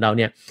ยืดหยุ่นเราเ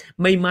นี่ย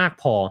ไม่มาก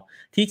พอ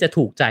ที่จะ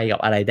ถูกใจกับ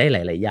อะไรได้หล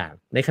ายๆอย่าง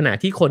ในขณะ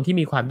ที่คนที่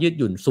มีความยืด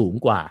หยุ่นสูง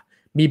กว่า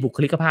มีบุค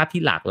ลิกภาพ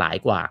ที่หลากหลาย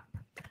กว่า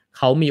เ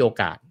ขามีโอ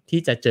กาสที่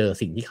จะเจอ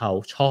สิ่งที่เขา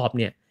ชอบ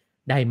เนี่ย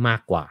ได้มา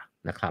กกว่า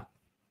นะครับ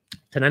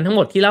ฉะนั้นทั้งห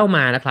มดที่เล่าม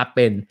านะครับเ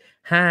ป็น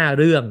5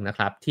เรื่องนะค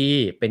รับที่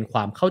เป็นคว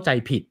ามเข้าใจ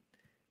ผิด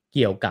เ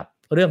กี่ยวกับ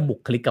เรื่องบุ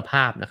คลิกภ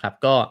าพนะครับ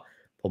ก็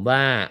ผมว่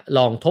าล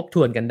องทบท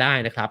วนกันได้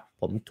นะครับ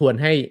ผมทวน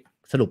ให้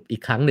สรุปอี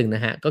กครั้งหนึ่งน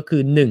ะฮะก็คื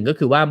อ1ก็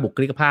คือว่าบุค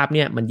ลิกภาพเ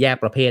นี่ยมันแยก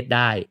ประเภทไ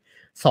ด้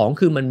2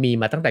คือมันมี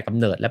มาตั้งแต่กำ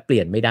เนิดและเป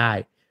ลี่ยนไม่ได้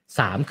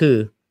3คือ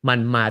มัน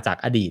มาจาก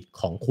อดีต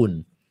ของคุณ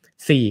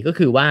4ก็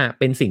คือว่า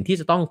เป็นสิ่งที่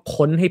จะต้อง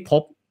ค้นให้พ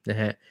บนะ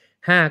ฮะ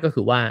5ก็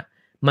คือว่า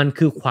มัน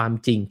คือความ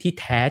จริงที่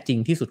แท้จริง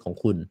ที่สุดของ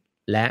คุณ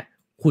และ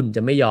คุณจ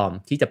ะไม่ยอม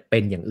ที่จะเป็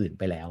นอย่างอื่น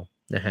ไปแล้ว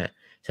นะฮะ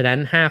ฉะนั้น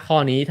5ข้อ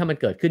นี้ถ้ามัน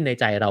เกิดขึ้นใน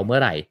ใจเราเมื่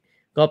อไหร่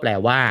ก็แปล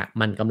ว่า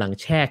มันกำลัง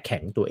แช่แข็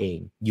งตัวเอง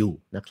อยู่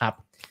นะครับ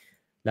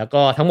แล้ว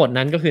ก็ทั้งหมด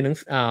นั้นก็คือเ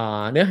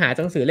นื้อหาห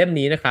นังสือเล่ม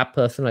นี้นะครับ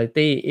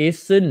Personality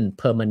isn't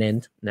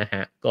permanent นะฮ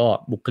ะก็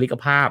บุคลิก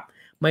ภาพ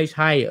ไม่ใ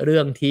ช่เรื่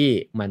องที่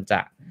มันจะ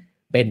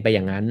เป็นไปอ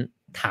ย่างนั้น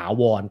ถา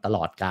วรตล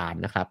อดกาล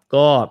นะครับ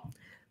ก็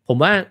ผม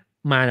ว่า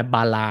มาบ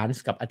าลาน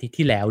ซ์กับอาทิตย์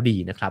ที่แล้วดี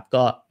นะครับ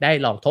ก็ได้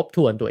ลองทบท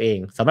วนตัวเอง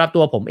สำหรับ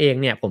ตัวผมเอง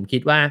เนี่ยผมคิ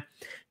ดว่า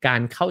กา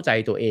รเข้าใจ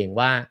ตัวเอง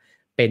ว่า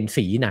เป็น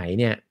สีไหน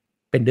เนี่ย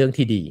เป็นเรื่อง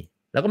ที่ดี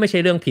แล้วก็ไม่ใช่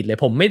เรื่องผิดเลย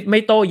ผมไม่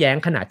โต้แย้ง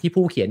ขนาดที่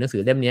ผู้เขียนหนังสื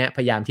อเล่มนี้พ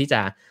ยายามที่จ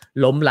ะ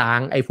ล้มล้า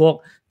งไอ้พวก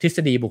ทฤษ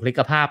ฎีบุคลิก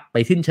ภาพไป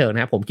สิ้นเชิงน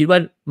ะผมคิดว่า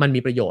มันมี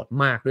ประโยชน์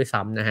มากด้วย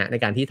ซ้ำนะฮะใน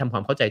การที่ทำคว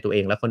ามเข้าใจตัวเอ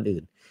งและคนอื่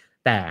น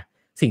แต่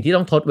สิ่งที่ต้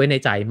องทดไว้ใน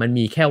ใจมัน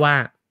มีแค่ว่า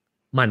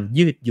มัน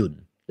ยืดหยุ่น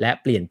และ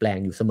เปลี่ยนแปลง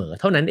อยู่เสมอ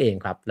เท่านั้นเอง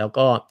ครับแล้ว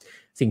ก็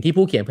สิ่งที่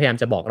ผู้เขียนพยายาม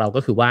จะบอกเรา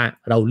ก็คือว่า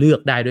เราเลือ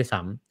กได้ด้วยซ้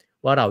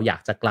ำว่าเราอยา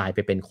กจะกลายไป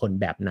เป็นคน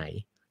แบบไหน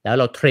แล้ว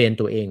เราเทรน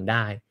ตัวเองไ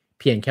ด้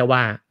เพียงแค่ว่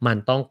ามัน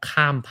ต้อง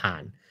ข้ามผ่า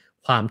น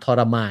ความท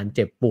รมานเ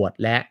จ็บปวด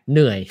และเห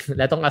นื่อยแ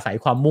ละต้องอาศัย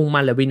ความมุ่ง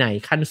มั่นและวินัย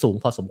ขั้นสูง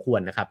พอสมควร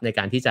นะครับในก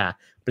ารที่จะ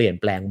เปลี่ยน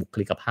แปลงบุค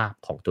ลิกภาพ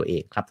ของตัวเอ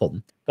งครับผม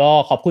ก็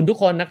ขอบคุณทุก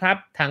คนนะครับ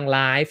ทางไล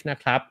ฟ์นะ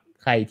ครับ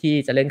ใครที่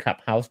จะเล่น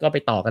Clubhouse ก็ไป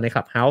ต่อกันใน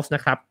Clubhouse น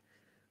ะครับ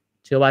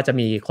เชื่อว่าจะ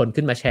มีคน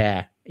ขึ้นมาแช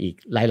ร์อีก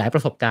หลายๆปร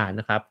ะสบการณ์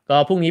นะครับก็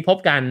พรุ่งนี้พบ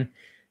กัน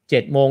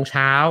7 โมงเ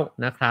ช้า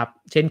นะครับ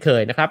เช่นเค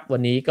ยนะครับวั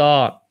นนี้ก็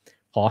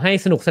ขอให้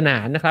สนุกสนา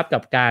นนะครับ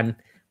กับการ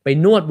ไป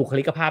นวดบุค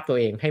ลิกภาพตัว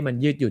เองให้มัน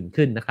ยืดหยุ่น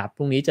ขึ้นนะครับพ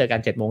รุ่งนี้เจอกัน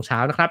7 โมงเช้า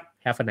นะครับ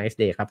Have a nice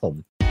day ครับผม